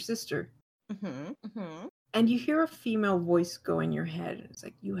away from your sister. Mm-hmm. Mm-hmm. And you hear a female voice go in your head. It's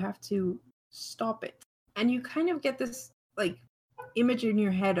like, you have to stop it. And you kind of get this, like, image in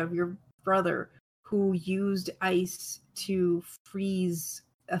your head of your brother who used ice to freeze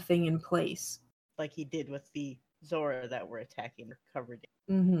a thing in place. Like he did with the Zora that were attacking covered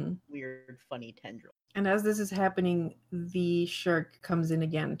Mm-hmm. in weird, funny tendrils. And as this is happening, the shark comes in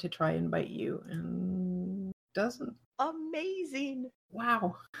again to try and bite you, and doesn't. Amazing.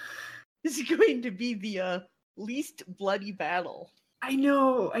 Wow. This is going to be the least bloody battle. I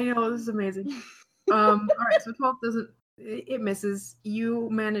know, this is amazing. All right, so 12 doesn't, it misses. You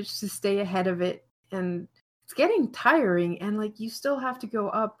manage to stay ahead of it, and it's getting tiring, and, like, you still have to go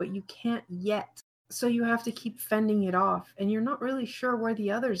up, but you can't yet. So you have to keep fending it off, and you're not really sure where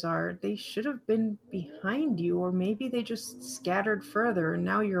the others are. They should have been behind you, or maybe they just scattered further, and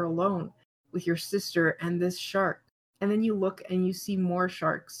now you're alone with your sister and this shark. And then you look and you see more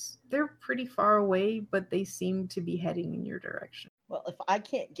sharks. They're pretty far away, but they seem to be heading in your direction. Well, if I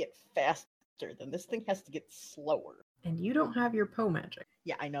can't get faster, then this thing has to get slower. And you don't have your Poe magic.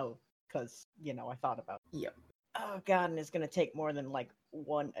 Yeah, I know, because, I thought about it. Yep. Oh god, and it's gonna take more than, like,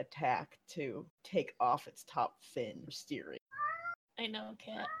 one attack to take off its top fin steering. I know,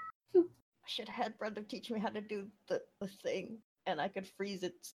 Cat. I should have had brother teach me how to do the thing, and I could freeze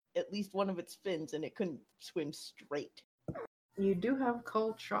at least one of its fins, and it couldn't swim straight. You do have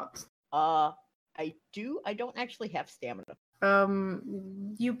cold shots. I do. I don't actually have stamina.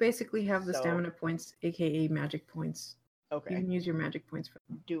 You basically have the So- stamina points, aka magic points. You Okay. can use your magic points for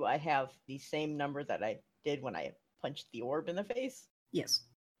them. Do I have the same number that I did when I punched the orb in the face? Yes.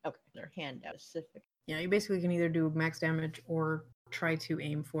 Okay. Their hand out specific. Yeah, you basically can either do max damage or try to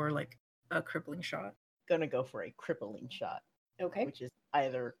aim for like a crippling shot. Gonna go for a crippling shot, Okay. which is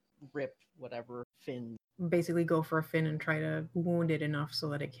either rip whatever fin, Basically go for a fin and try to wound it enough so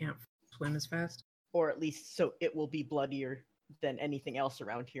that it can't swim as fast. or at least so it will be bloodier than anything else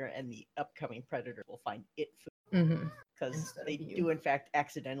around here, and the upcoming predator will find it food, Mm-hmm. because Instead they of you. do in fact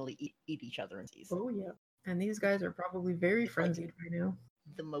accidentally eat each other in these. Oh yeah. And these guys are probably very It's like- frenzied right now.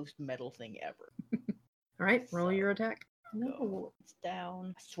 The most metal thing ever. All right, roll So- your attack. Go. It's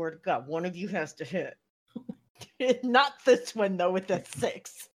down. I swear to God, one of you has to hit. Not this one though, with the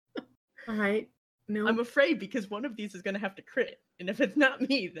 6. All right. No. I'm afraid because one of these is gonna have to crit, and if it's not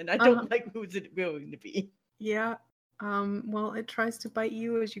me, then I don't like who's it going to be. Yeah. Well, it tries to bite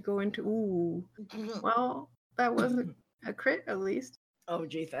you as you go into. Ooh. Well, that wasn't a crit at least. Oh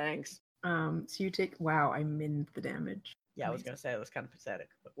gee, thanks. So you take. Wow, I minned the damage. Yeah, I was gonna say that was kind of pathetic.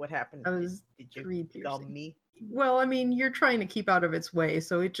 But what happened? That was Did you 3 gum piercing. me? Well, I mean, you're trying to keep out of its way,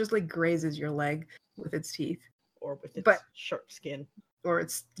 so it just like grazes your leg with its teeth, Or with its But- sharp skin? or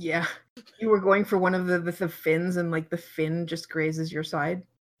it's yeah. You were going for one of the fins, and like the fin just grazes your side.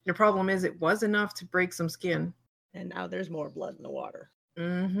 The problem is, it was enough to break some skin. And now there's more blood in the water.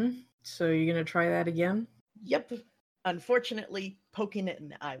 Mm-hmm. So you're gonna try that again? Yep. Unfortunately, poking it in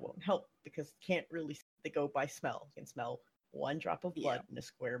the eye won't help because can't really they go by smell. You can smell one drop of blood in a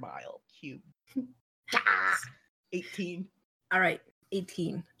square mile cube. 18. All right,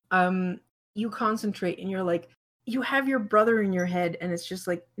 18. You concentrate and you're like, you have your brother in your head, and it's just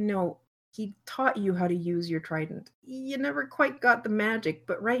like, no, he taught you how to use your trident. You never quite got the magic,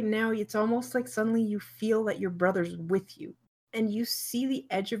 but right now it's almost like suddenly you feel that your brother's with you. And you see the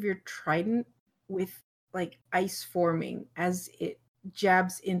edge of your trident with like ice forming as it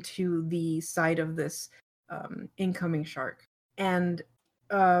jabs into the side of this incoming shark. And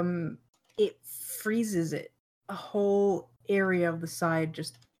it freezes it. A whole area of the side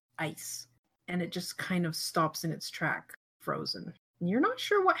just ice. And it just kind of stops in its track, frozen. And you're not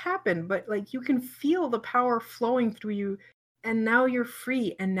sure what happened, but like you can feel the power flowing through you, and now you're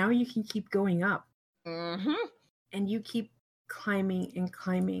free, and now you can keep going up. Mm-hmm. And you keep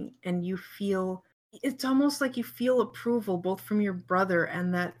climbing, and you feel it's almost like you feel approval both from your brother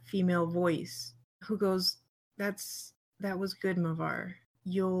and that female voice who goes, that was good, Mavar.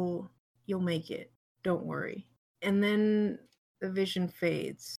 You'll make it. Don't worry. And then the vision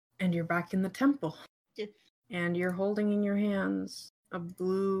fades, and you're back in the temple. Yeah. And you're holding in your hands a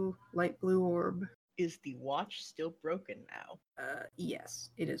light blue orb. Is the watch still broken now? Yes,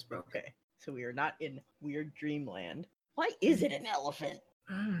 it is broken. Okay, so we are not in weird dreamland. Why is it an elephant?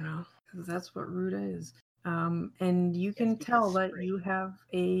 I don't know, 'cause that's what Ruda is. And you can because tell that spring. you have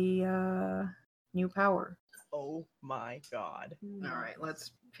a new power. Oh my god. All right,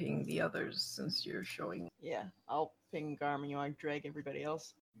 let's ping the others since you're showing. Yeah, I'll ping Garmin. You want to drag everybody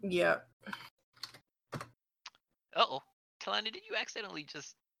else? Yeah. Uh-oh. Kalani, did you accidentally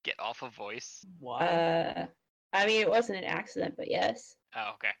just get off a voice? Why? I mean, it wasn't an accident, but yes.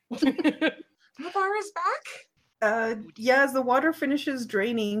 Oh, okay. Mavar is back? Yeah, as the water finishes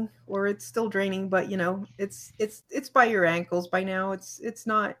draining, or it's still draining, but you know, it's by your ankles by now. It's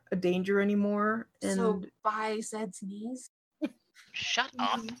not a danger anymore. And So by Zed's knees? Shut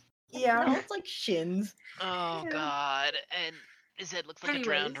up. yeah. No, it's like shins. Oh, Yeah. God. And Zed looks like a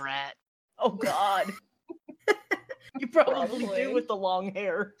drowned Anyways. rat. Oh god. You probably Probably. do with the long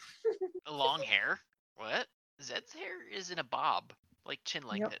hair. Long hair? What? Zed's hair is in a bob. Like chin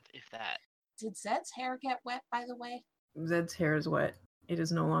length, Yep. if that. Did Zed's hair get wet, by the way? Zed's hair is wet. It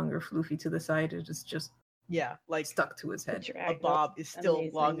is no longer floofy to the side. It is just Yeah, like stuck to his head. a bob is still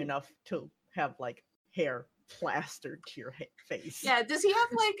long Amazing. enough to have like hair plastered to your face. Yeah, does he have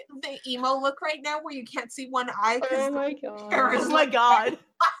like the emo look right now where you can't see one eye Oh because my hair god. is Oh my god.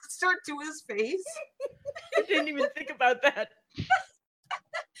 plastered to his face? I didn't even think about that.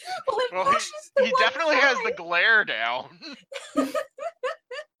 Well, it Well, pushes to he one definitely has the side. glare down.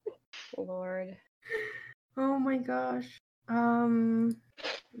 Lord. Oh my gosh. The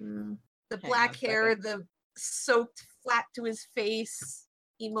Hang black on a hair, second. the soaked flat to his face,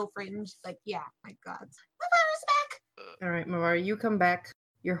 emo fringe. Like, yeah, my God. My virus back. All right, Mavara, you come back.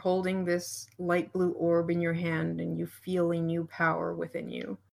 You're holding this light blue orb in your hand, and you feel a new power within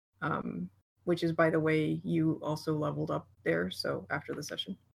you. Which is, by the way, you also leveled up there. So after the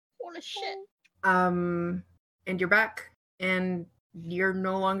session, Holy shit. and you're back, and you're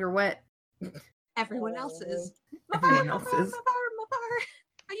no longer wet. Everyone else is. Everyone else is. Mavar.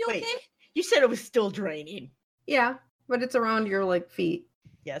 Are you Wait. okay? You said it was still draining. Yeah, but it's around your like feet.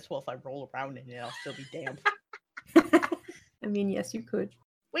 Yes, well, if I roll around in it, I'll still be damp. I mean, yes, you could.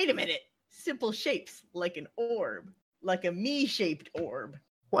 Wait a minute. Simple shapes, like an orb. Like a me-shaped orb.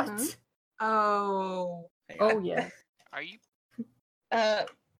 What? Huh? Oh. Hang Oh on. yeah. Are you?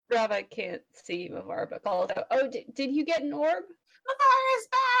 Rava can't see Mavar, but calls out, "Oh, did you get an orb? Mavar is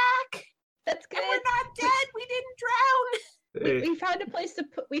back. That's good. And we're not dead. We didn't drown. Hey, We found a place to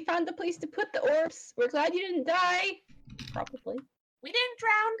put. We found a place to put the orbs. We're glad you didn't die. Probably. We didn't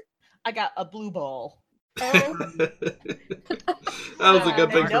drown. I got a blue ball. Oh, that was a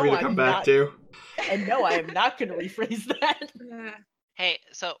good thing for me to I'm come back not- to. And no, I am not going to rephrase that. Hey,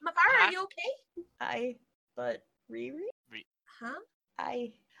 so Mavar, are ha- you okay? But Riri? Huh?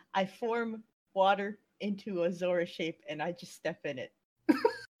 I form water into a Zora shape and I just step in it.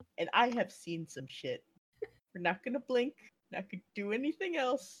 And I have seen some shit. We're not gonna blink, not gonna do anything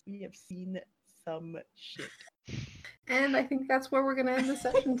else. We have seen some shit. And I think that's where we're gonna end the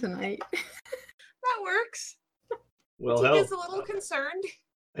session tonight. That works. Well, hell, Tika's a little concerned.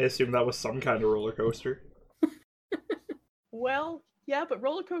 I assume that was some kind of roller coaster. Well, yeah, but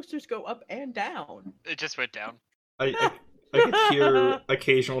roller coasters go up and down. It just went down. I could hear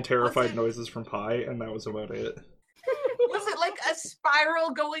occasional terrified it- noises from Pi, and that was about it. Was it like a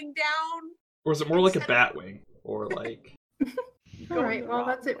spiral going down? Or was it more like a Instead of- Batwing? Or like... All Going right, the well wrong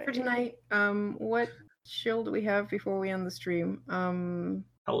that's it for way. tonight. What shill do we have before we end the stream? Halloween?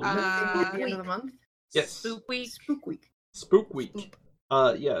 At the end of the Week. month? Yes. Spook week. Spook week. Spook Week.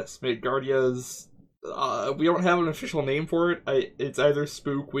 Yes, Midgardia's... we don't have an official name for it. It's either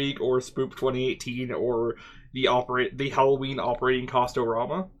Spook Week or Spook 2018 or the Halloween operating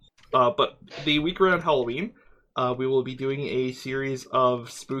Costorama. But the week around Halloween, we will be doing a series of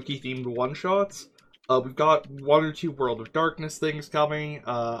spooky themed one-shots. We've got 1 or 2 World of Darkness things coming.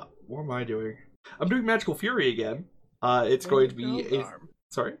 What am I doing? I'm doing Magical Fury again. It's Way going to to be go, a... Garm.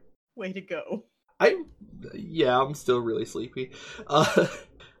 Sorry? Way to go. I'm still really sleepy.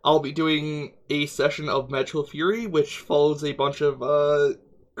 I'll be doing a session of Magical Fury, which follows a bunch of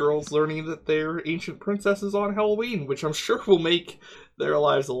girls learning that they're ancient princesses on Halloween, which I'm sure will make their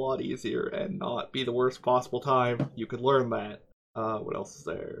lives a lot easier and not be the worst possible time you could learn that. What else is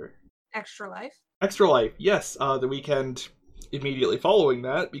there? Extra life. Extra Life, yes, the weekend immediately following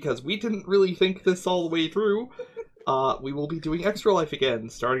that, because we didn't really think this all the way through. We will be doing Extra Life again,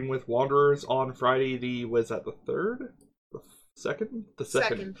 starting with Wanderers on Friday was that the 3rd? The 2nd? The 2nd.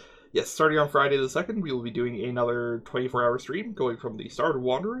 Second. Yes, starting on Friday the 2nd, we will be doing another 24-hour stream, going from the start of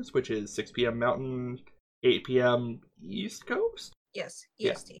Wanderers, which is 6 p.m. Mountain, 8 p.m. East Coast? Yes.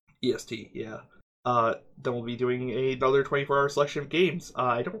 Yeah. EST. EST, yeah. Then we'll be doing another 24-hour selection of games.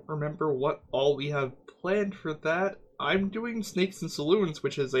 I don't remember what all we have planned for that. I'm doing Snakes and Saloons,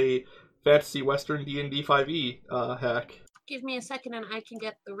 which is a fantasy western D&D 5e hack. Give me a second and I can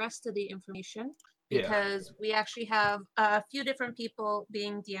get the rest of the information. Yeah. Because we actually have a few different people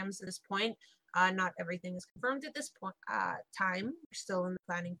being DMs at this point. Not everything is confirmed at this point. Time. We're still in the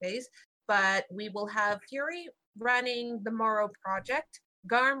planning phase. But we will have Fury running the Morrow Project,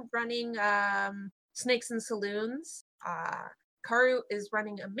 Garm running Snakes and Saloons, Karu is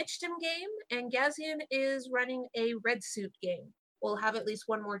running a Mitchdom game, and Gazian is running a Red Suit game. We'll have at least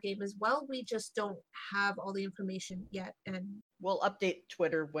one more game as well. We just don't have all the information yet. And We'll update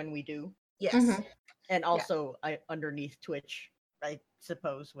Twitter when we do. yes. Mhm. And also underneath Twitch, I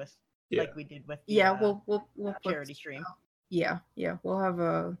suppose, with Yeah. like we did with the Yeah, we'll put- charity stream. Yeah, we'll have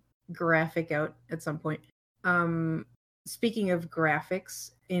a graphic out at some point. Speaking of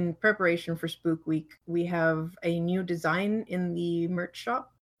graphics, in preparation for Spook Week, we have a new design in the merch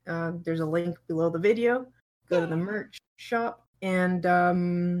shop. There's a link below the video. Go to the merch shop, and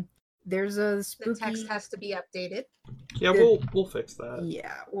there's a The spooky. text has to be updated. Yeah, Good. we'll fix that.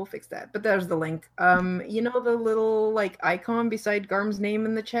 Yeah, we'll fix that. But there's the link. You know the little like icon beside Garm's name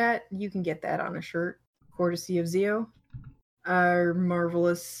in the chat? You can get that on a shirt, courtesy of Zio, our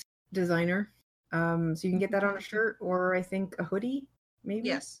marvelous designer. So you can get that on a shirt or I think a hoodie. maybe?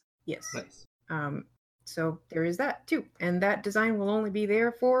 Yes. Yes. Nice. So there is that too. And that design will only be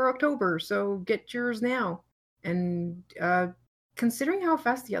there for October, so get yours now. And considering how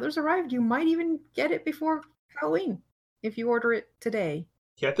fast the others arrived, you might even get it before Halloween if you order it today.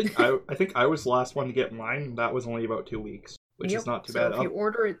 Yeah, I think I was the last one to get mine, and that was only about 2 weeks, which is not too bad. So if you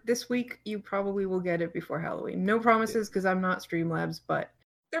order it this week, you probably will get it before Halloween. No promises because I'm not Streamlabs, but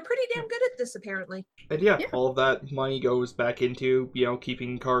They're pretty damn good at this, apparently. And yeah, all of that money goes back into,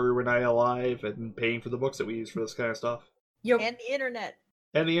 keeping Karu and I alive and paying for the books that we use for this kind of stuff. yep, And the internet.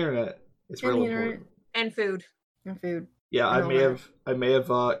 And the internet. It's And real the internet. important. And food. and food. Yeah, and all I may have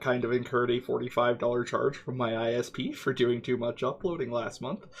kind of incurred a $45 charge from my ISP for doing too much uploading last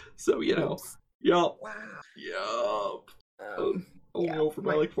month. So, Oops. yup. Wow. Only yeah, over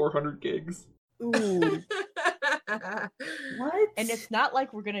by like 400 gigs. Ooh, what? And it's not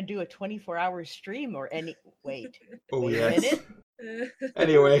like we're gonna do a 24-hour stream or any. Wait. Oh, wait yes. a minute.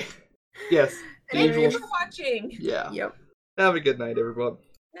 Anyway, yes. The Thank you usual. for watching. Yeah. Yep. Have a good night, everyone.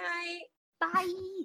 Night. Bye.